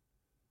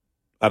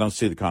 I don't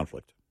see the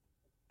conflict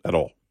at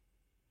all.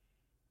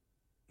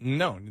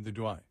 No, neither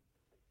do I.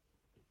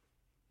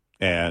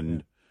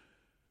 And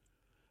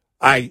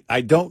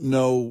I don't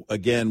know,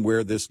 again,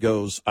 where this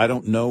goes. I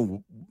don't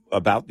know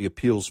about the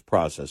appeals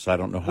process. I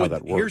don't know how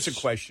that works. Here's a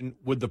question.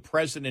 Would the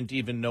president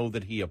even know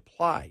that he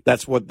applied?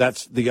 That's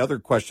the other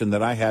question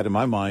that I had in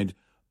my mind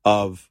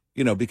of,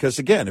 because,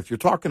 again, if you're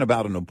talking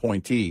about an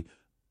appointee,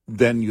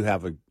 then you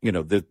have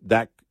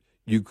that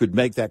you could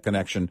make that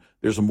connection.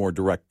 There's a more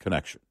direct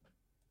connection.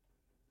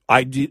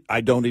 I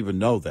don't even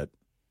know that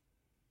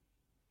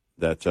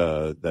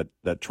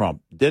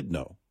Trump did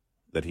know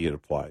that he had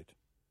applied.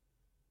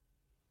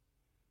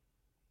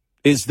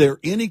 Is there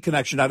any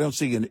connection? I don't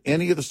see in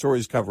any of the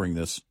stories covering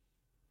this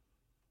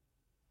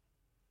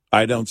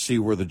I don't see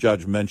where the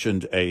judge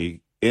mentioned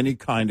any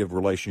kind of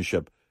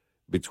relationship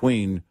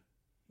between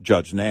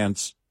Judge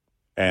Nance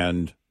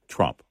and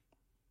Trump,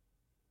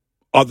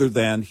 other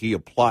than he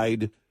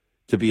applied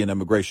to be an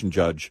immigration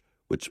judge,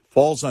 which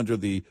falls under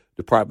the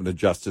Department of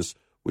Justice,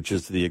 which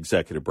is the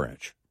executive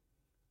branch.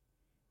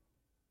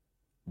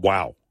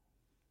 Wow.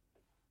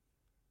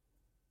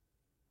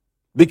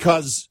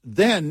 Because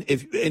then,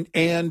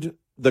 and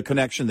the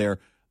connection there,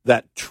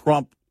 that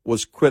Trump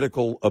was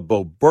critical of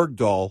Bo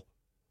Bergdahl,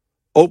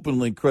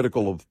 openly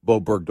critical of Bo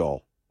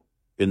Bergdahl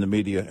in the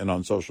media and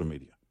on social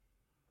media.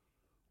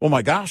 Oh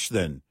my gosh,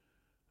 then.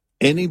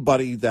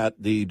 Anybody that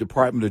the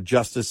Department of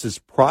Justice is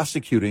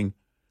prosecuting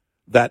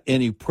that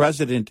any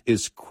president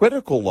is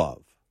critical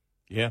of.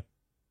 Yeah.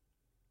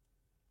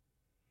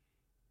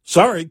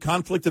 Sorry,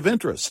 conflict of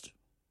interest.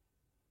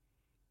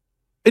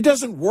 It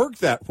doesn't work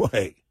that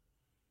way.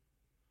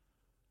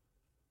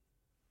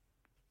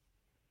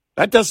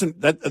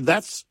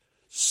 That's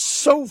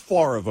so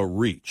far of a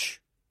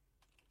reach.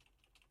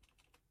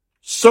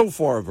 So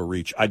far of a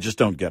reach. I just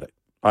don't get it.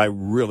 I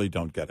really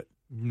don't get it.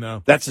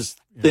 No. That's as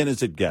thin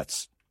as it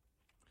gets.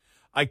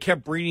 I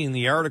kept reading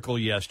the article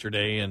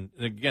yesterday, and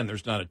again,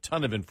 there's not a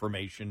ton of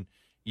information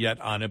yet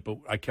on it, but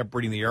I kept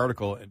reading the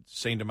article and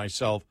saying to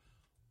myself,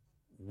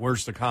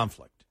 where's the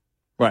conflict?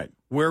 Right.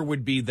 Where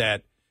would be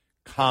that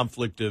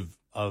conflict of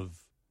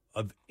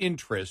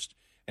interest?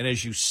 And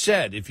as you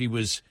said,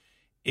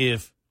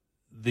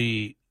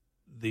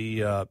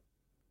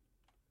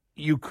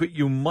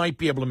 you might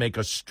be able to make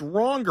a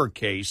stronger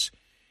case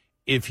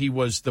if he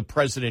was the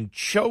president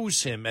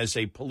chose him as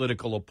a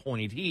political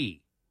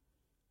appointee.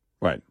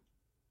 Right.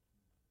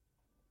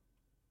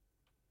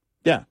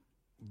 Yeah.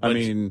 But, I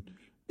mean,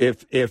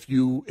 if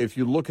you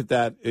look at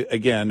that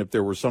again, if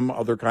there were some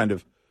other kind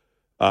of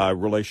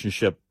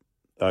relationship,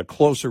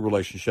 closer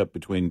relationship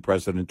between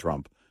President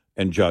Trump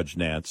and Judge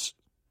Nance,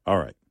 all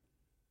right.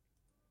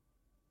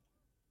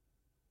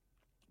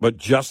 But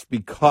just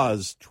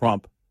because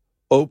Trump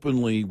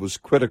openly was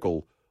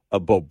critical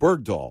of Bo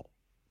Bergdahl,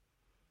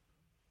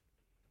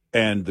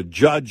 and the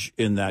judge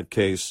in that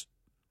case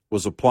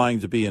was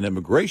applying to be an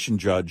immigration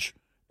judge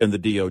in the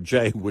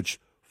DOJ, which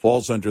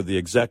falls under the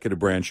executive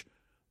branch,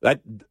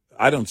 that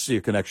I don't see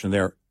a connection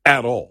there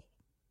at all.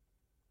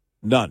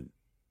 None.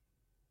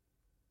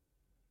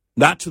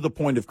 Not to the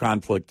point of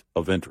conflict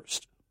of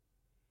interest.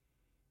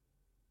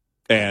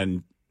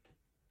 And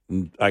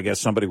I guess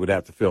somebody would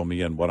have to fill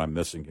me in what I'm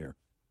missing here.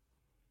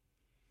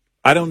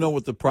 I don't know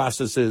what the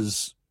process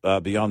is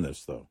beyond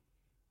this, though.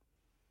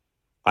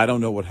 I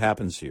don't know what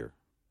happens here.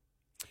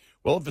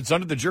 Well, if it's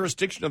under the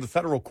jurisdiction of the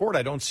federal court,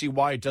 I don't see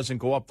why it doesn't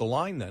go up the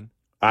line then.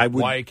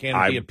 Why it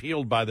can't be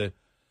appealed by the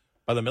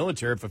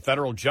military. If a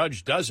federal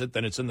judge does it,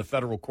 then it's in the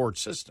federal court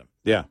system.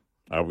 Yeah,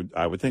 I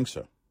would think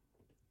so.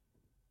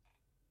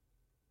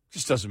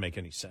 Just doesn't make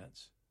any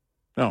sense.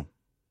 No.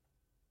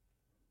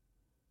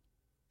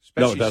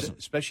 Especially, it doesn't.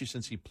 Especially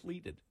since he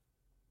pleaded.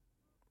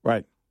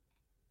 Right.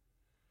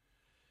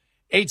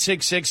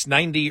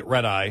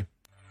 866-90-RED-EYE.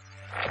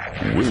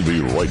 We'll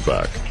be right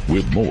back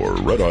with more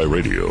Red Eye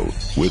Radio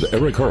with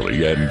Eric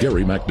Harley and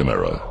Gary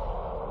McNamara.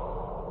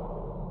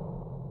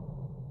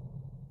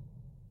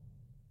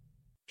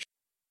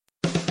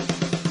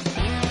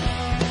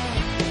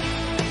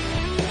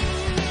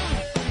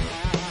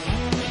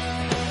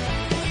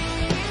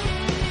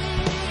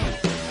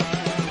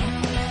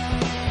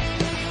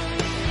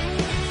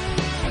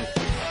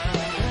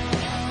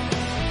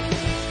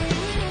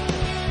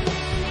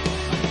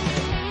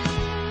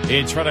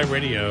 It's Red Eye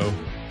Radio.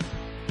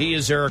 He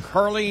is Eric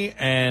Harley,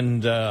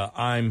 and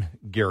I'm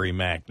Gary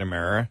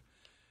McNamara.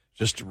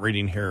 Just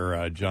reading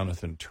here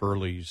Jonathan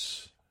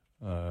Turley's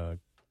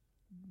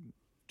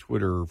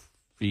Twitter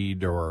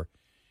feed or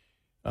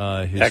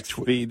his X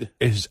feed.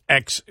 His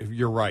X,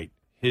 you're right.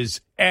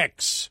 His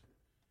X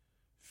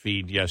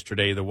feed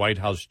yesterday. The White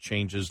House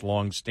changes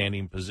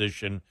longstanding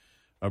position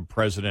of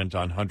president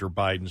on Hunter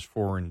Biden's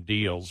foreign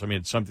deals. I mean,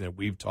 it's something that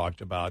we've talked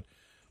about.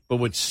 But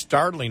what's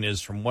startling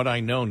is, from what I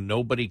know,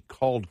 nobody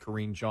called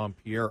Karine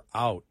Jean-Pierre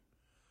out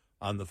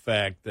on the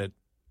fact that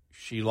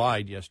she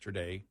lied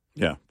yesterday.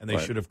 Yeah. And they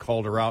should have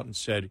called her out and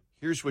said,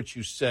 here's what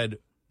you said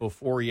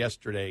before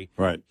yesterday.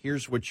 Right.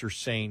 Here's what you're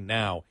saying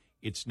now.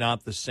 It's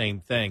not the same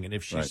thing. And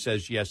if she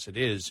says, yes, it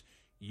is,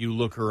 you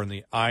look her in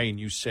the eye and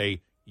you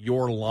say,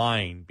 you're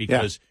lying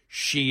because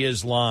she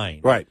is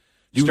lying. Right.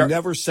 You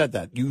never said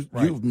that.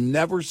 You've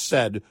never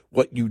said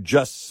what you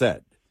just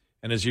said.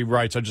 And as he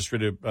writes, I just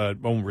read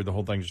won't read the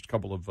whole thing, just a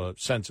couple of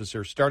sentences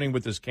here. Starting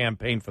with his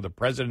campaign for the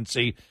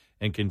presidency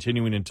and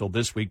continuing until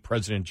this week,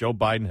 President Joe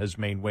Biden has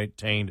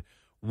maintained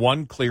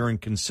one clear and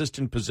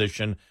consistent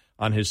position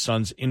on his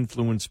son's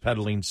influence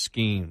peddling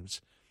schemes.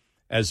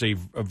 As a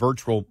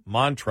virtual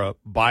mantra,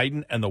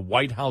 Biden and the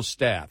White House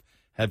staff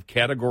have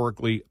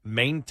categorically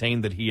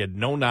maintained that he had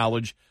no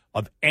knowledge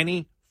of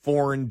any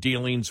foreign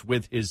dealings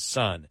with his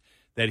son,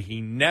 that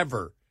he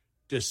never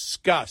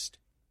discussed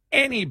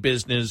any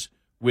business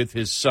with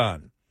his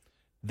son.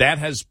 That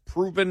has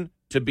proven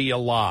to be a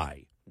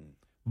lie.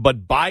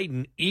 But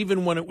Biden,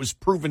 even when it was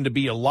proven to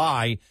be a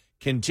lie,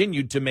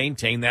 continued to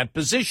maintain that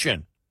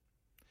position.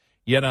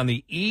 Yet on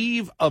the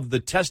eve of the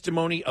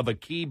testimony of a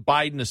key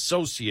Biden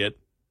associate,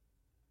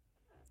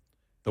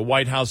 the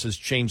White House has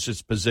changed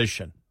its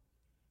position.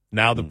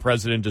 Now the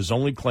president is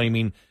only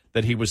claiming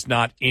that he was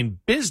not in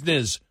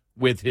business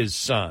with his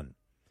son.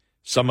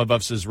 Some of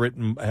us have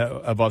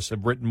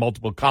written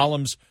multiple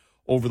columns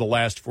over the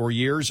last 4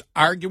 years,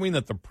 arguing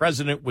that the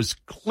president was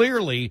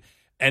clearly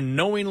and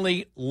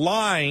knowingly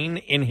lying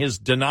in his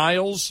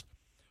denials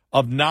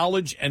of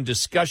knowledge and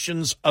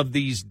discussions of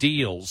these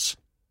deals.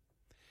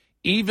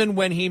 Even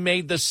when he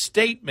made the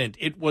statement,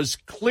 it was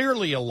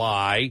clearly a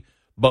lie,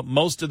 but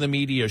most of the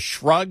media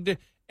shrugged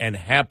and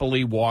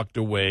happily walked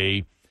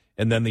away,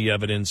 and then the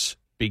evidence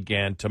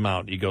began to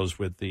mount. He goes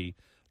with the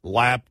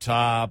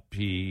laptop.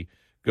 He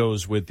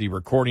goes with the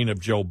recording of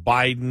Joe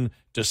Biden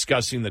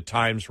discussing the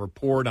Times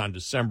report on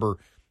December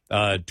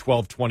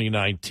 12,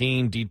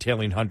 2019,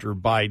 detailing Hunter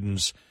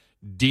Biden's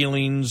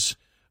dealings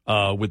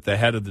with the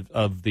head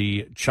of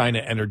the China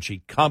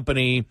Energy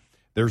Company.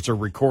 There's a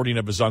recording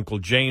of his Uncle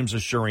James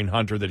assuring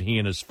Hunter that he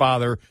and his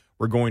father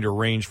were going to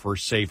arrange for a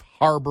safe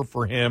harbor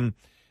for him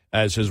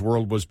as his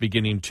world was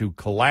beginning to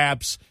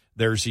collapse.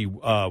 There's the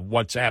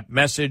WhatsApp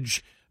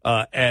message,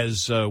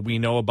 as we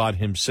know about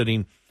him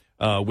sitting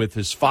with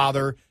his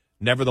father.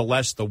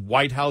 Nevertheless, the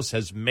White House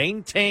has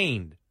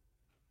maintained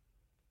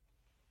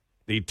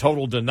the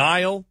total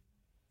denial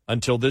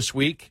until this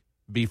week.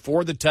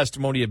 Before the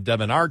testimony of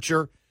Devin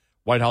Archer,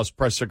 White House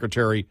Press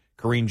Secretary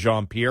Karine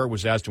Jean-Pierre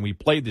was asked, and we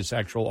played this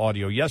actual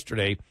audio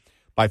yesterday,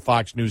 by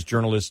Fox News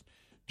journalist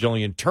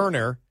Jillian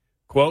Turner,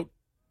 quote,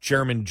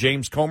 Chairman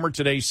James Comer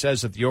today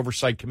says that the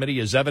Oversight Committee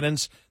is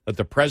evidence that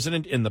the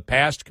president in the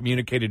past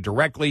communicated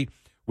directly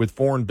with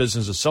foreign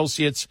business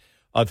associates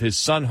of his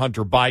son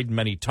Hunter Biden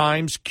many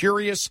times.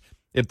 Curious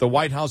if the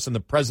White House and the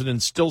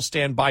president still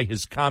stand by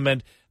his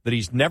comment that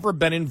he's never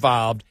been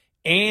involved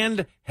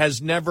and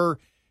has never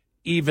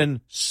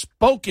even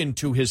spoken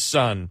to his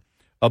son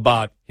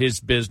about his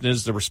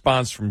business. The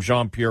response from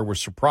Jean-Pierre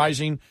was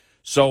surprising.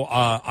 So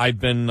I've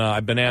been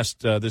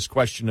asked this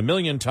question a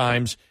million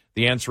times.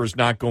 The answer is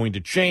not going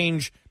to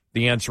change.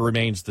 The answer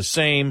remains the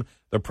same.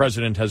 The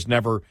president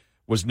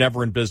was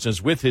never in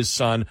business with his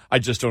son. I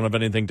just don't have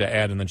anything to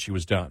add, and then she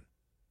was done.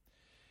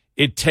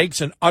 It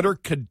takes an utter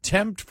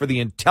contempt for the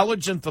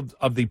intelligence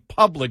of the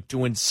public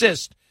to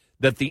insist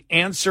that the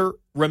answer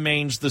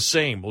remains the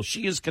same. Well,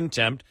 she is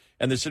contempt,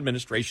 and this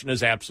administration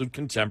is absolute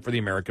contempt for the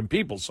American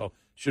people, so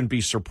shouldn't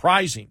be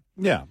surprising.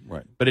 Yeah,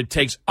 right. But it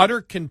takes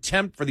utter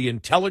contempt for the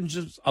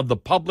intelligence of the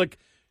public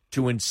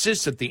to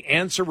insist that the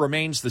answer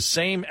remains the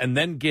same and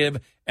then give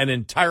an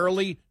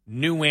entirely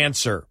new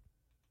answer.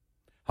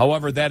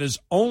 However, that is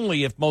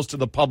only if most of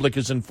the public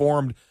is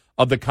informed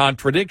of the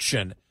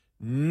contradiction.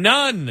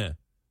 None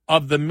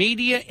of the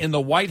media in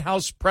the White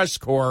House press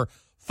corps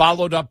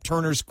followed up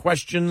Turner's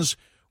questions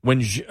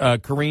when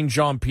Karine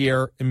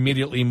Jean-Pierre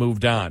immediately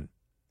moved on.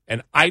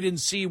 And I didn't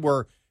see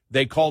where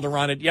they called her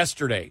on it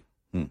yesterday.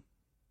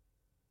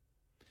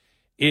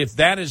 If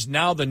that is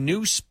now the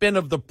new spin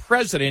of the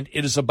president,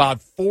 it is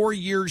about 4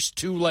 years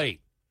too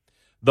late.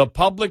 The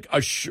president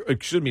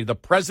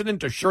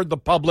assured the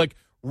public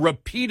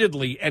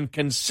repeatedly and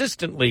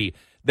consistently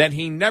that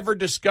he never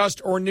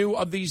discussed or knew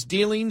of these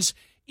dealings,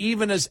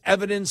 even as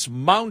evidence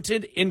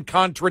mounted in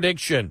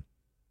contradiction.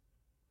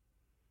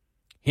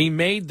 He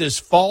made this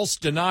false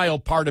denial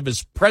part of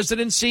his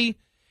presidency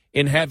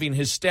in having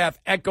his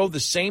staff echo the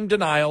same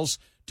denials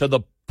to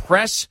the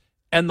press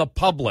and the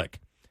public.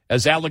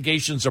 As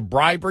allegations of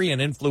bribery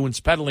and influence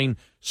peddling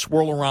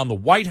swirl around the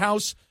White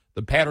House,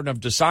 the pattern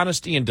of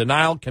dishonesty and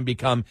denial can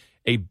become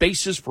a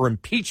basis for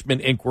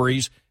impeachment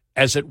inquiries,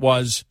 as it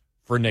was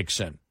for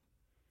Nixon.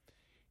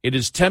 It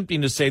is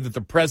tempting to say that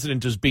the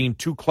president is being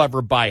too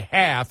clever by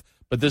half,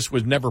 but this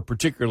was never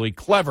particularly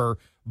clever.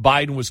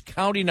 Biden was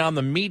counting on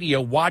the media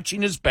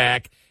watching his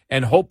back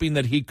and hoping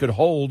that he could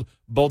hold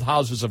both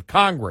houses of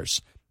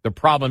Congress. The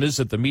problem is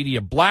that the media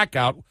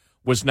blackout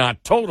was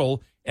not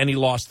total, and he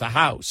lost the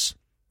House.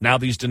 Now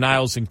these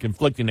denials and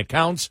conflicting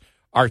accounts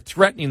are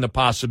threatening the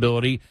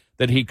possibility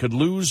that he could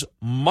lose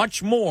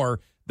much more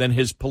than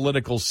his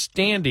political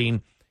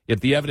standing.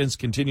 If the evidence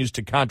continues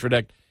to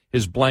contradict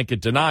his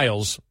blanket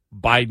denials,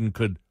 Biden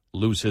could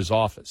lose his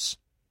office.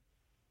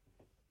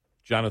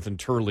 Jonathan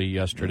Turley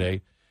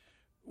yesterday.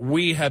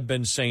 We have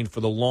been saying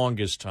for the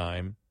longest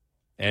time,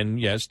 and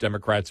yes,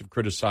 Democrats have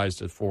criticized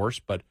the force,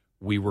 but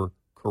we were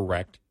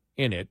correct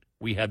in it.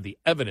 We had the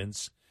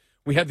evidence.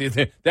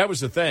 That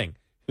was the thing.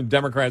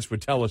 Democrats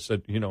would tell us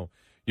that,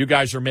 you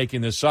guys are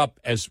making this up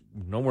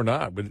no, we're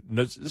not.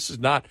 This is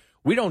not,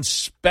 we don't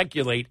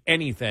speculate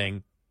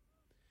anything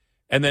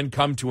and then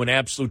come to an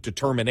absolute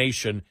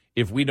determination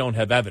if we don't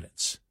have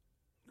evidence.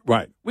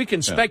 Right. We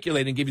can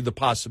speculate and give you the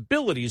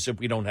possibilities if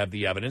we don't have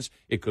the evidence.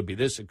 It could be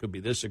this, it could be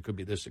this, it could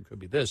be this, it could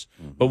be this.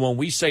 Mm-hmm. But when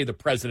we say the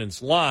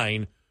president's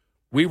lying,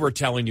 we were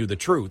telling you the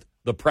truth.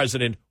 The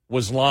president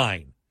was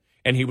lying.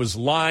 And he was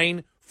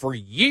lying for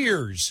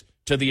years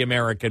to the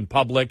American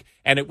public,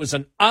 and it was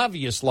an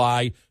obvious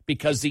lie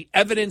because the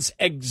evidence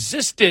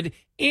existed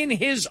in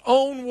his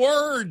own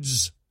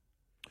words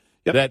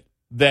that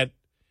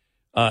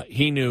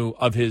he knew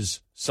of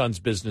his son's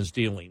business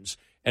dealings.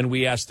 And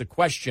we asked the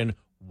question,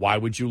 why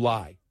would you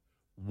lie?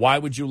 Why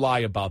would you lie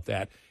about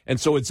that? And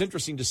so it's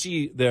interesting to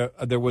see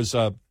there was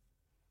a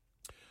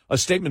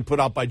statement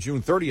put out by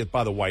June 30th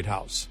by the White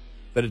House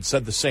that had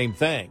said the same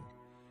thing.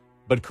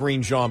 But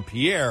Karine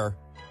Jean-Pierre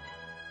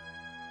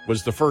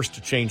was the first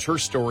to change her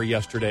story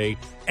yesterday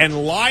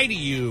and lie to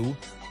you.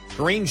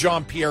 Karine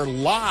Jean-Pierre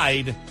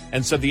lied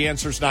and said the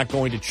answer's not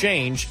going to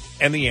change,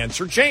 and the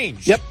answer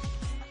changed. Yep.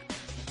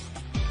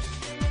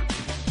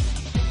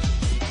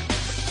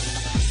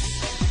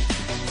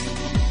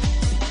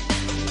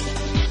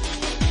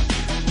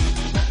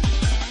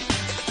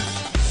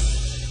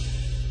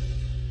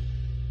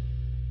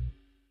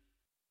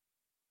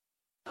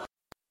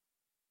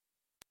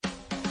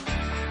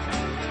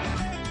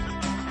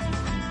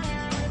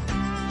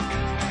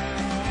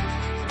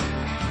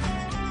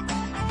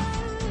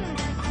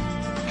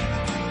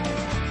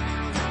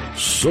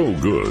 So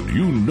good,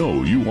 you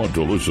know you want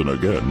to listen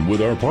again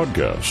with our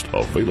podcast,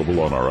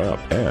 available on our app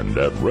and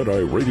at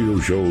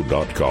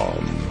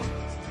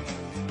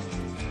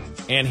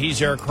RedEyeRadioShow.com. And he's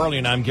Eric Harley,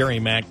 and I'm Gary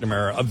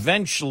McNamara.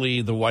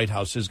 Eventually, the White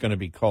House is going to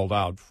be called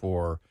out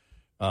for,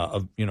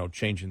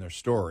 changing their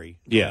story.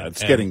 Yeah,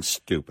 it's getting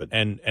stupid.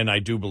 And I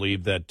do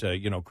believe that,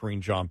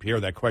 Karine Jean-Pierre,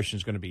 that question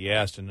is going to be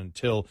asked. And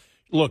until,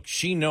 look,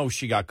 she knows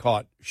she got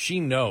caught. She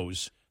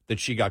knows that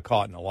she got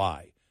caught in a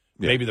lie.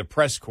 Yeah. Maybe the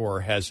press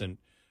corps hasn't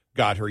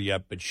got her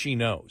yet, but she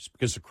knows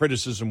because the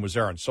criticism was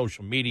there on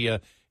social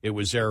media. It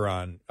was there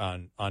on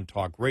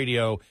talk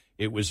radio.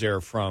 It was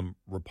there from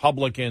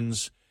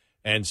Republicans.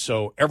 And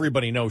so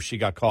everybody knows she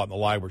got caught in the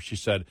lie where she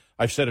said,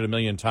 I've said it a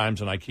million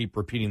times and I keep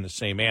repeating the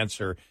same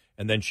answer.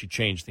 And then she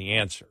changed the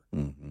answer.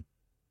 Mm-hmm.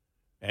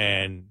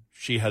 And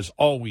she has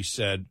always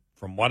said,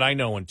 from what I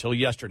know until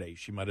yesterday,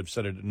 she might have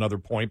said it at another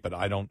point, but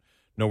I don't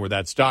know where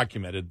that's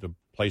documented. The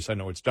place I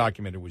know it's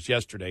documented was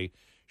yesterday.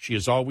 She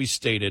has always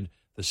stated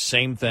the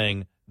same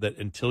thing, that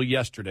until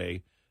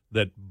yesterday,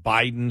 that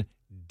Biden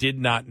did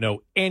not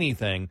know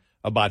anything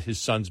about his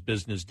son's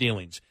business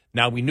dealings.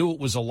 Now, we knew it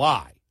was a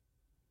lie.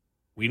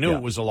 We knew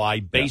it was a lie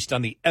based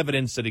on the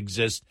evidence that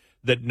exists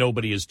that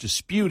nobody is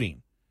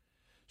disputing.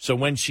 So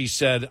when she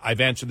said,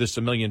 I've answered this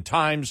a million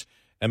times,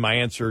 and my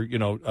answer,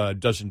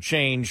 doesn't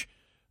change,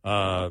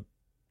 the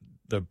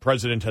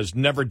president has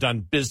never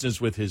done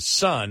business with his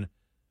son,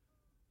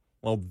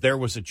 well, there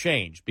was a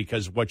change,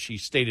 because what she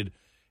stated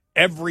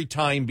every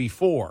time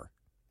before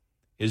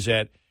is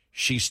that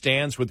she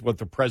stands with what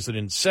the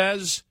president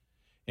says,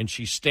 and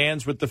she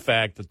stands with the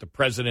fact that the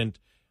president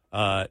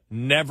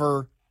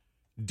never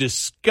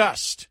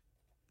discussed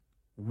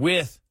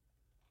with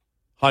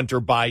Hunter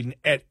Biden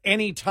at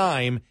any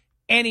time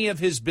any of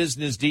his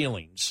business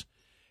dealings.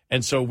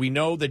 And so we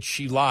know that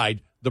she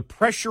lied. The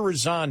pressure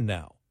is on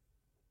now.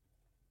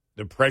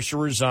 The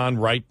pressure is on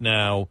right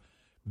now,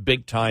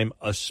 big time,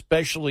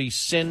 especially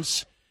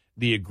since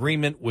the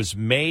agreement was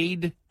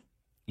made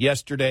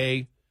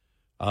yesterday.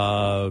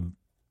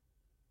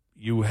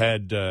 You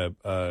had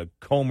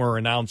Comer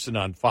announcing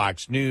on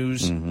Fox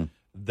News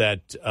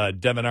that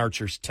Devin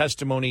Archer's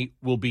testimony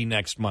will be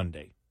next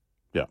Monday.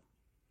 Yeah.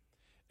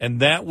 And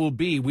that will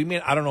be,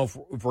 I don't know if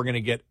we're going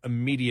to get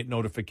immediate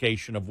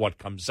notification of what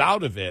comes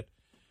out of it,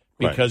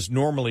 because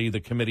normally the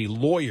committee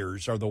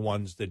lawyers are the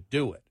ones that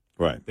do it.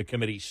 Right. The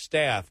committee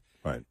staff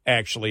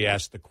actually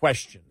ask the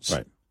questions.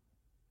 Right.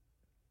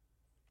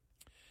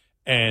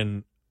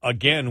 And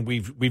again,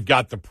 we've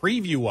got the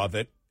preview of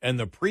it, and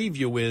the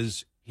preview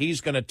is he's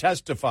going to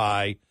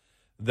testify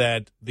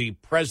that the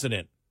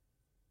president,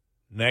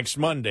 next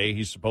Monday,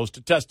 he's supposed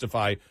to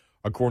testify,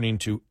 according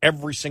to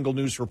every single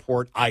news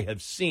report I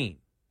have seen,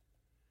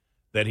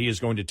 that he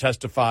is going to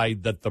testify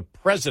that the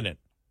president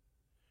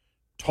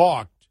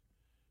talked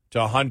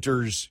to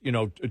Hunter's,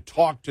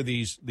 talked to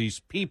these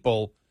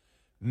people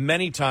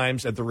many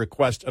times at the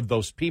request of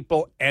those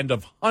people and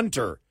of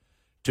Hunter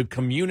to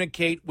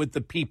communicate with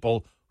the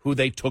people who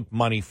they took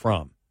money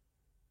from.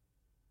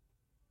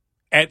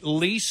 At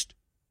least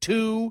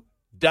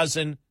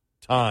 24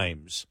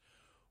 times.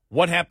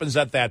 What happens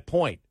at that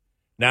point?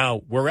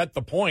 Now, we're at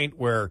the point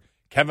where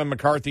Kevin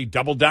McCarthy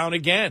doubled down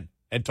again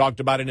and talked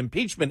about an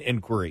impeachment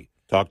inquiry.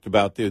 Talked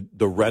about the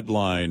red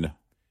line.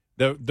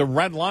 The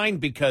red line,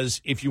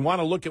 because if you want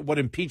to look at what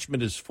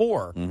impeachment is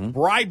for,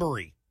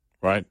 bribery.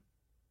 Right.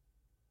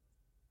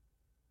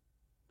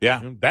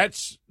 Yeah.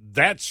 That's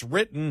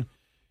written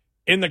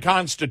in the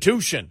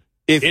Constitution.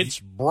 It's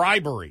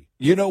bribery.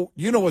 You know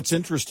what's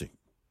interesting?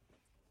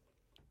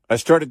 I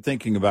started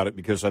thinking about it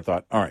because I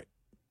thought, all right,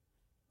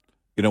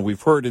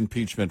 we've heard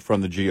impeachment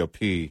from the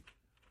GOP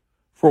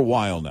for a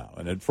while now.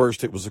 And at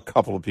first it was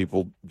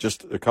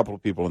just a couple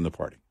of people in the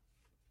party.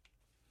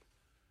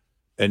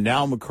 And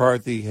now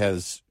McCarthy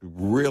has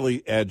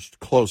really edged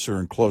closer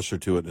and closer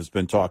to it and has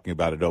been talking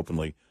about it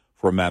openly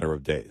for a matter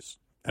of days.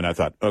 And I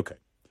thought, okay,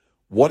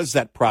 what does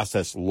that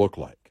process look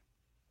like?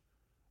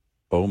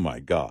 Oh, my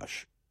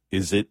gosh.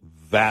 It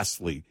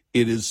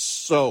is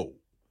so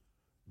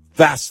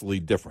vastly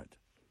different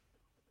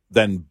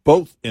than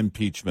both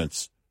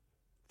impeachments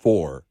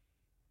for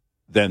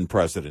then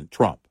President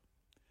Trump,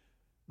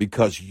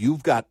 because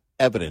you've got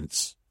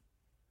evidence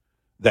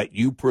that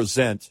you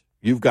present,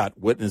 you've got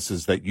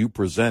witnesses that you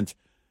present,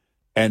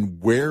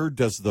 and where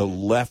does the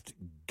left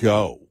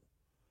go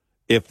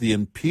if the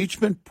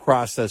impeachment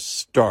process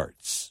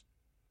starts?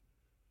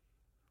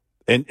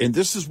 And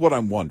this is what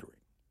I'm wondering.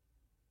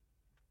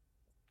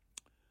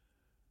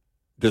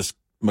 Does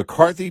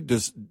McCarthy,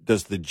 does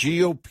the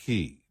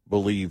GOP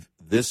believe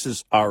this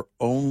is our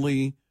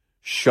only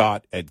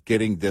shot at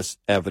getting this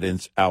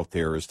evidence out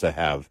there, is to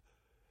have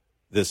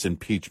this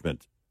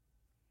impeachment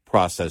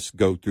process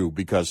go through?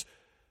 Because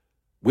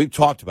we've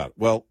talked about it.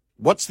 Well,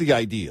 what's the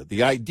idea?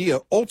 The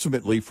idea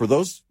ultimately, for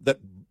those that,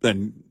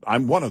 and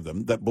I'm one of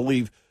them, that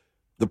believe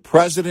the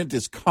president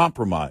is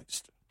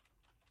compromised.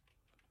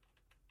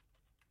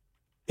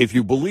 If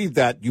you believe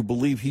that, you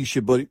believe he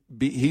should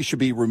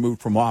be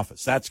removed from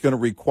office. That's going to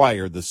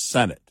require the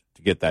Senate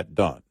to get that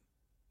done.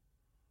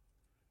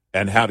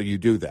 And how do you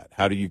do that?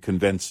 How do you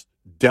convince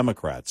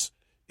Democrats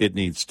it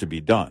needs to be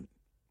done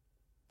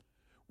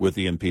with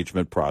the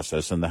impeachment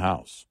process in the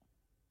House?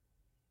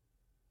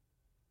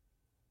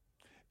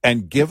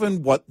 And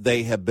given what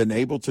they have been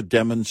able to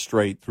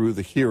demonstrate through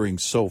the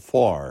hearings so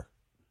far,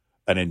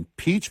 an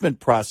impeachment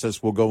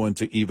process will go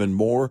into even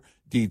more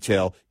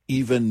detail,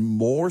 even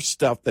more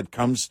stuff that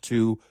comes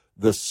to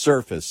the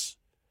surface.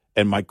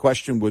 And my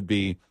question would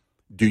be,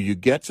 do you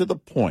get to the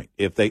point,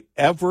 if they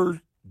ever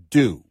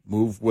do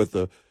move with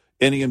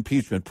any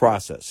impeachment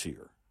process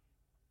here,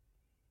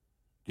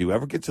 do you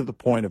ever get to the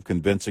point of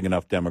convincing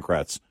enough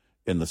Democrats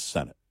in the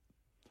Senate?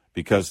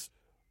 Because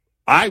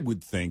I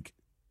would think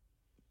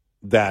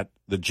that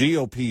the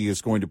GOP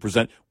is going to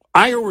present.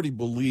 I already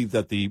believe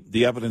that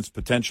the evidence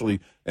potentially,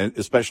 and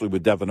especially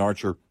with Devin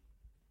Archer,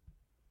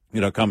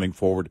 coming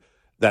forward,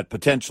 that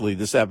potentially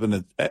this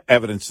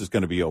evidence is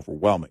going to be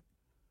overwhelming.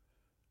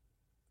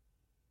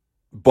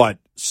 But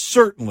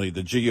certainly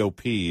the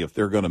GOP, if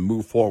they're going to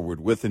move forward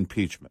with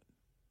impeachment,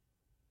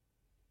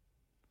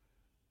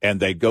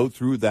 and they go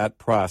through that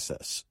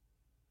process,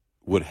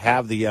 would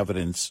have the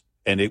evidence,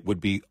 and it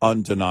would be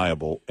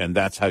undeniable, and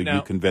that's how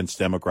you convince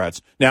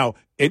Democrats. Now,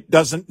 it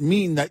doesn't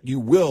mean that you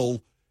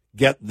will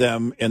get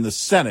them in the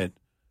Senate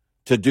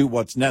to do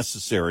what's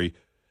necessary,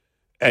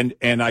 and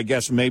I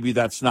guess maybe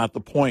that's not the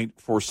point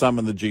for some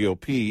in the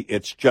GOP.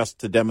 It's just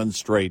to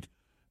demonstrate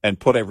and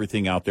put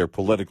everything out there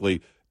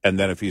politically, and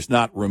then if he's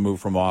not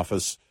removed from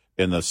office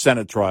in the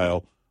Senate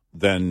trial,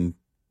 then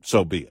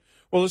so be it.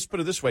 Well, let's put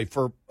it this way: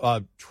 for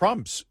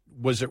Trump's,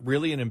 was it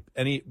really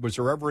was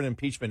there ever an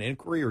impeachment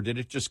inquiry, or did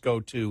it just go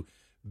to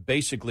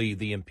basically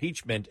the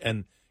impeachment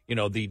and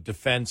the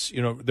defense?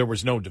 There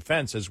was no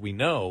defense, as we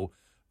know,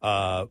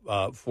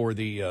 for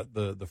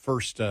the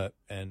first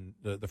and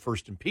the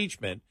first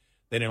impeachment.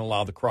 They didn't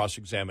allow the cross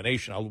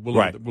examination. We'll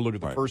look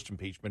at the first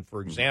impeachment,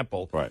 for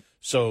example. Right.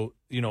 So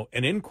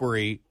an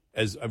inquiry,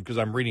 because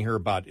I'm reading here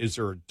about, is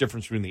there a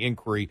difference between the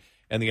inquiry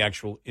and the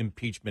actual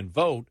impeachment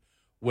vote?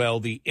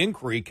 Well, the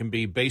inquiry can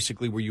be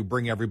basically where you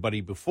bring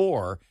everybody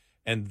before,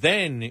 and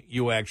then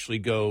you actually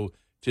go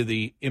to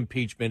the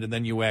impeachment, and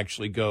then you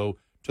actually go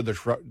to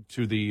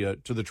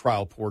the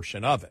trial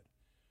portion of it,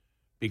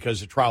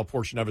 because the trial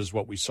portion of it is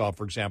what we saw,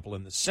 for example,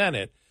 in the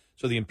Senate.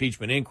 So the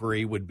impeachment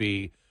inquiry would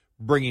be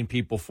bringing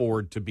people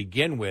forward to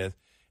begin with,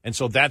 and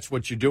so that's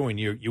what you're doing.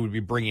 You would be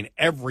bringing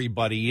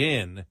everybody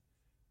in,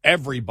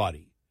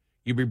 everybody.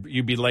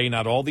 You'd be laying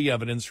out all the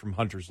evidence from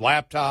Hunter's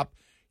laptop.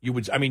 You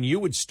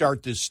would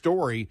start this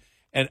story,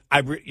 and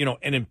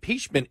an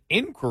impeachment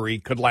inquiry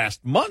could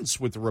last months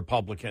with the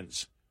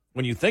Republicans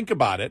when you think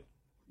about it.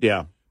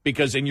 Yeah.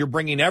 And you're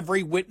bringing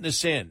every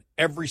witness in,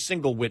 every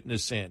single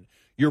witness in.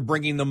 You're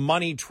bringing the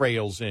money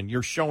trails in.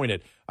 You're showing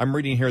it. I'm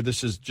reading here.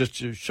 This is just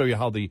to show you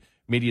how the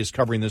media is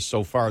covering this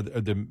so far,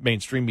 the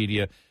mainstream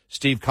media.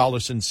 Steve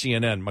Collison,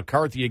 CNN.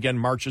 McCarthy again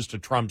marches to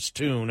Trump's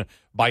tune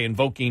by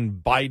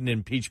invoking Biden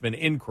impeachment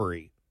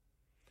inquiry.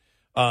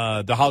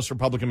 The House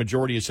Republican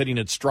majority is hitting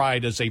its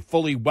stride as a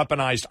fully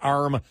weaponized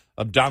arm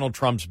of Donald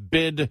Trump's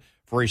bid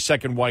for a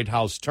second White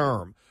House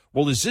term.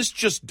 Well, is this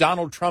just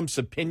Donald Trump's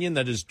opinion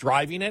that is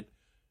driving it?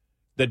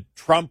 That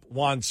Trump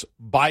wants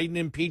Biden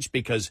impeached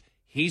because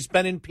he's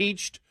been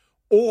impeached?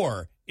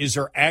 Or is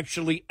there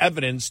actually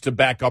evidence to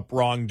back up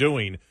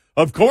wrongdoing?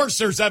 Of course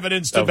there's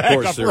evidence to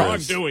back up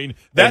wrongdoing.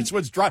 That's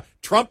what's driving.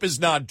 Trump is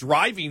not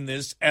driving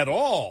this at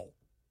all.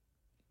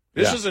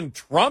 This isn't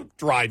Trump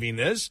driving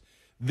this.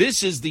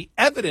 This is the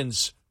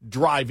evidence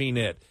driving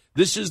it.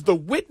 This is the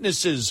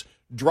witnesses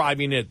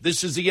driving it.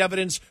 This is the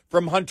evidence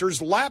from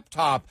Hunter's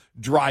laptop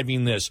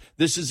driving this.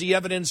 This is the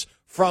evidence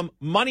from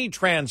money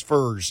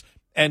transfers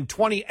and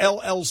 20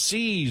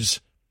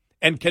 LLCs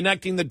and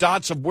connecting the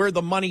dots of where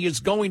the money is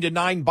going to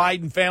 9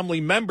 Biden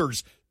family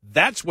members.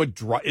 That's what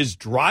is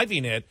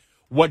driving it.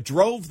 What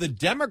drove the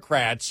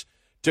Democrats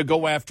to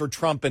go after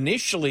Trump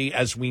initially,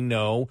 as we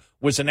know,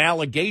 was an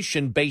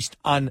allegation based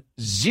on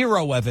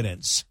zero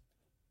evidence.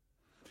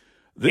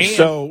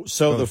 So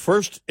the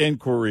first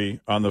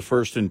inquiry on the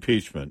first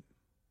impeachment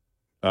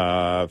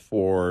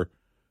for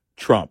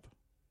Trump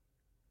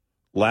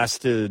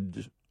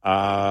lasted,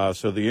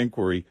 so the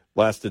inquiry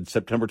lasted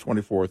September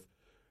 24th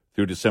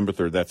through December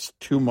 3rd. That's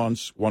 2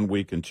 months, 1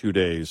 week, and 2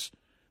 days.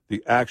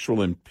 The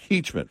actual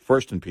impeachment,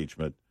 first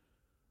impeachment,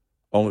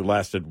 only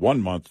lasted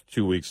 1 month,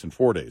 2 weeks, and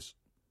 4 days.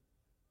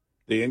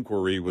 The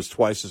inquiry was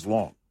twice as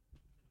long,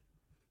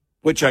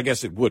 which I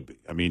guess it would be.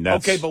 I mean,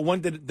 that's... Okay,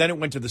 but then it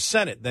went to the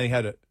Senate. They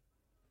had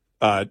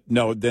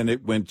no, then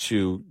it went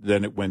to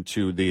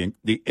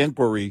the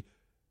inquiry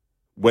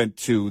went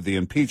to the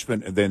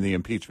impeachment, and then the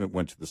impeachment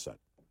went to the Senate.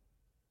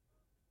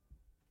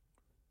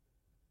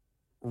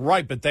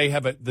 Right, but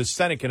the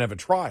Senate can have a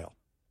trial.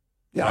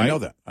 Yeah, right? I know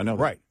that.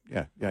 Right.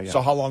 Yeah.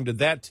 So how long did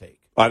that take?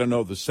 I don't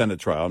know the Senate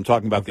trial. I'm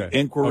talking about the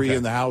inquiry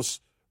in the House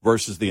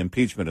versus the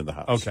impeachment in the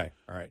House. Okay,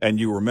 all right. And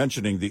you were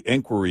mentioning the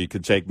inquiry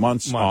could take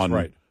months on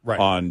right.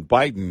 on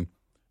Biden.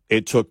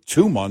 It took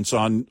 2 months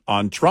on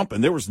Trump,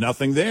 and there was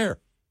nothing there.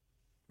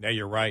 Yeah,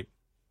 you're right.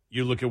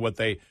 You look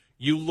at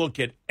you look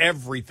at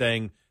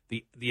everything,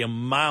 the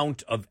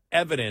amount of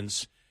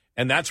evidence,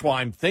 and that's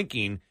why I'm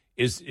thinking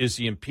is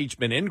the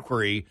impeachment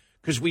inquiry,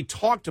 because we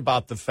talked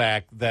about the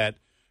fact that,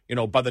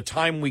 by the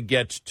time we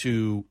get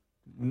to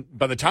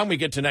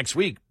next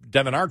week,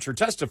 Devin Archer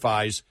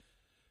testifies,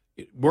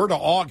 we're to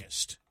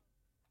August.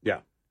 Yeah.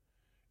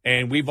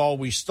 And we've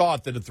always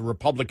thought that if the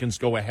Republicans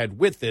go ahead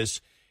with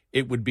this,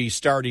 it would be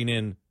starting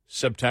in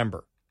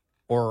September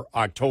or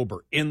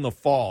October, in the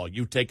fall.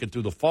 You take it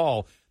through the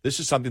fall. This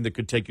is something that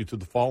could take you through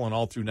the fall and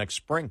all through next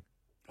spring.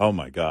 Oh,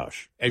 my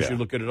gosh. As you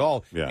look at it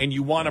all. Yeah. And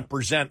you want to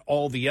present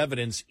all the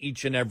evidence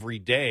each and every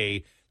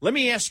day. Let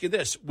me ask you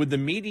this. Would the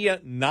media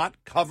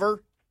not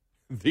cover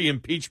the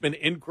impeachment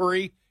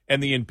inquiry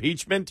and the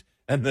impeachment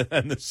and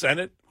the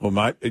Senate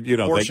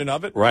portion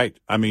of it? Right.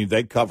 I mean,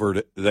 they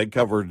covered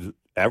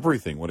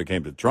everything when it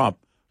came to Trump.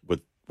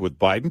 With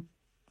Biden,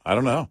 I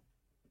don't know.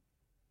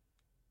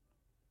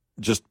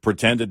 Just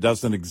pretend it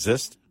doesn't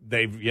exist?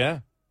 Yeah.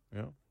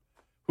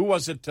 Who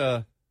was it?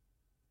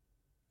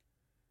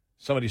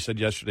 Somebody said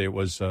yesterday it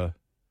was... it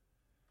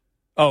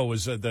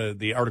was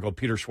the article.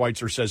 Peter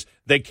Schweitzer says,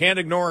 they can't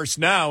ignore us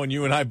now. And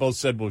you and I both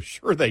said, well,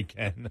 sure they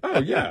can. Oh,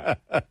 yeah.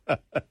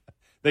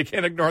 They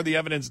can't ignore the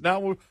evidence now.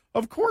 Well,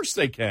 of course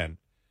they can.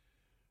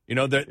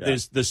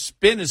 The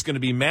spin is going to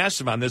be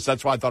massive on this.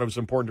 That's why I thought it was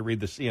important to read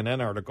the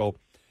CNN article.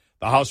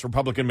 The House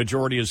Republican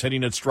majority is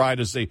hitting its stride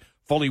as the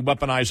fully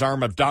weaponized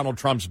arm of Donald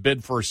Trump's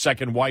bid for a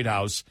second White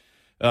House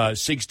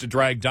seeks to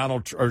drag Joe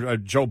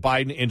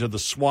Biden into the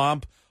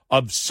swamp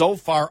of so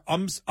far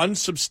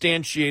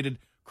unsubstantiated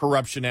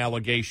corruption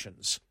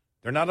allegations.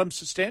 They're not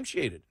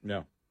unsubstantiated.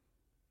 No.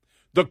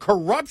 The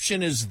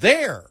corruption is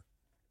there.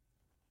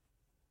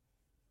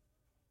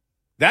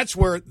 That's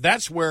where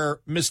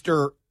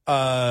Mr.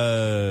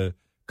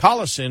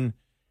 Collison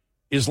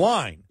is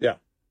lying. Yeah.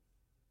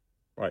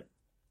 Right.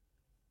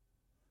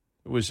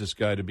 Who was this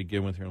guy to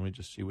begin with here? Let me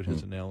just see what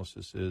his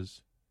analysis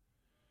is.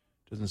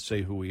 Doesn't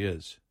say who he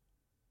is.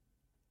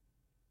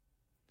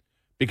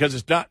 Because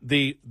it's not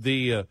the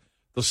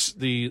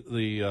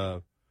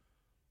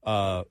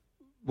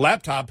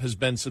laptop has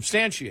been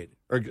substantiated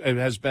or it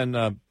has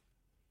been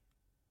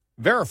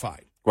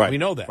verified. Right. We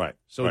know that. Right.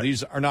 So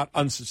these are not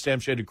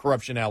unsubstantiated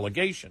corruption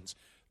allegations.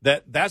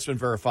 That's been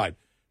verified.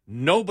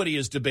 Nobody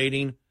is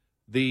debating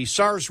the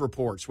SARS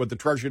reports, what the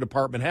Treasury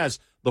Department has,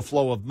 the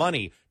flow of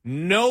money.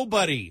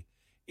 Nobody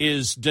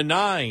is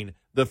denying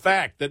the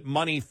fact that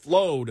money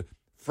flowed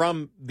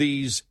from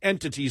these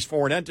entities,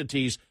 foreign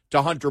entities,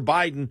 to Hunter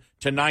Biden,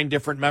 to 9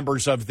 different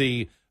members of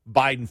the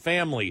Biden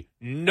family.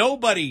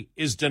 Nobody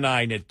is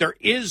denying it. There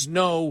is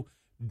no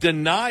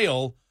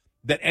denial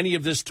that any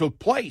of this took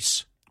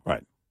place.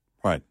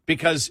 Right.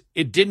 Because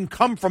it didn't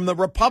come from the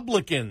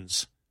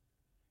Republicans.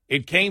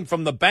 It came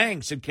from the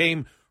banks. It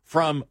came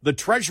from the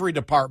Treasury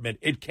Department.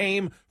 It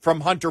came from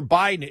Hunter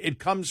Biden. It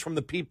comes from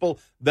the people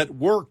that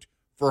worked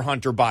for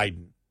Hunter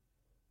Biden.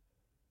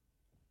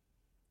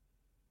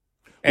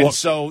 And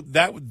so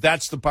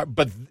that's the part.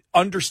 But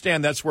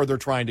understand that's where they're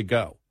trying to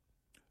go.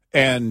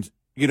 And,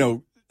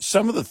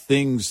 some of the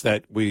things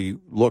that we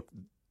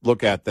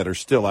look at that are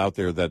still out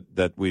there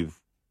that we've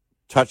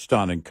touched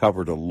on and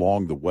covered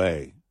along the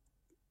way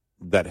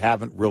that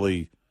haven't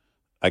really,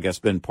 I guess,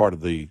 been part of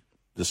the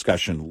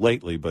discussion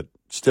lately, but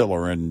still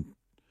are in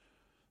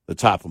the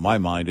top of my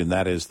mind, and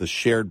that is the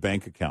shared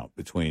bank account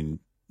between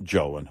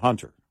Joe and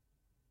Hunter.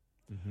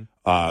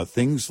 Mm-hmm.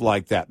 Things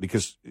like that,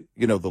 because,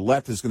 the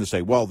left is going to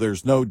say, well,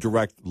 there's no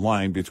direct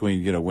line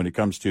between, when it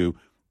comes to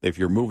if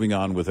you're moving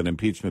on with an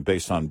impeachment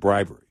based on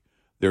bribery,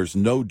 there's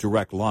no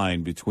direct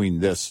line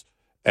between this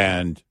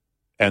and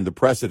the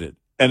president.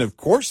 And of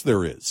course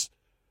there is.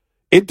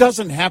 It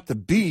doesn't have to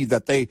be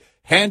that they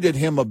handed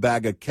him a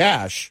bag of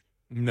cash.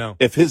 No.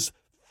 If his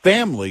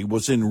family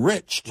was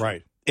enriched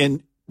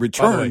in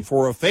return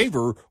for a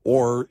favor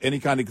or any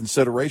kind of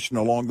consideration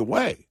along the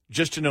way.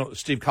 Just to know,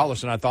 Steve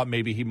Collison, I thought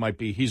maybe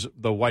he's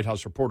the White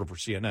House reporter for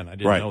CNN. I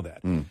didn't know that.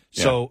 Yeah.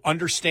 So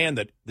understand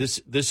that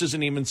this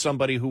isn't even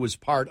somebody who was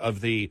part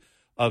of the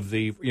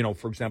the,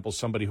 for example,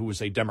 somebody who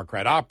was a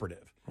Democrat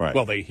operative. Right.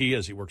 Well, he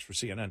works for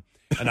CNN.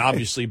 And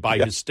obviously by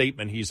his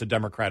statement, he's a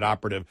Democrat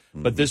operative.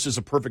 Mm-hmm. But this is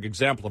a perfect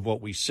example of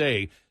what we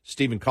say.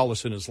 Stephen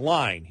Cullison is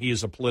lying. He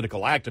is a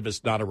political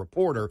activist, not a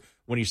reporter,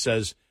 when he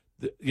says,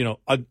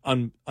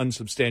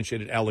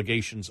 unsubstantiated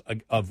allegations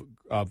of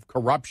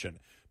corruption.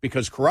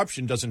 Because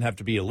corruption doesn't have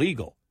to be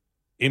illegal.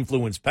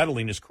 Influence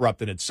peddling is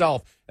corrupt in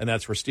itself, and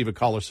that's where Stephen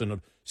Cullison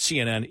of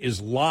CNN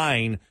is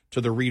lying to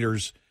the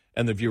readers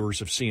and the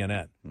viewers of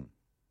CNN.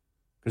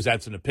 Because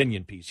that's an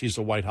opinion piece. He's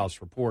a White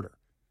House reporter.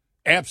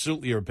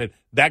 Absolutely your opinion.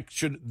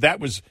 That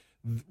was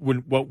when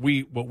what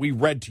we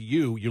read to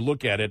you, you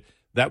look at it,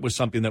 that was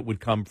something that would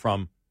come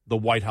from the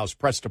White House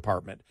press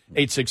department.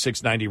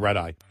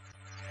 866-90-RED-EYE.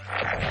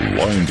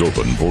 Lines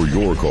open for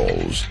your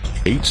calls.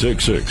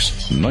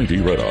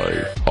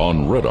 866-90-RED-EYE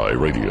on Red Eye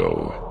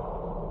Radio.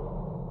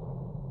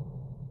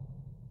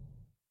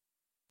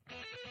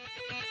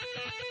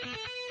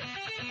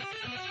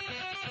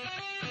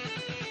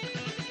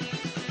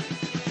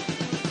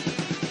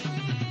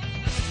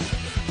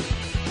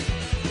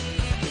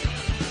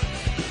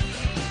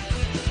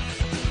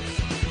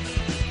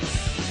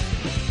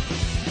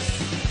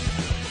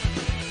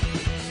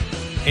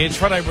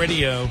 It's Red Eye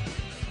Radio.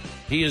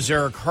 He is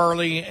Eric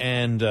Harley,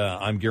 and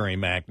I'm Gary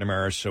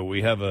McNamara. So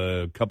we have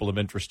a couple of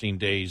interesting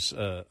days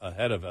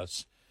ahead of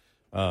us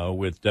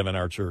with Devin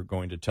Archer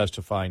going to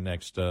testify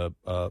next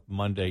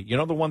Monday. You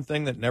know the one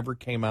thing that never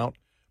came out?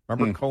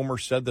 Remember Comer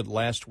said that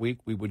last week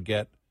we would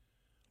get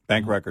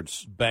bank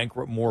records,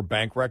 more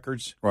bank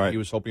records? Right. He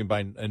was hoping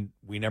and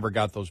we never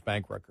got those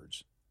bank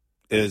records.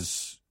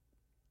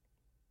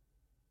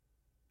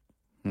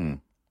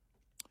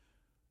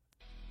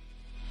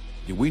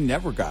 We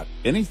never got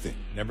anything.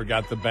 Never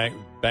got the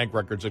bank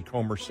records that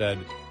Comer said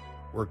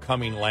were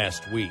coming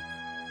last week.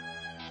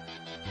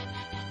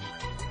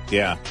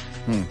 Yeah.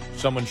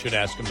 Someone should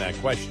ask him that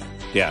question.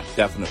 Yeah,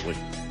 definitely.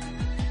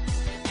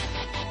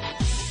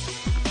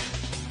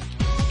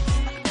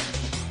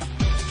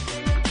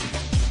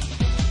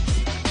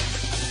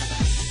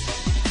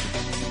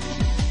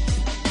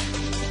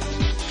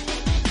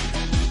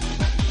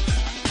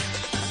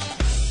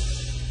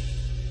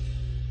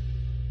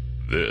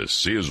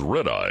 This is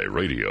Red Eye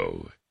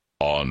Radio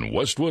on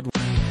Westwood.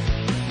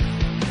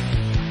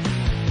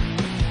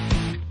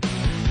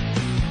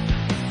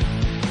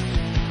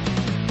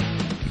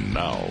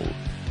 Now,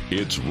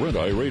 it's Red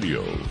Eye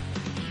Radio.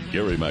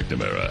 Gary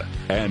McNamara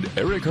and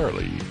Eric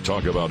Harley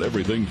talk about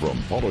everything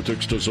from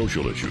politics to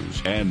social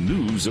issues and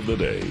news of the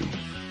day.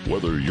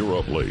 Whether you're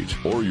up late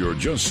or you're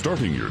just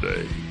starting your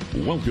day,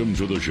 welcome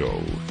to the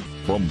show.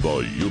 From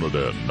the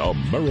Uniden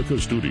America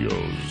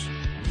Studios,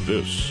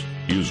 this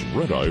is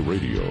Red Eye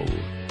Radio.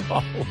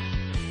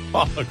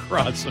 All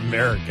across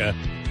America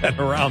and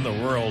around the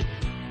world,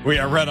 we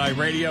are Red Eye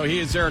Radio. He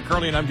is Eric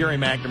Curley, and I'm Gary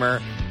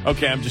McNamara.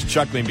 Okay, I'm just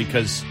chuckling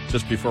because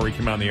just before we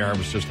came on the air, I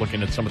was just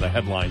looking at some of the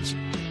headlines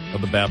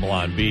of the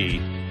Babylon Bee.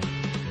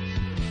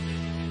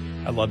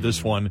 I love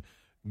this one.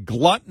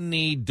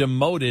 Gluttony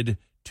demoted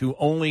to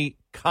only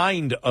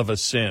kind of a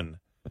sin.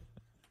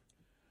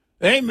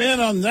 Amen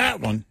on that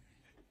one.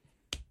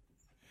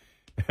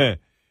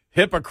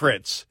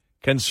 Hypocrites.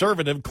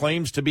 Conservative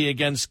claims to be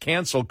against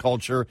cancel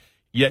culture,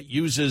 yet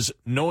uses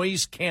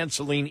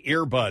noise-canceling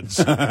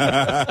earbuds.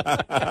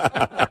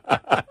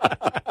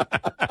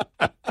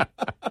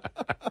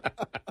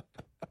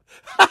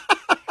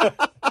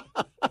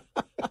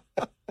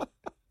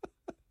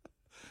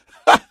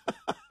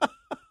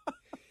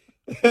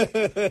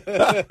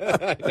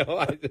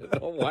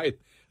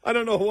 I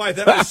don't know why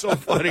that was so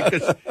funny.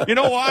 You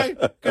know why?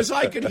 Because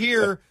I could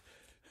hear...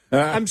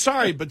 I'm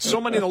sorry, but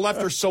so many on the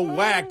left are so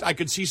whacked, I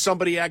could see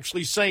somebody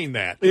actually saying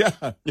that. Yeah.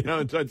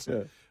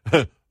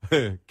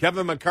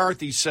 Kevin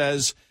McCarthy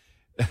says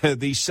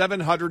the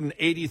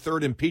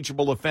 783rd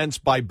impeachable offense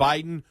by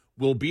Biden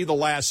will be the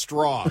last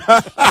straw.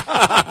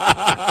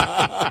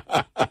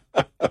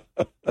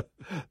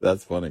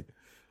 That's funny.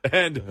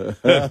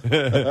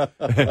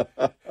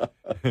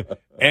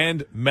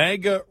 And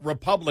MAGA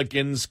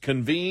Republicans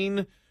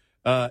convene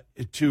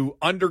to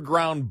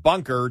underground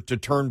bunker to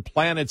turn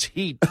planet's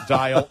heat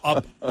dial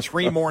up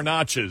 3 more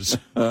notches.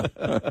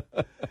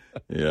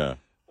 Yeah.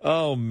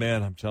 Oh,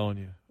 man, I'm telling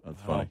you.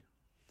 That's funny.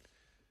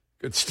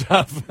 Good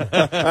stuff.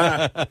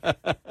 I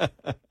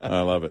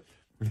love it.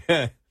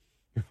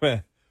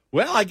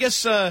 Well, I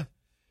guess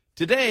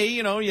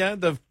today,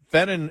 the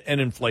Fed and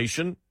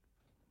inflation.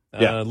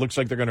 Looks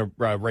like they're going to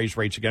raise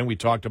rates again. We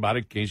talked about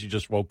it in case you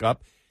just woke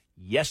up.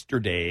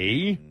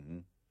 Yesterday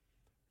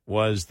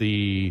was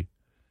the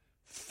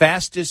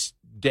fastest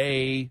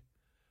day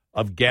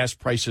of gas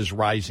prices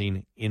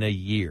rising in a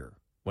year.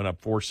 Went up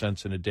 4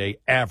 cents in a day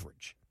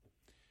average.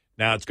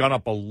 Now, it's gone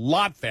up a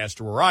lot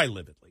faster where I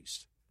live, at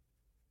least.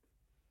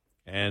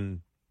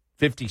 And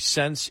 50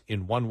 cents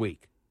in 1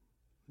 week.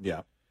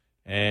 Yeah.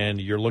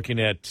 And you're looking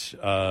at,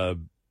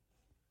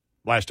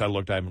 last I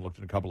looked, I haven't looked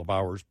in a couple of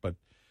hours, but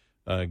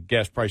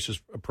gas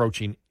prices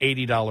approaching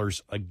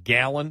 $80 a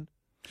gallon.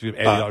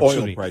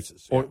 Oil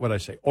prices. What did I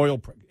say?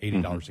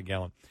 $80 a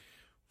gallon.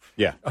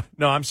 Yeah.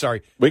 No, I'm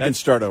sorry. We can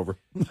start over.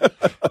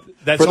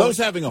 That's For those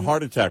having a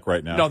heart attack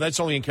right now. No, that's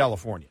only in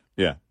California.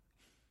 Yeah.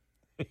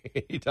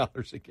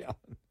 $80 a gallon.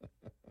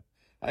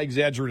 I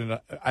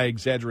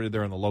exaggerated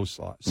there on the low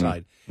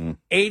side.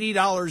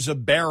 $80 a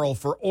barrel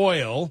for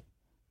oil.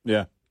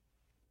 Yeah.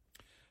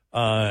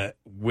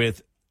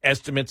 With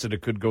estimates that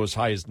it could go as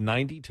high as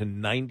 $90 to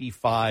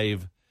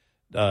 $95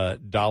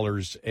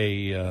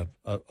 a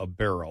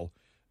barrel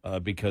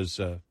because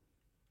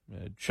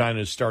China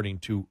is starting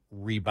to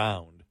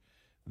rebound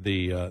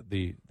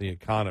the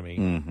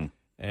economy,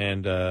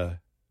 and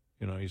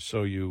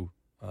so you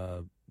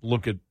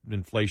look at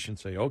inflation, and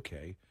say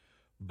okay,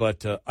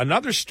 but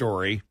another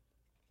story.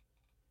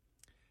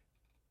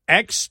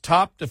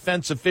 Ex-top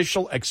defense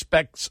official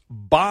expects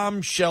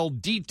bombshell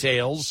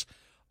details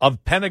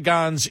of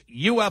Pentagon's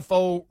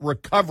UFO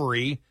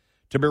recovery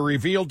to be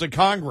revealed to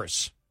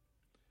Congress.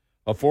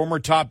 A former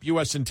top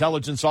U.S.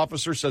 intelligence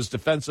officer says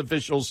defense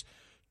officials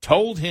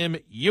told him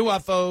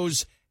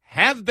UFOs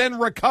have been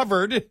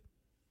recovered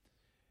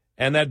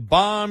and that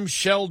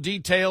bombshell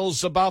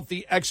details about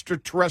the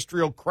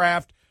extraterrestrial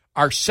craft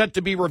are set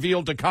to be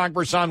revealed to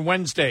Congress on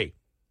Wednesday.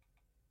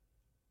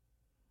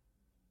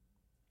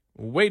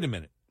 Wait a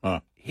minute.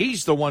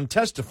 He's the one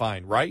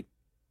testifying, right?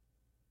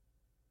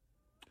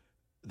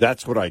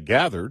 That's what I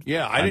gathered.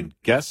 Yeah, I'm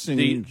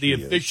guessing the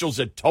officials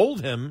that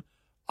told him,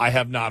 I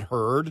have not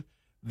heard.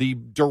 The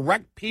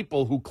direct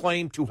people who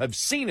claim to have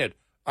seen it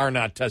are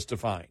not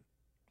testifying.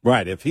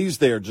 Right. If he's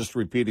there just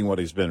repeating what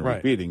he's been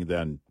repeating,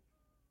 then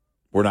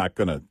we're not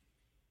going to,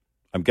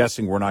 I'm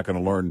guessing we're not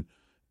going to learn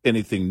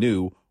anything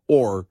new,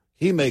 or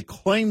he may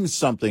claim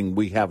something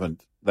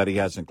that he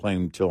hasn't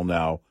claimed till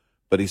now,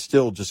 but he's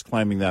still just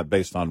claiming that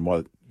based on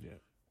what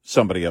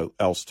somebody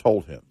else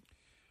told him.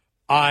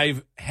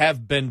 I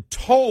have been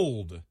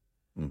told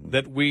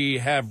that we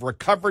have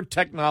recovered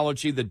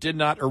technology that did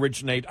not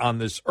originate on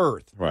this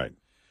earth. Right.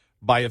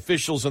 By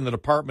officials in the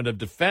Department of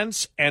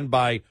Defense and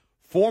by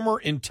former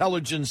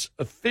intelligence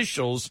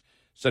officials,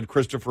 said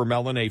Christopher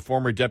Mellon, a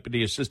former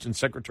Deputy Assistant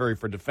Secretary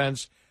for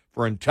Defense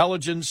for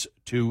Intelligence,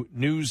 to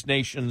News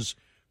Nation's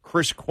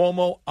Chris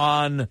Cuomo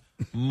on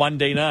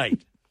Monday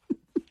night.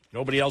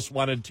 Nobody else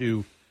wanted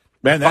to.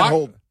 Man,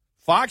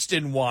 Fox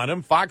didn't want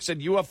him. Fox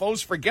said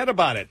UFOs, forget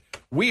about it.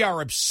 We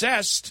are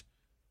obsessed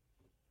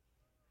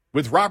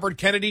with Robert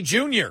Kennedy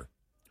Jr.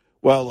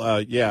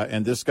 Well, yeah,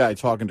 and this guy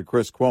talking to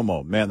Chris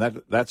Cuomo,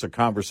 man, that's a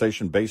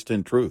conversation based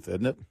in truth,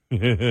 isn't it?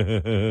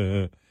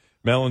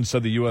 Mullen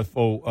said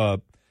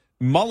UFO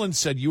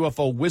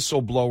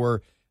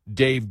whistleblower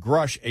Dave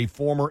Grush, a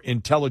former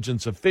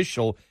intelligence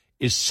official,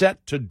 is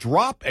set to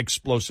drop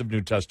explosive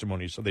new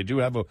testimony. So they do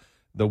have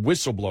the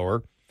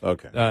whistleblower.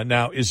 Okay.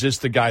 Now, is this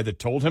the guy that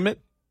told him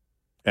it?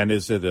 And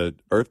is it an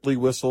earthly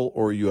whistle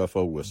or a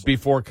UFO whistle?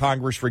 Before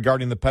Congress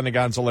regarding the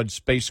Pentagon's alleged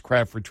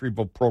spacecraft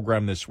retrieval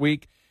program this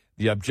week.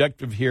 The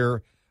objective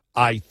here,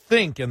 I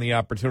think, and the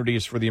opportunity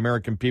is for the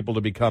American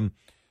people to come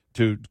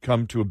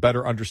to a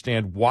better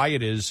understand why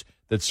it is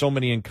that so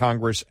many in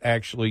Congress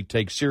actually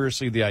take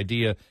seriously the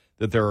idea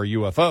that there are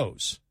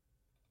UFOs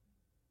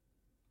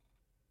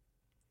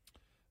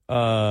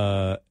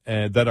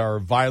and that are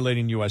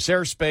violating U.S.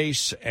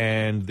 airspace,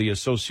 and the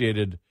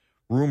associated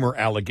rumor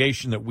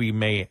allegation that we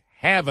may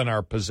have in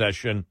our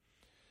possession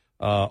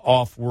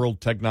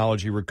off-world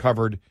technology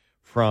recovered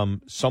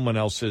from someone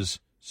else's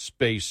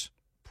space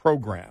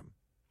program.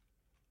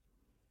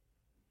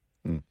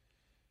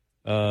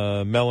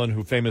 Mellon,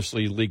 who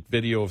famously leaked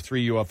video of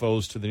 3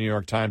 UFOs to the New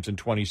York Times in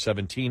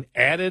 2017,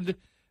 added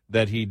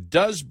that he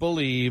does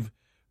believe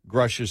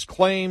Grush's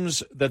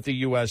claims that the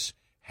U.S.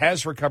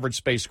 has recovered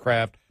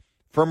spacecraft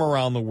from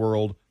around the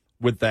world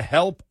with the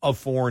help of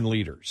foreign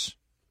leaders.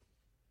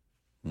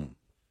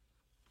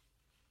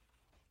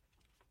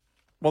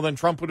 Well, then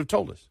Trump would have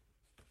told us.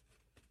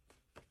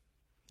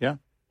 Yeah.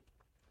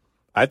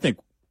 I think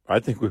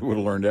we would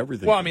have learned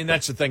everything. Well, I mean,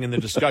 that's the thing in the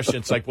discussion.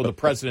 It's like, well,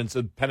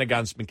 the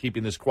Pentagon's been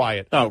keeping this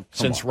quiet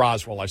since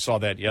Roswell. I saw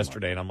that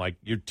yesterday, and I'm like,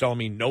 you're telling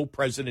me no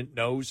president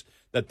knows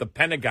that the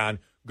Pentagon,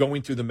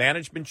 going through the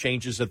management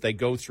changes that they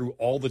go through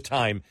all the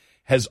time,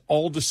 has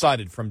all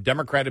decided from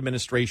Democrat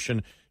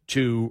administration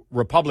to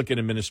Republican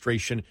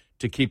administration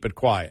to keep it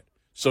quiet.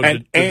 So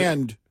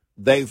and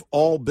they've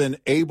all been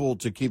able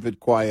to keep it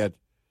quiet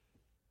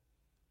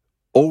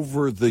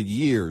over the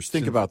years.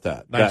 Think about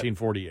that.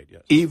 1948,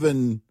 yes.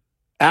 Even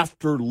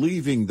after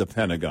leaving the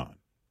Pentagon.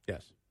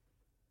 Yes.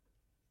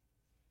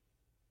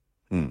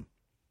 All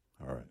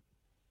right.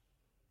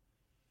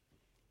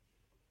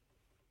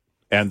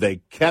 And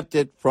they kept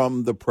it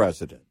from the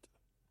president.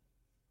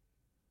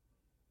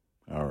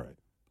 All right.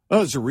 Well,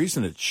 there's a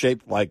reason it's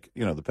shaped like,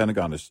 the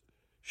Pentagon is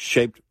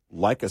shaped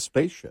like a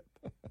spaceship.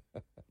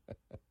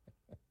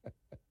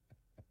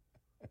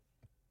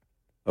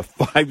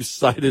 I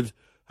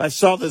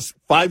saw this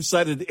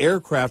 5-sided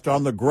aircraft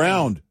on the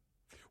ground.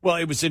 Well,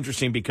 it was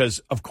interesting because,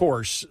 of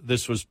course,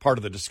 this was part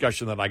of the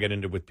discussion that I get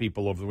into with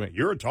people over the way.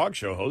 You're a talk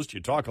show host. You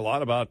talk a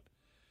lot about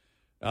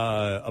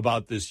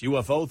this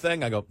UFO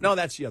thing. I go, no,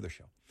 that's the other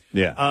show.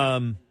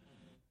 Yeah.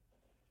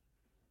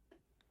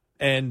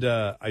 And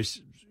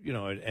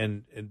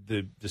and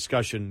the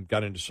discussion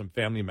got into some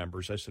family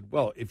members. I said,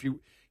 well, if you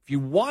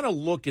want to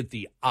look at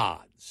the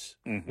odds,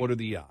 what are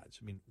the odds?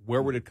 I mean,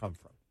 where would it come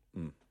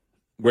from?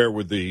 Where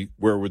would the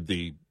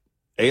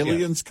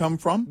aliens come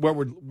from? Where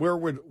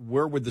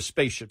would the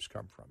spaceships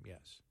come from?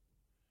 Yes.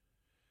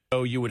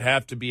 So you would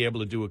have to be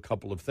able to do a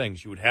couple of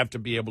things. You would have to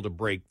be able to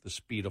break the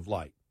speed of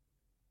light.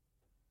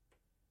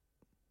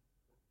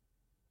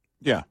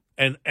 Yeah.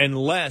 And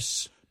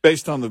unless...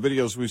 Based on the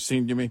videos we've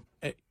seen, you mean?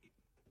 Are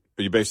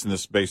you basing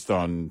this based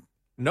on...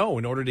 No,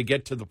 in order to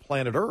get to the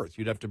planet Earth,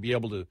 you would have to be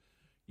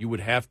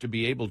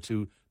able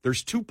to...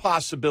 There's two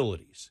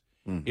possibilities.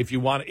 If you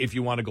want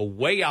to go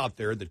way out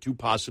there, the two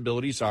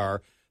possibilities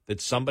are that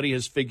somebody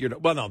has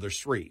figured... Well, no, there's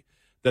three.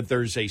 That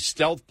there's a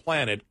stealth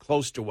planet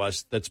close to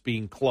us that's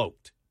being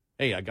cloaked.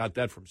 Hey, I got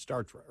that from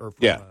Star Trek. Or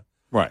from,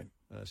 right.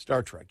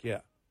 Star Trek, yeah.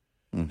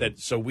 That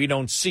so we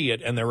don't see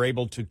it, and they're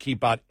able to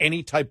keep out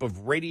any type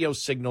of radio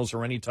signals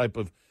or any type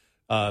of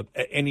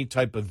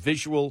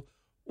visual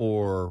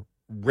or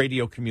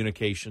radio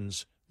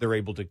communications. They're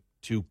able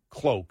to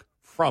cloak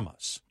from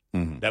us.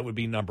 That would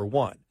be number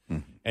one,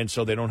 and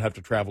so they don't have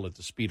to travel at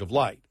the speed of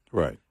light.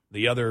 Right.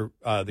 The other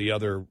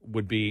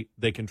would be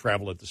they can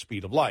travel at the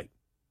speed of light.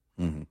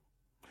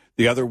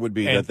 The other would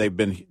be that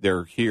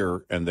they're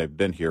here and they've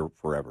been here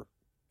forever.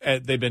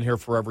 They've been here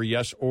forever,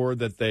 yes, or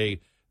that they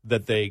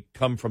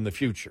come from the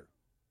future.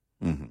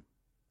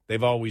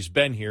 They've always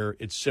been here.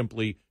 It's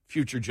simply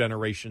future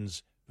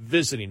generations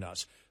visiting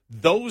us.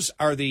 Those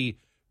are the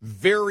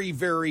very,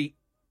 very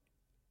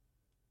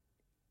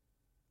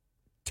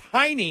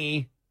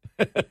tiny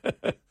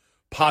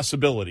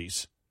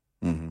possibilities.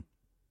 And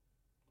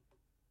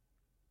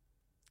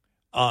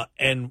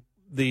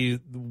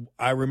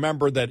I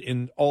remember that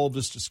in all of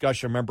this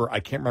discussion, I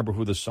can't remember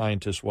who the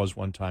scientist was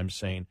one time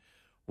saying,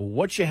 well,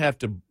 what you have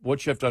to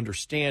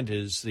understand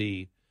is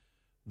the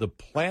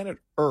planet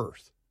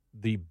Earth,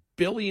 the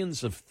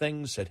billions of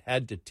things that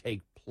had to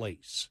take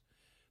place,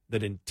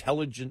 that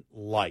intelligent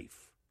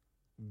life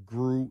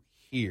grew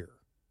here.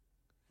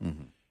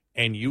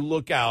 And you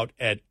look out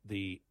at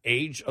the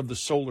age of the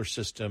solar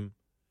system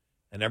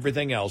and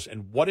everything else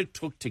and what it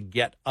took to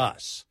get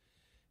us,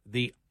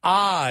 the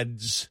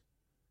odds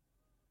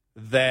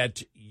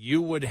that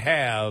you would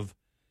have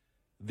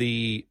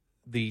the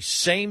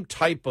same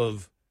type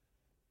of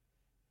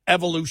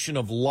evolution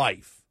of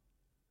life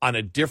on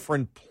a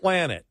different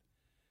planet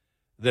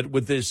that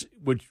is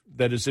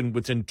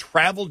within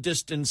travel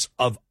distance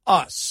of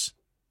us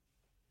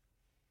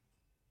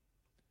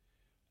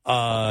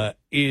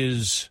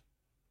is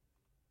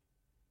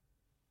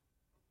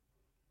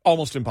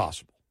almost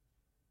impossible.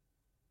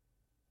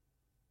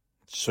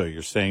 So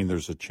you're saying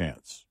there's a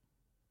chance?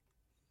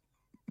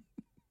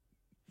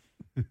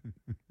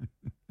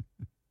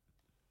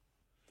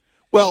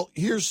 Well,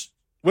 here's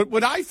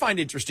what I find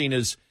interesting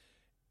is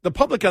the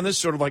public on this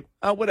sort of like,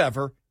 oh,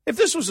 whatever. If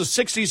this was the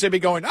 60s, they'd be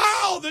going,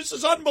 oh, this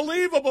is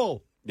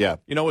unbelievable. Yeah.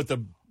 With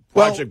the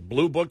Project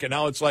Blue Book, and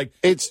now it's like...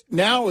 It's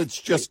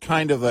just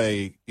kind of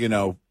a,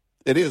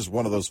 it is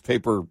one of those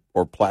paper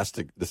or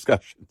plastic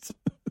discussions.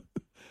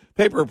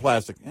 Paper or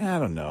plastic, I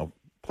don't know.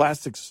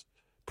 Plastic's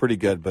pretty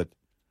good, but,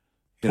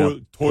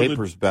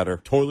 paper's better.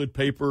 Toilet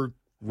paper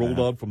rolled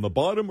on from the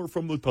bottom or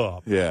from the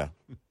top? Yeah.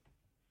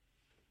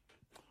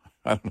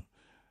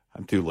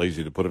 I'm too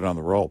lazy to put it on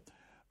the roll.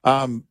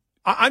 I'm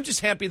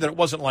just happy that it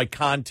wasn't like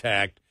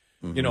Contact,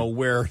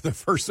 where the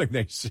first thing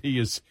they see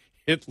is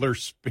Hitler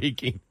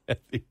speaking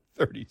at the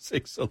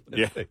 36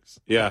 Olympics.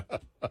 Yeah.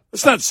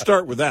 Let's not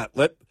start with that.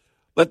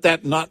 Let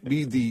that not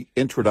be the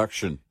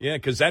introduction. Yeah,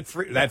 because that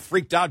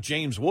freaked out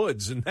James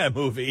Woods in that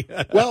movie.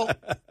 Well,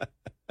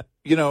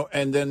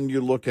 and then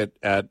you look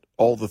at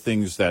all the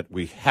things that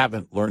we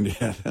haven't learned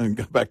yet and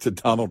go back to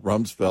Donald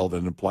Rumsfeld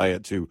and apply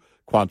it to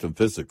quantum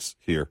physics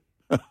here.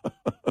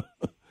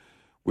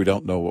 We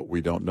don't know what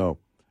we don't know.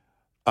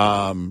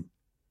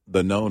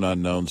 The known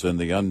unknowns and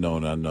the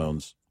unknown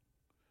unknowns.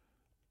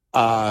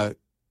 I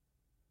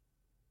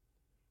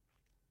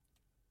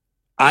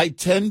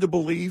tend to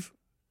believe,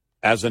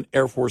 as an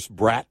Air Force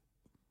brat,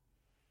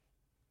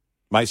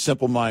 my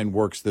simple mind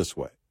works this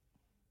way.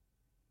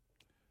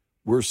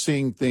 We're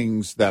seeing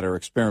things that are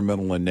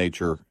experimental in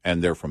nature,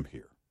 and they're from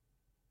here.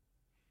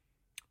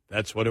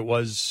 That's what it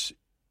was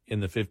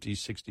in the 50s,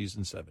 60s,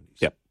 and 70s.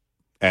 Yep.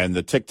 And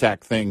the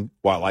tic-tac thing,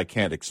 while I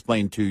can't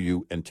explain to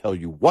you and tell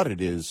you what it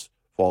is,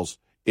 falls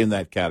in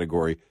that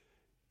category.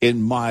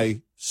 In my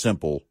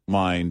simple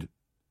mind,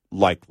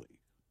 likely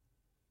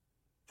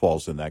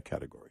falls in that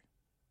category.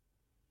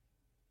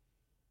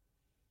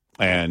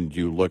 And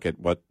you look at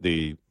what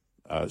the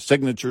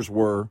signatures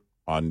were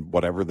on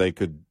whatever they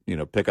could,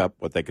 pick up,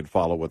 what they could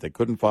follow, what they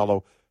couldn't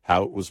follow,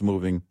 how it was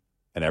moving,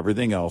 and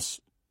everything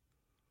else.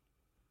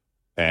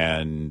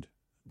 And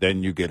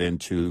then you get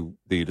into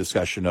the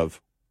discussion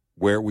of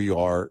where we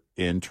are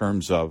in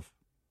terms of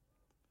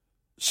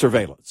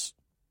surveillance,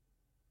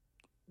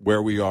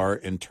 where we are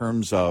in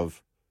terms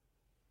of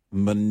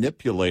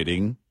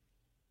manipulating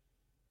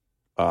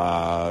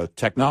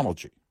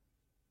technology.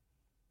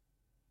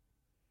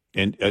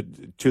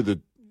 And to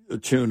the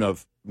tune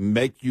of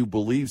make you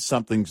believe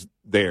something's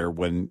there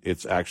when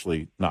it's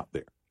actually not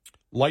there.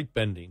 Light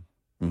bending.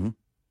 Mm-hmm.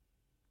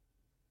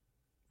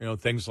 You know,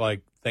 things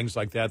like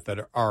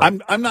that are.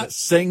 I'm not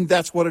saying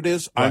that's what it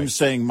is. Right. I'm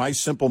saying my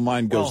simple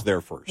mind goes there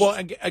first. Well,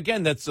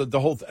 again, that's the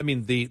whole. I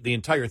mean, the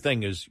entire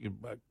thing is,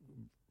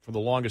 for the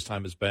longest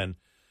time, has been,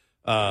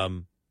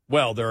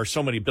 well, there are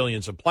so many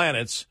billions of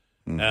planets,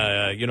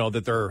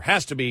 that there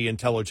has to be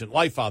intelligent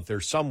life out there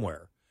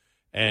somewhere.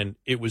 And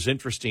it was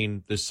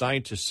interesting, the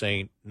scientists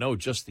saying, no,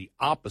 just the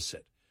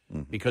opposite.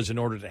 Mm-hmm. Because in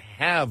order to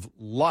have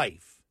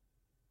life,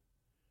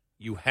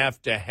 you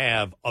have to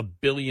have a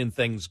billion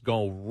things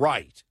go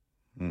right.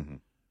 Mm-hmm.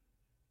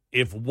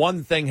 If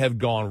one thing had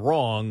gone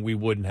wrong, we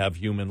wouldn't have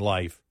human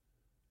life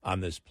on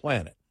this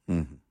planet.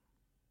 Mm-hmm.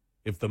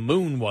 If the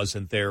moon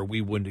wasn't there,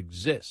 we wouldn't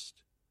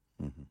exist.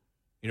 Mm-hmm.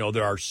 You know,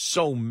 there are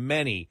so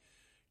many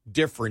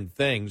different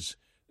things.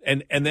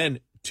 And then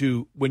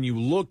when you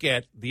look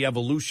at the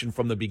evolution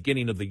from the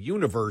beginning of the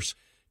universe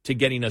to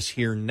getting us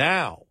here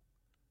now,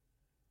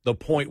 the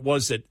point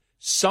was that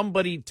some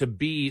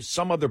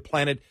other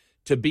planet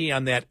to be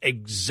on that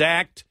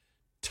exact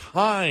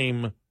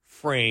time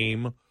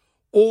frame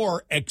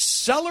or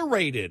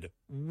accelerated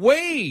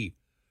way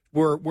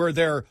where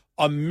they're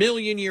a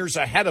million years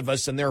ahead of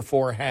us and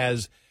therefore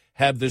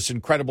have this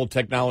incredible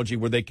technology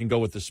where they can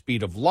go at the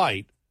speed of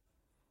light.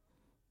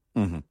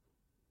 Mm-hmm.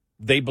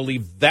 They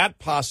believe that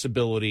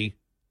possibility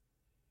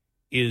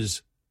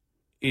is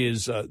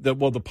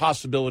the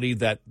possibility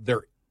that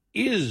there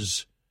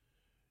is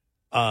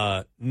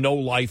no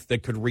life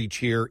that could reach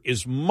here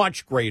is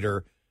much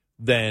greater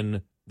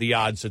than the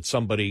odds that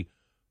somebody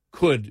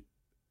could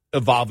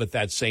evolve at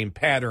that same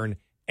pattern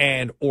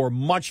and or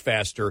much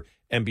faster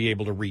and be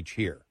able to reach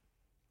here.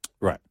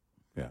 Right.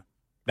 Yeah.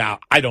 Now,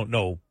 I don't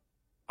know.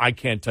 I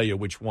can't tell you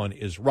which one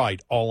is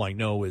right. All I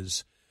know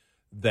is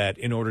that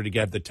in order to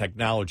get the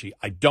technology,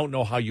 I don't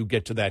know how you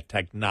get to that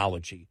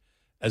technology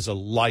as a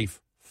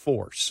life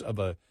force of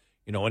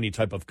any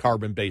type of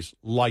carbon-based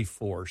life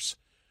force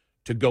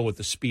to go at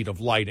the speed of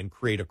light and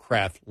create a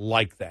craft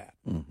like that.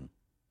 Mm-hmm.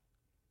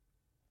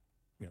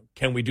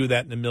 Can we do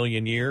that in a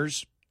million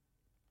years?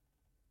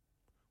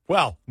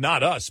 Well,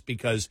 not us,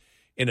 because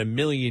in a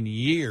million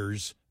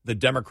years, the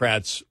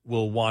Democrats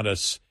will want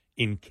us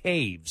in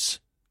caves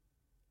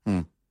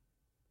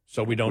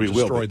so we don't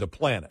destroy the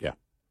planet. Yeah.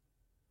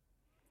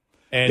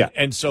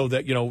 And so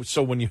that,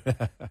 so when you,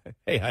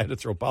 hey, I had to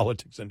throw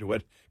politics into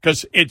it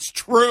because it's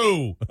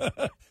true.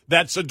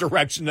 That's a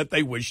direction that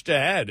they wish to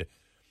head.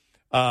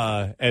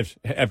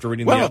 After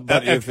reading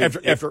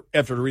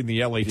after reading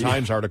the LA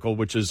Times article,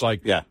 which is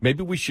like,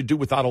 maybe we should do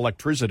without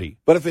electricity.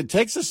 But if it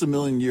takes us a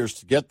million years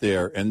to get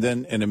there, and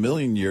then in a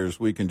million years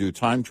we can do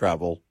time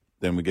travel,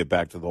 then we get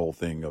back to the whole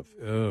thing of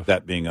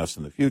that being us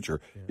in the future.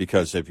 Yeah.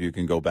 Because if you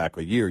can go back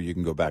a year, you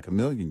can go back a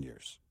million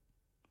years.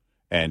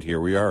 And here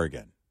we are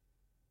again.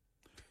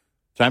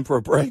 Time for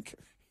a break?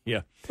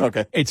 Yeah.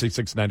 Okay.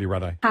 866-90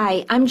 Red Eye.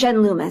 Hi, I'm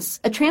Jen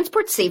Loomis, a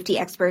transport safety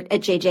expert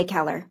at J.J.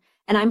 Keller,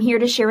 and I'm here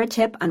to share a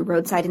tip on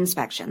roadside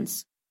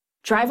inspections.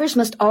 Drivers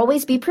must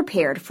always be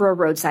prepared for a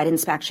roadside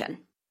inspection.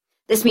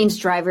 This means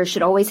drivers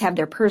should always have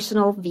their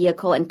personal,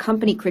 vehicle, and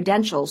company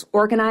credentials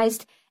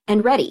organized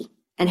and ready,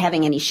 and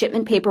having any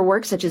shipment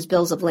paperwork such as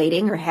bills of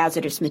lading or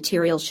hazardous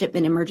material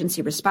shipment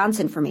emergency response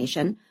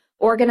information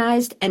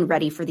organized and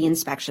ready for the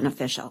inspection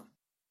official.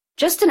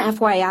 Just an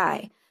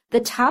FYI, the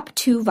top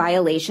 2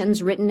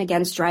 violations written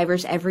against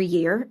drivers every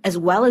year, as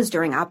well as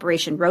during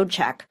Operation Road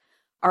Check,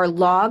 are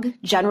log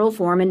general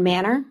form and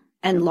manner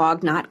and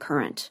log not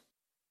current.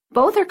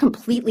 Both are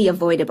completely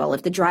avoidable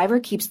if the driver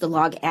keeps the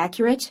log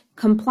accurate,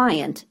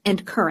 compliant,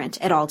 and current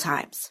at all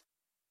times.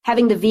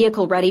 Having the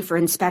vehicle ready for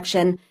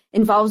inspection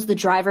involves the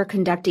driver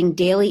conducting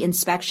daily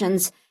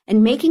inspections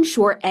and making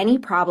sure any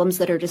problems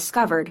that are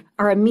discovered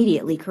are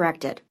immediately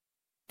corrected.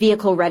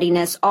 Vehicle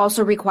readiness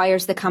also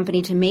requires the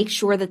company to make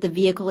sure that the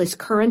vehicle is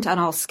current on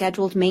all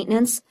scheduled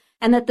maintenance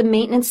and that the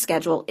maintenance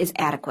schedule is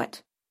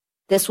adequate.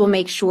 This will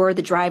make sure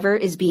the driver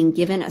is being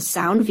given a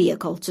sound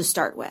vehicle to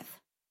start with.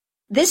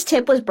 This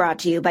tip was brought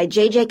to you by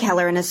J.J.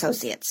 Keller &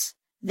 Associates.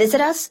 Visit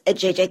us at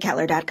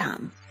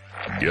jjkeller.com.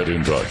 Get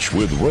in touch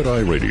with Red Eye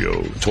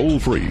Radio, toll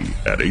free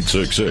at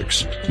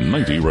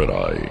 866-90 Red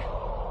Eye.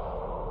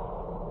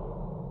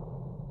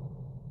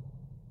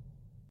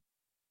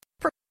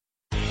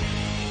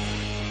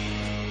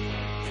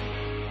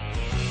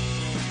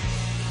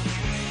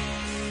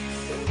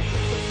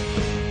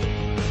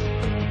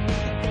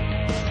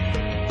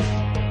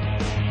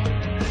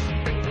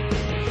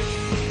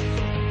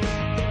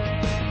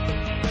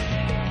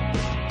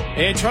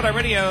 It's Red Eye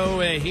Radio.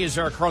 He is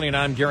Eric Carly, and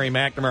I'm Gary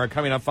McNamara.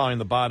 Coming up following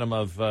the bottom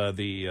of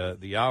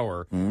the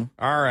hour. Mm-hmm.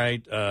 All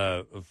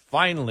right.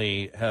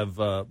 Finally, have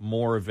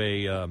more of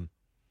an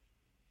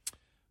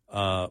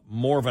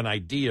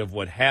idea of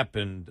what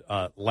happened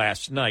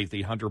last night.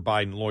 The Hunter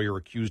Biden lawyer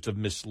accused of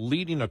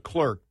misleading a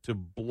clerk to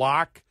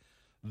block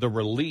the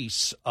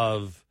release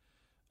of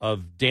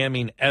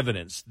damning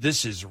evidence.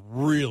 This is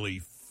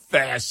really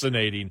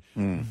fascinating.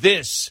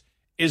 This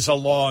is a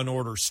Law and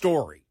Order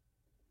story.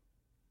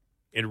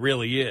 It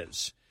really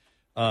is.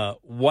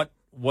 What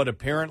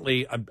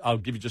apparently, I'll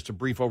give you just a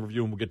brief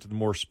overview and we'll get to the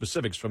more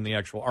specifics from the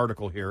actual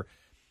article here.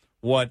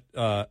 What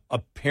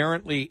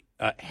apparently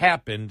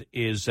happened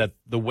is that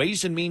the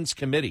Ways and Means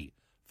Committee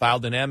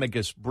filed an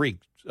amicus brief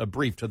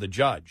to the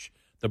judge.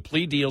 The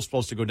plea deal is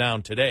supposed to go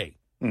down today,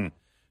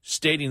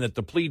 stating that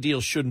the plea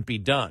deal shouldn't be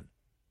done,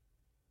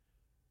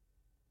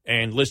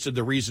 and listed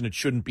the reason it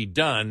shouldn't be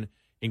done,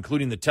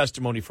 including the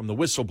testimony from the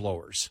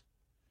whistleblowers.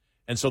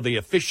 And so they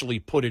officially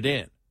put it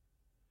in.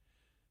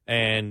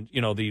 And,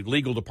 the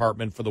legal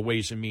department for the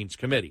Ways and Means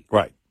Committee.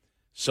 Right.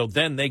 So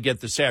then they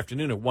get this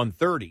afternoon at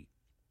 1:30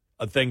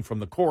 a thing from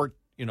the court,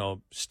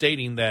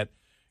 stating that,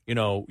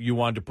 you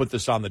wanted to put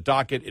this on the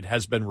docket. It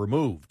has been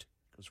removed.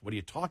 Because what are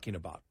you talking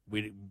about?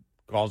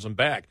 Calls them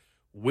back.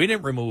 We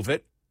didn't remove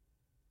it.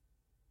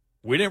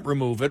 What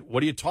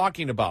are you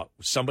talking about?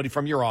 Somebody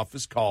from your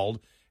office called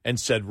and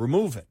said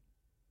remove it.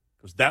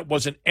 Because that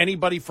wasn't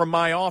anybody from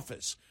my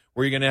office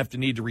where you're going to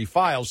need to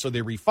refile, so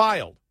they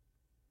refiled.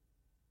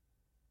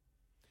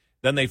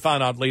 Then they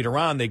found out later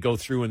on, they go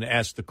through and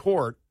ask the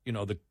court,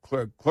 the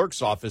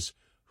clerk's office,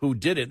 who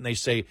did it, and they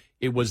say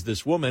it was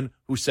this woman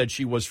who said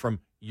she was from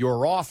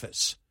your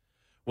office.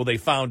 Well, they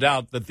found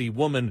out that the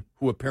woman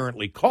who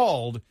apparently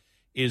called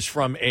is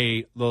from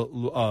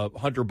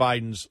Hunter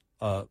Biden's,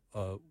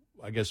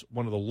 I guess,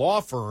 one of the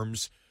law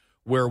firms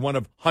where one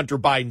of Hunter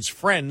Biden's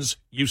friends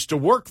used to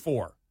work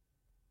for.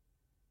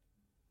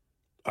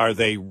 Are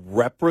they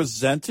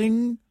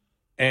representing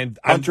and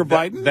Hunter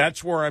Biden?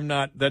 That's where I'm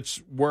not.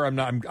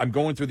 I'm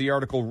going through the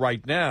article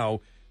right now.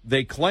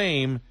 They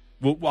claim.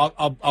 Well,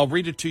 I'll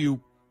read it to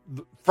you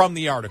from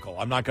the article.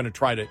 I'm not going to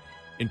try to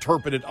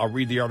interpret it. I'll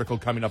read the article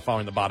coming up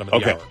following the bottom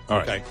of the hour. All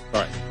right. Okay.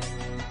 All right.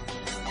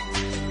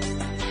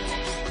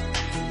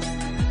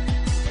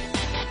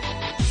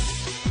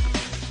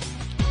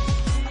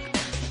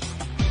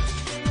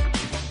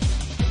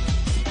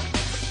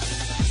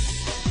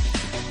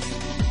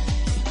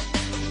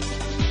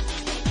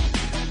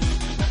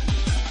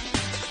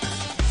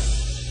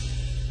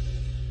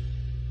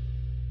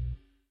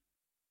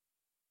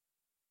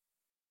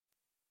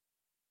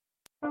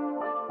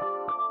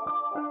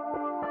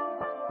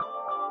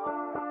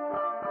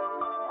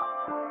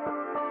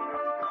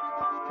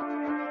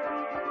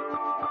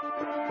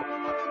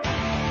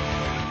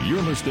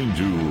 You're listening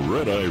to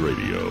Red Eye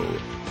Radio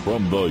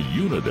from the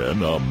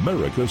Uniden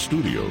America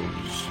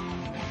Studios.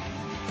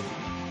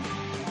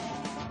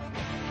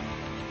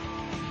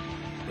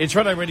 It's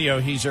Red Eye Radio.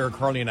 He's Eric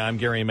Harley, and I'm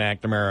Gary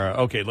McNamara.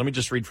 Okay, let me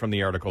just read from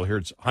the article here.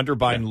 It's Hunter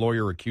Biden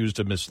lawyer accused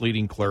of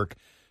misleading clerk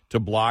to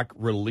block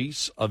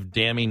release of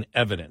damning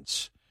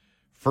evidence.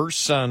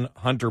 First son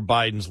Hunter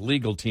Biden's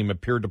legal team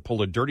appeared to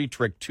pull a dirty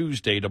trick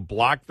Tuesday to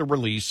block the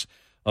release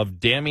of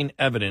damning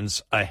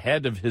evidence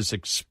ahead of his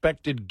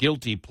expected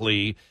guilty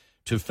plea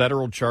to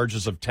federal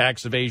charges of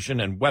tax evasion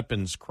and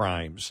weapons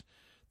crimes.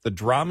 The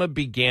drama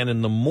began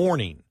in the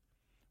morning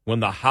when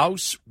the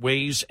House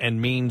Ways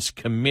and Means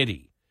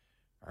Committee,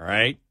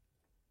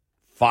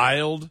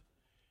 filed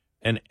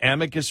an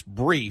amicus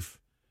brief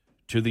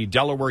to the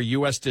Delaware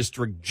U.S.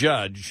 District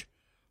Judge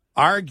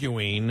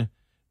arguing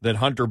that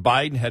Hunter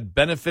Biden had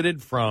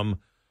benefited from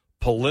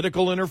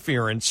political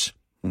interference,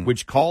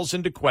 which calls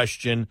into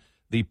question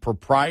the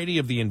propriety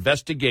of the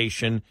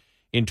investigation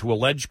into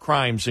alleged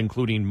crimes,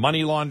 including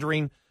money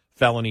laundering,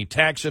 felony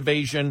tax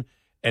evasion,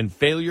 and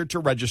failure to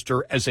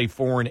register as a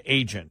foreign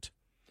agent.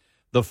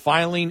 The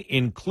filing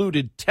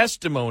included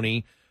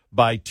testimony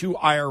by 2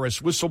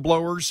 IRS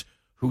whistleblowers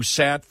who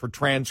sat for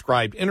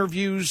transcribed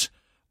interviews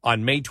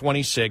on May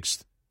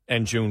 26th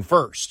and June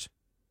 1st.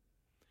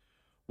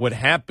 What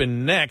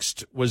happened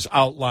next was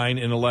outlined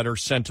in a letter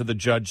sent to the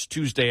judge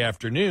Tuesday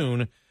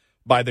afternoon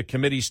by the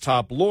committee's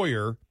top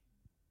lawyer,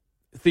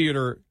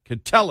 Theodore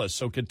Catella.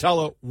 So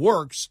Catella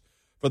works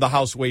for the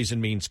House Ways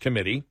and Means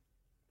Committee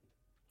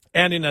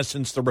and, in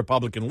essence, the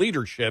Republican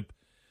leadership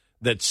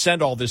that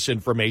sent all this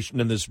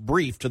information in this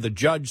brief to the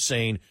judge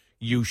saying,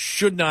 you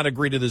should not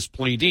agree to this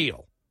plea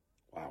deal.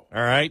 Wow.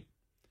 All right?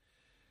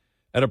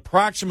 At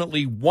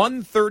approximately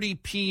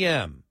 1:30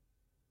 p.m.,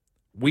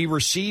 we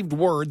received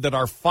word that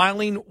our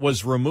filing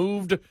was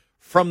removed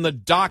from the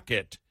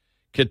docket.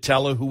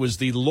 Catella, who was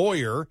the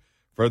lawyer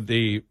for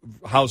the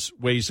House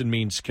Ways and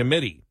Means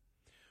Committee.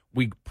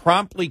 We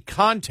promptly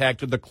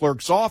contacted the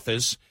clerk's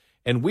office,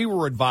 and we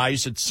were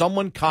advised that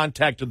someone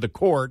contacted the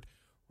court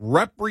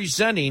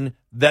representing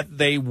that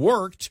they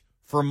worked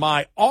for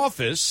my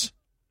office,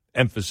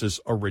 emphasis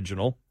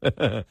original,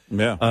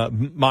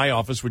 my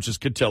office, which is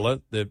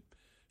Catella, the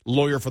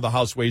lawyer for the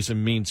House Ways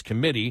and Means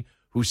Committee,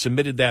 who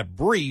submitted that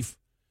brief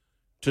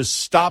to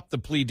stop the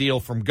plea deal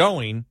from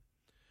going.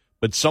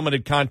 But someone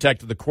had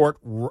contacted the court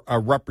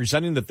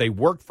representing that they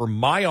worked for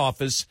my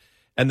office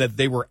and that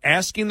they were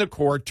asking the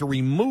court to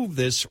remove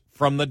this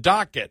from the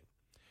docket.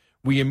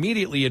 We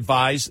immediately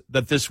advised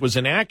that this was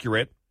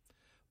inaccurate.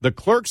 The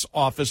clerk's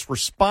office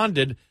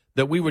responded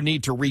that we would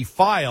need to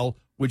refile,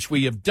 which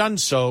we have done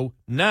so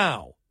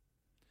now.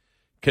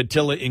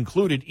 Catella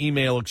included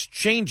email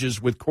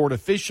exchanges with court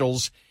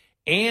officials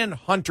and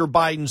Hunter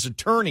Biden's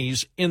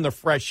attorneys in the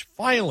fresh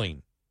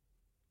filing.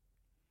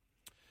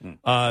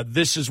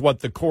 This is what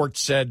the court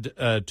said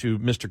to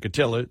Mr.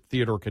 Cotillo,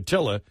 Theodore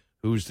Cotillo,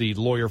 who's the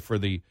lawyer for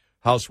the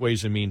House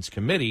Ways and Means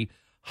Committee.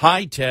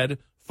 Hi, Ted.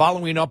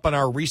 Following up on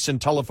our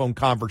recent telephone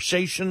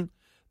conversation,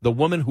 the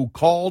woman who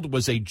called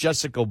was a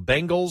Jessica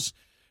Bengals,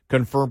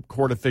 confirmed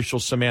court official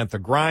Samantha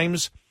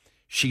Grimes.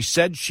 She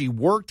said she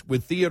worked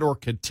with Theodore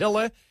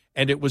Cotillo,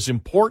 and it was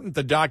important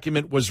the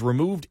document was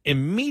removed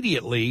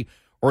immediately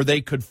or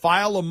they could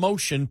file a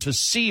motion to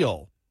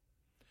seal.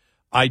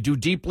 I do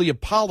deeply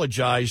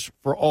apologize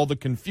for all the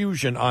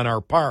confusion on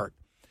our part.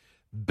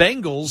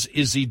 Bengals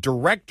is the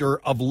director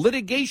of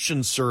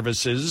litigation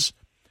services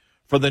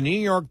for the New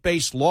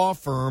York-based law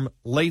firm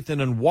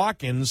Lathan &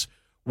 Watkins,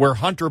 where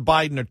Hunter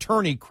Biden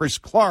attorney Chris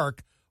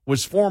Clark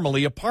was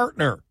formerly a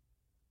partner.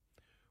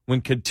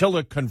 When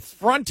Cotillo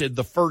confronted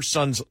the First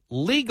Son's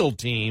legal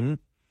team,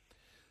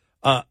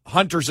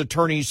 Hunter's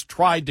attorneys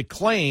tried to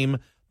claim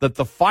that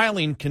the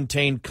filing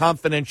contained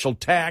confidential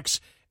tax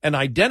and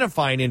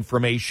identifying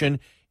information,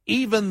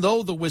 even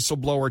though the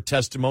whistleblower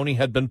testimony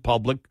had been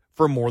public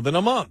for more than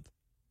a month.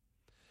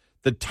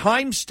 The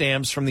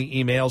timestamps from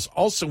the emails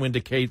also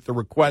indicate the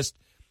request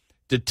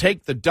to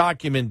take the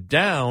document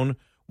down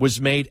was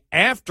made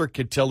after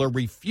Cotillo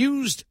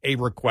refused a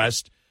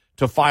request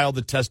to file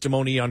the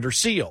testimony under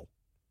seal,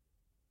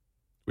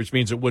 which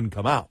means it wouldn't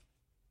come out.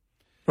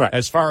 Right.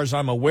 As far as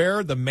I'm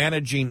aware, the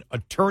managing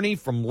attorney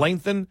from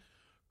Lathan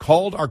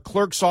called our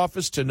clerk's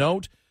office to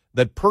note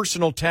that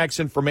personal tax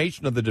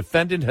information of the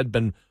defendant had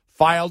been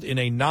filed in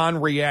a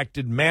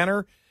non-reacted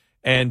manner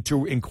and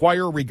to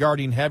inquire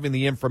regarding having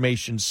the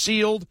information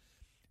sealed.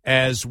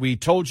 As we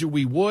told you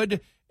we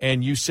would,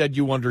 and you said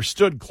you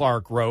understood,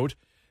 Clark wrote.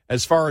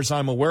 As far as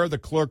I'm aware, the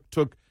clerk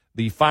took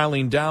the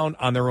filing down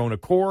on their own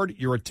accord.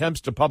 Your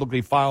attempts to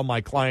publicly file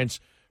my client's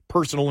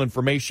personal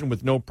information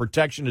with no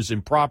protection is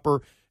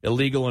improper,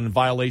 illegal, and in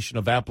violation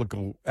of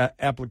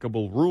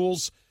applicable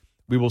rules.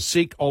 We will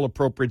seek all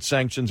appropriate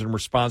sanctions in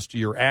response to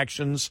your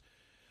actions.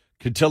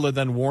 Cotillo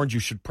then warned you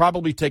should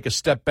probably take a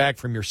step back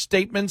from your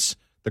statements.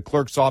 The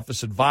clerk's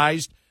office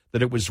advised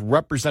that it was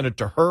represented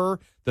to her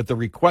that the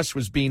request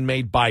was being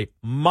made by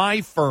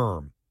my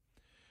firm.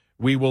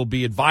 We will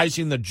be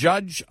advising the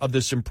judge of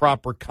this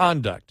improper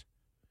conduct.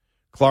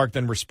 Clark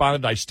then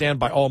responded, I stand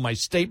by all my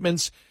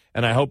statements,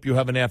 and I hope you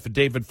have an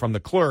affidavit from the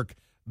clerk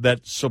that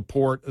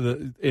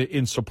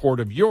in support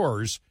of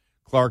yours.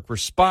 Clark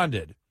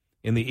responded.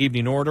 In the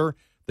evening order,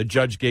 the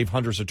judge gave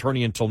Hunter's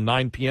attorney until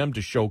 9 p.m.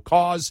 to show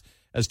cause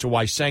as to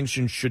why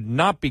sanctions should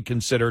not be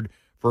considered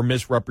for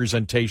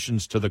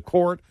misrepresentations to the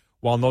court,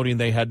 while noting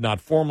they had not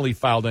formally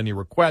filed any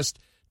request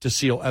to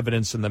seal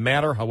evidence in the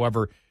matter.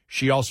 However,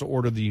 she also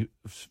ordered the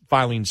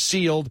filing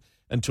sealed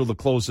until the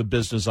close of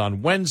business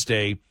on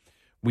Wednesday.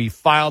 We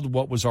filed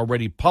what was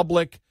already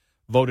public,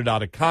 voted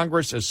out of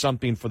Congress as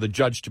something for the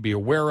judge to be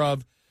aware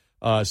of,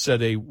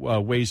 said a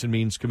Ways and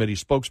Means Committee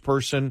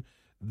spokesperson.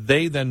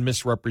 They then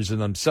misrepresent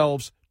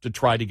themselves to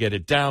try to get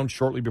it down.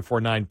 Shortly before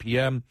 9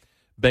 p.m.,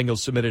 Bengals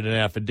submitted an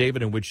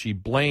affidavit in which she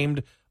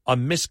blamed a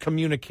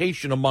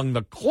miscommunication among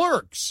the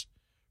clerks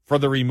for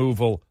the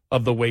removal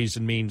of the Ways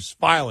and Means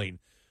filing.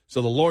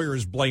 So the lawyer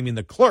is blaming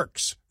the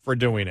clerks for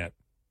doing it.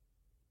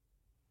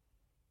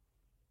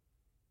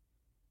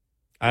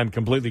 I'm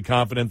completely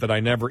confident that I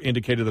never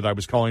indicated that I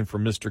was calling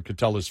from Mr.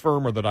 Cotillo's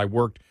firm or that I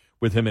worked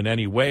with him in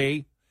any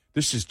way.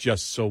 This is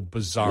just so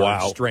bizarre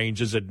and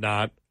strange, is it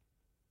not?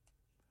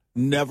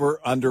 Never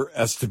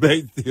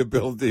underestimate the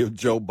ability of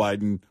Joe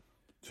Biden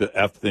to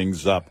F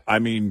things up. I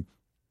mean,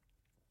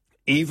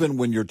 even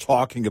when you're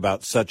talking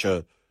about such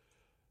a,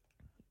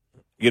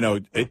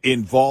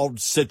 involved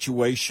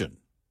situation,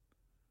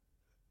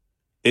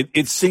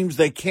 it seems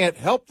they can't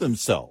help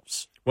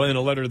themselves. Well, in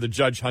a letter to the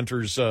judge,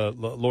 Hunter's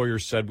lawyer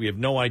said, we have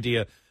no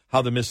idea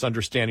how the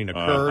misunderstanding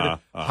occurred.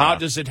 How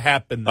does it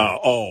happen,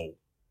 though?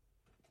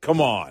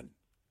 Come on.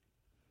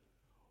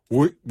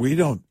 We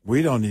don't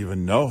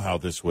even know how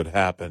this would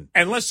happen.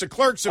 Unless the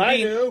clerks are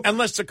being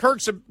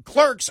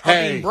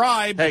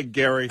bribed. Hey,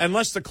 Gary.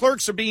 Unless the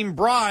clerks are being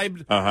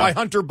bribed by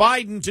Hunter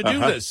Biden to do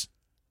this.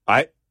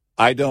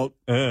 I don't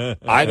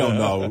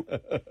know.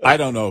 I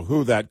don't know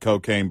who that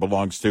cocaine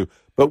belongs to,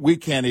 but we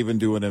can't even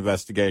do an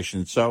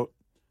investigation. So,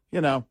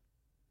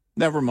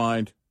 never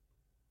mind.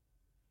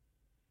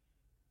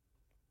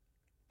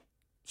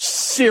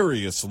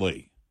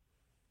 Seriously.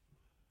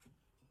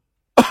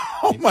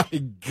 Oh, my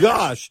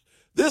gosh.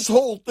 This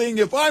whole thing,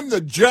 if I'm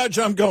the judge,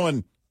 I'm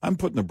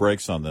putting the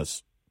brakes on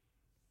this.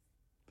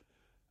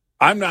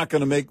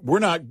 We're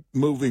not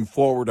moving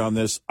forward on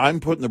this. I'm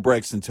putting the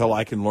brakes until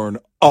I can learn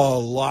a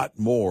lot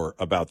more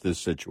about this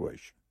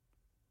situation.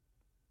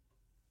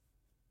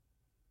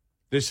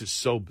 This is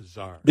so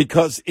bizarre.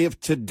 Because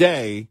if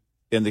today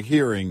in the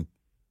hearing,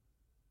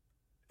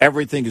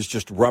 everything is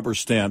just rubber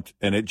stamped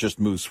and it just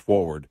moves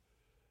forward.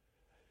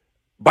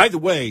 By the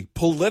way,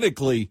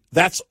 politically,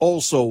 that's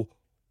also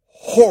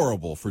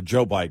horrible for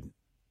Joe Biden.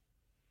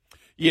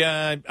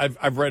 Yeah,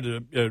 I've read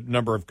a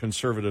number of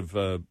conservative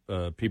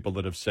people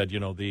that have said,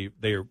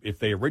 if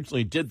they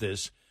originally did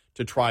this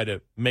to try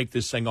to make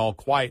this thing all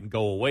quiet and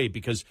go away,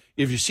 because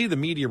if you see the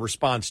media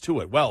response to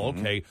it, well,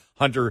 okay,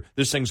 Hunter,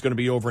 this thing's going to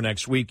be over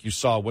next week. You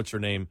saw what's her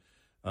name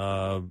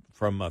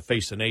from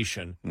Face the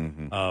Nation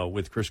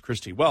with Chris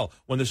Christie. Well,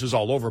 when this is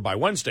all over by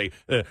Wednesday,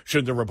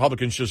 shouldn't the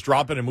Republicans just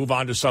drop it and move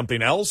on to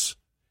something else?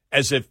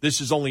 As if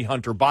this is only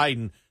Hunter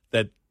Biden,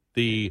 that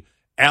the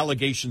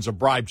allegations of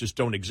bribe just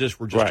don't exist.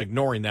 We're just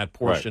ignoring that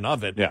portion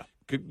of it,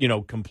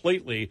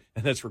 completely.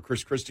 And that's where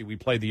Chris Christie, we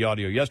played the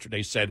audio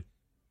yesterday, said,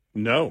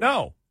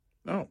 no,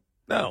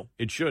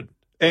 it shouldn't.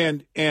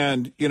 And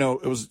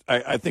it was,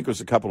 I think it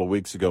was a couple of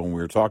weeks ago when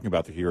we were talking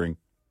about the hearing.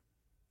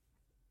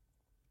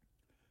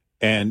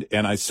 And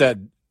I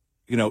said,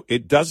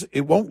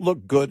 it won't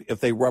look good if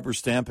they rubber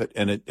stamp it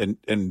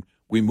and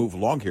we move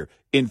along here.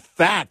 In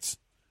fact,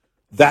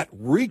 that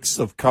reeks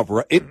of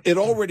cover-up. It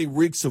already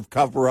reeks of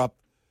cover-up.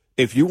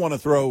 If you want to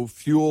throw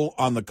fuel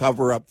on the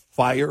cover-up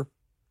fire,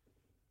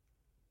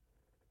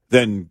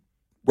 then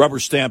rubber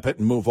stamp it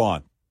and move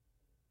on.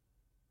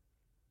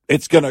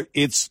 It's going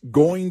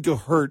to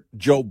hurt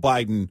Joe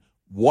Biden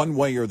one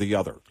way or the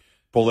other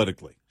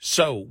politically.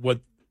 So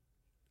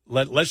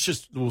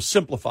we'll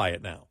simplify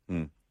it now.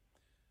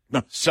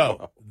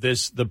 So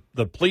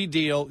the plea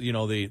deal,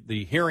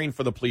 the hearing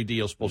for the plea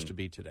deal is supposed to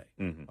be today.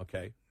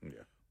 Okay. Yeah.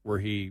 Where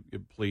he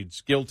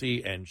pleads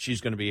guilty, and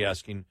she's going to be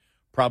asking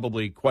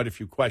probably quite a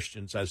few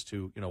questions as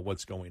to,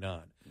 what's going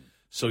on.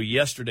 So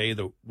yesterday,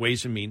 the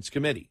Ways and Means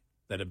Committee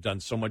that have done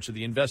so much of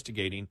the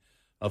investigating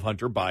of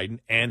Hunter Biden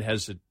and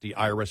has the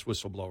IRS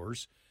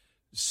whistleblowers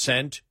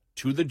sent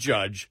to the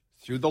judge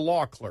through the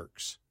law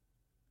clerks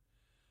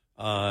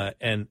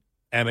an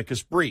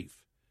amicus brief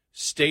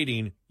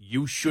stating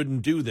you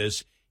shouldn't do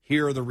this.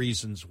 Here are the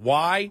reasons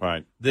why.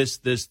 Right. This,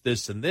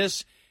 and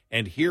this.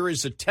 And here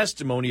is a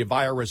testimony of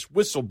IRS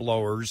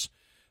whistleblowers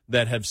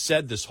that have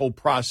said this whole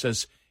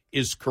process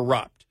is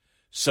corrupt.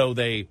 So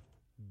they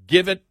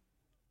give it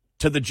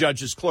to the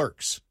judge's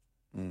clerks,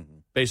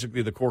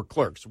 basically the court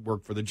clerks who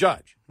work for the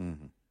judge.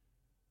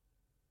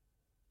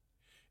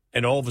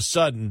 And all of a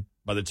sudden,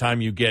 by the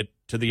time you get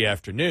to the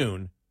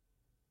afternoon,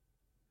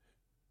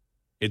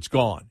 it's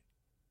gone.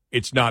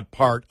 It's not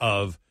part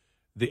of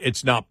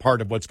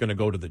what's going to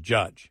go to the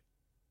judge.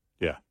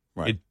 Yeah,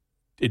 right.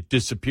 It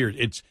disappeared.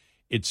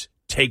 It's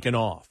taken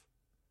off.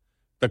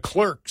 The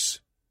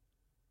clerks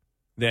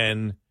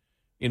then,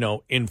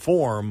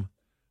 inform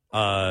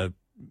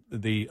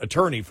the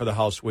attorney for the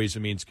House Ways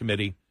and Means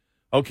Committee,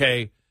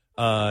 okay,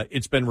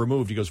 it's been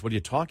removed. He goes, what are you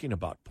talking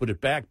about? Put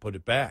it back.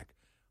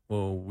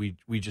 Well, we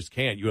just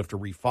can't. You have to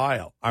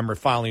refile. I'm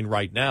refiling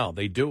right now.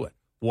 They do it.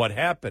 What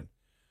happened?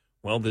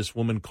 Well, this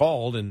woman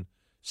called and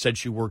said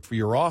she worked for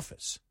your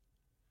office.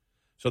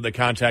 So they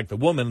contact the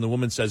woman, and the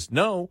woman says,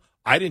 no,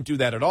 I didn't do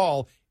that at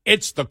all.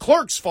 It's the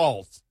clerk's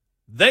fault.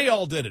 They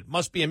all did it.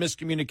 Must be a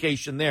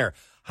miscommunication there.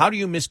 How do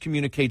you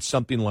miscommunicate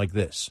something like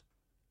this?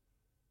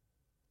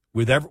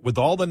 With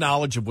all the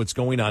knowledge of what's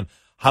going on,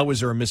 how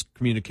is there a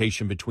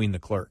miscommunication between the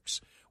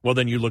clerks? Well,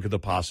 then you look at the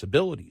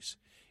possibilities.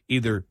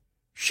 Either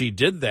she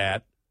did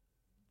that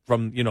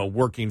from,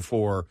 working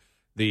for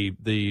the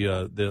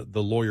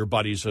lawyer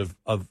buddies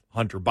of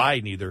Hunter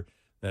Biden, either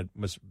that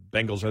Miss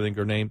Bengals, I think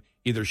her name,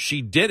 either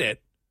she did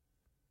it,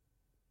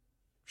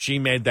 she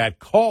made that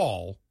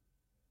call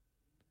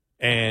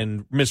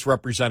and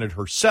misrepresented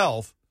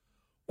herself,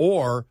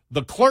 or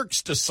the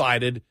clerks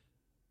decided,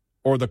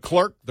 or the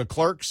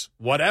clerks,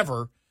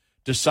 whatever,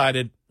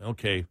 decided,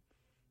 okay,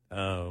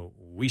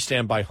 we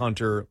stand by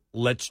Hunter,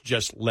 let's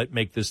just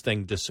make this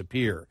thing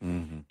disappear.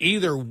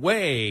 Either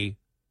way,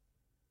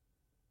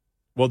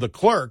 well, the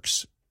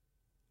clerks,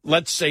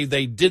 let's say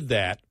they did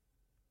that,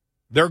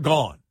 they're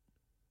gone.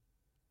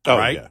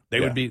 Right?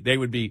 Yeah. They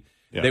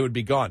would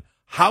be gone.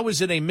 How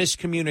is it a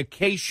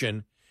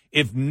miscommunication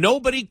if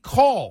nobody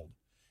called?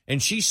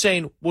 And she's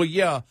saying, well,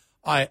 yeah,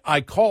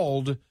 I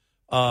called,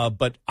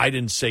 but I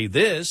didn't say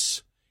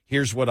this.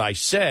 Here's what I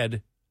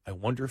said. I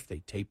wonder if they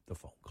taped the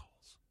phone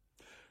calls.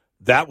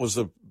 That was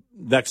the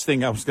next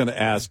thing I was going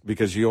to ask,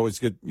 because you always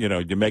get,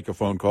 you make a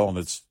phone call and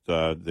it's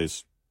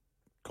this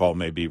call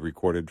may be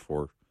recorded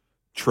for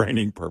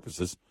training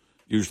purposes.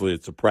 Usually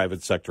it's a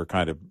private sector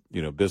kind of,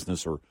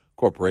 business or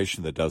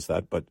corporation that does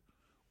that. But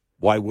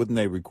why wouldn't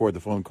they record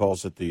the phone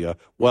calls at the,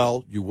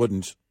 well, you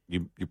wouldn't.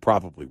 You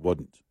probably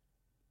wouldn't.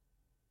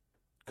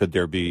 Could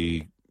there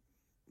be,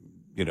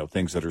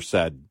 things that are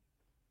said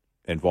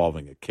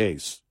involving a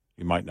case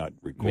you might not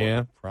record?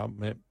 Yeah,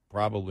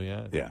 probably.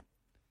 Yeah. Yeah.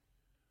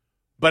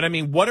 But, I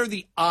mean, what are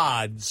the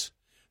odds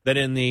that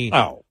in the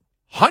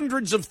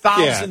hundreds of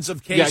thousands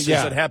of cases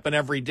that happen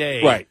every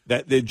day, right,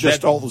 that they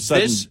just all of a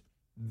sudden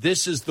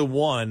this is the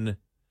one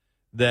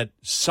that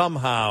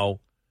somehow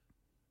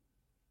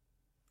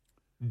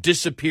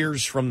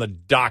disappears from the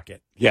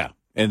docket? Yeah.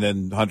 And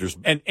then Hunter's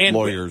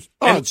lawyers,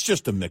 it's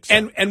just a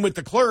mix-up. And with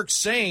the clerks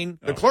saying,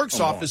 the clerk's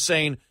office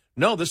saying,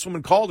 no, this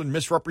woman called and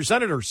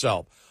misrepresented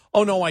herself.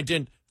 Oh, no, I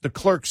didn't. the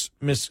clerks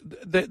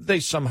they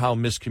somehow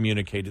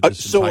miscommunicated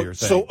this entire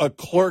thing. So a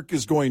clerk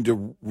is going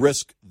to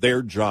risk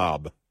their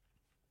job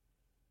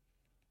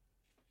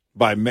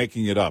by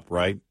making it up,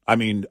 right? I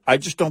mean, I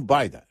just don't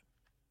buy that.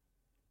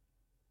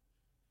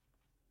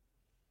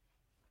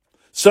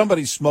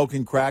 Somebody's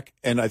smoking crack,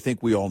 and I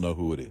think we all know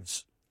who it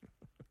is.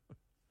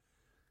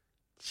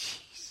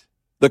 Jeez.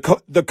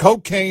 The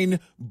cocaine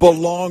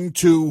belonged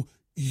to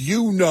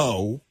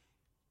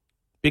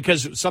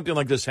Because something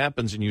like this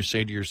happens, and you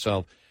say to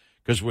yourself,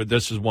 because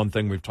this is one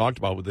thing we've talked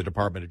about with the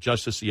Department of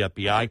Justice, the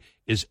FBI,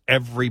 is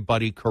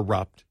everybody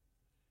corrupt?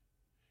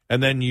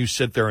 And then you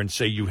sit there and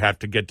say you have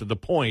to get to the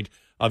point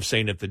of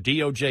saying if the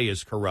DOJ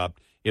is corrupt,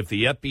 if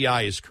the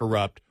FBI is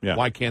corrupt,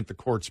 why can't the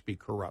courts be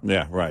corrupt?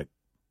 Yeah, right.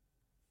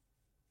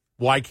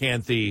 Why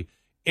can't the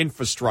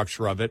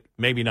infrastructure of it,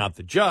 maybe not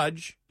the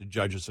judge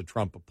is a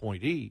Trump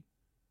appointee,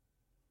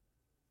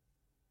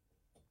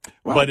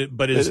 well,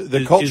 but is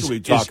the culture we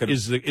talk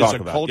is a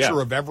about,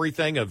 culture of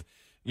everything of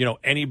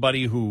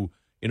anybody who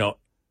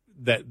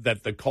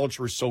that the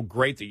culture is so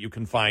great that you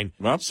can find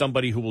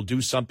somebody who will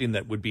do something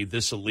that would be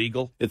this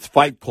illegal. It's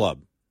Fight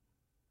Club.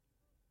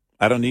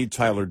 I don't need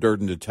Tyler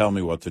Durden to tell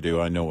me what to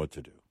do. I know what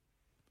to do.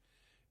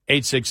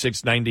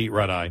 866-98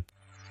 Red Eye.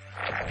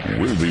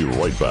 We'll be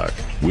right back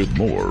with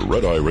more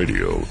Red Eye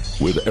Radio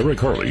with Eric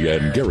Harley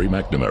and Gary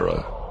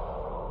McNamara.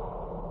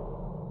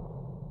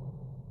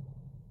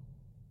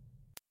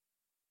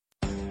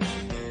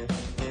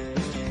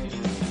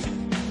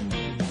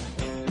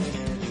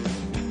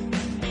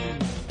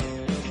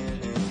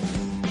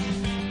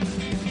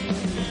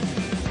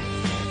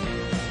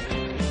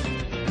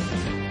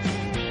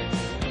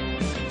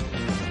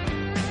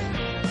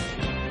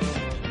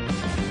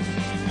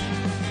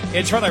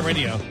 It's Red Eye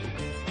Radio.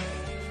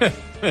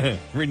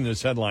 Reading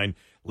this headline,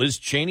 Liz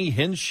Cheney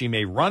hints she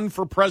may run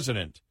for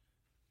president.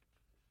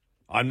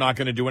 I'm not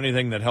going to do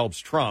anything that helps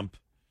Trump.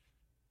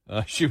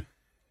 I'll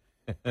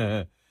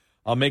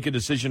make a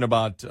decision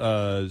about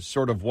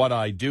sort of what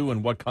I do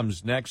and what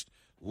comes next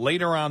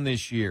later on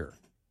this year.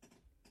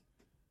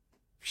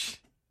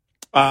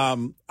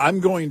 I'm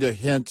going to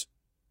hint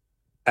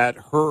at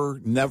her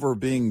never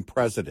being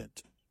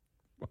president.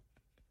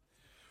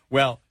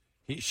 Well,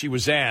 she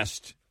was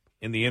asked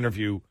in the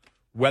interview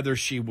whether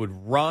she would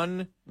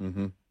run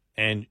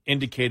and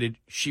indicated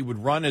she would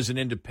run as an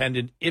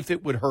independent if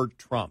it would hurt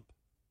Trump.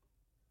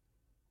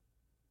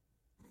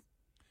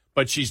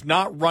 But she's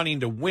not running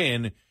to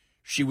win.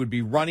 She would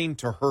be running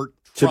to hurt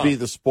Trump. To be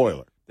the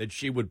spoiler. That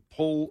she would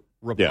pull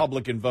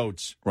Republican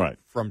votes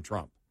from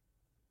Trump.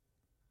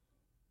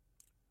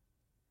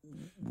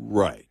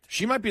 Right.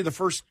 She might be the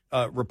first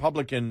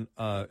Republican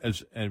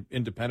as an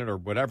independent or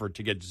whatever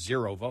to get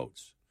 0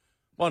 votes.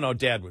 Well, no,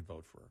 Dad would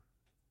vote for her.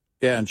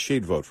 Yeah, and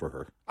she'd vote for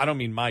her. I don't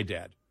mean my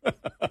dad.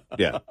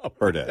 Yeah,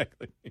 her dad.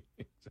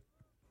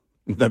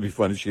 That'd be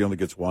funny. She only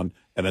gets one,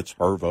 and it's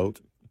her vote.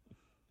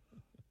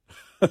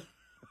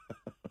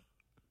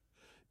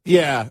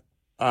 Yeah,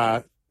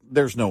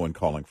 there's no one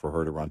calling for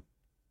her to run.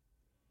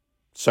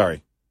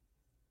 Sorry.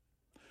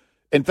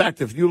 In fact,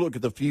 if you look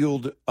at the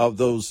field of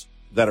those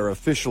that are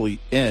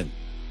officially in,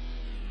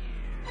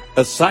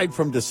 aside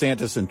from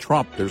DeSantis and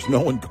Trump, there's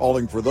no one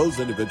calling for those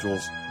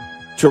individuals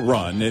to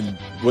run, and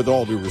with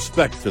all due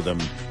respect to them,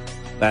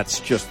 that's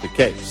just the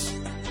case.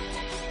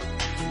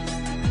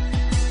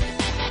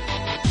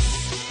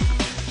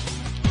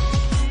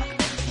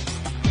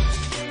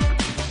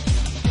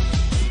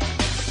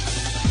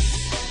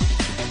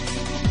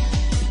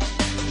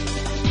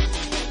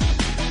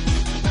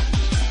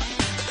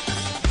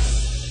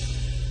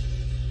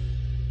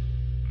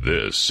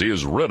 This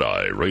is Red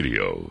Eye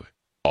Radio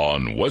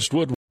on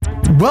Westwood.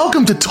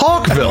 Welcome to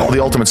Talkville,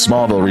 the ultimate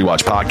Smallville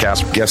rewatch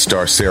podcast. Guest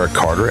star Sarah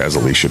Carter as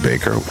Alicia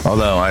Baker,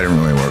 although I didn't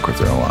really work with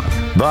her a lot.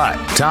 But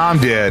Tom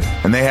did,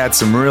 and they had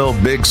some real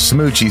big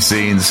smoochy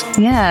scenes.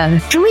 Yeah.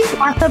 Can we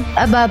talk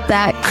about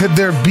that? Could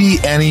there be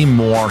any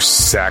more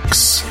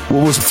sex?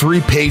 What was a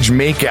 3-page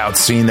makeout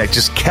scene that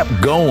just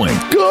kept going?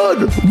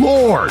 Good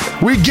Lord.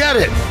 We get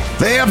it.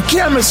 They have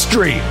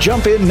chemistry.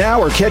 Jump in now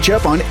or catch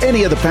up on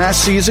any of the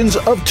past seasons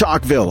of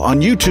Talkville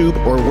on YouTube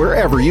or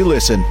wherever you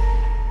listen.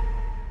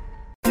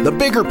 The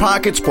Bigger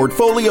Pockets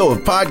portfolio of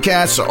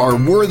podcasts are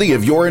worthy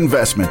of your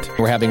investment.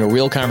 We're having a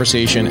real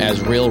conversation as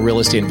real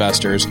estate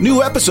investors.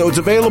 New episodes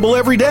available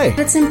every day.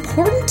 It's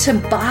important to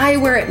buy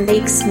where it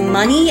makes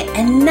money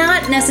and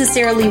not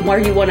necessarily where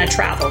you want to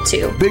travel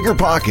to. Bigger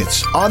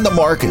Pockets, On the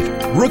Market,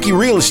 Rookie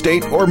Real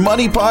Estate, or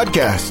Money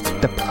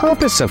Podcast. The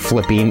purpose of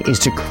flipping is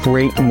to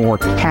create more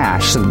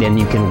cash so then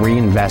you can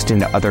reinvest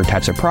into other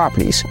types of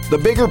properties. The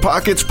Bigger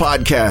Pockets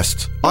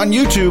Podcast on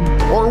YouTube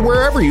or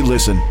wherever you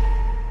listen.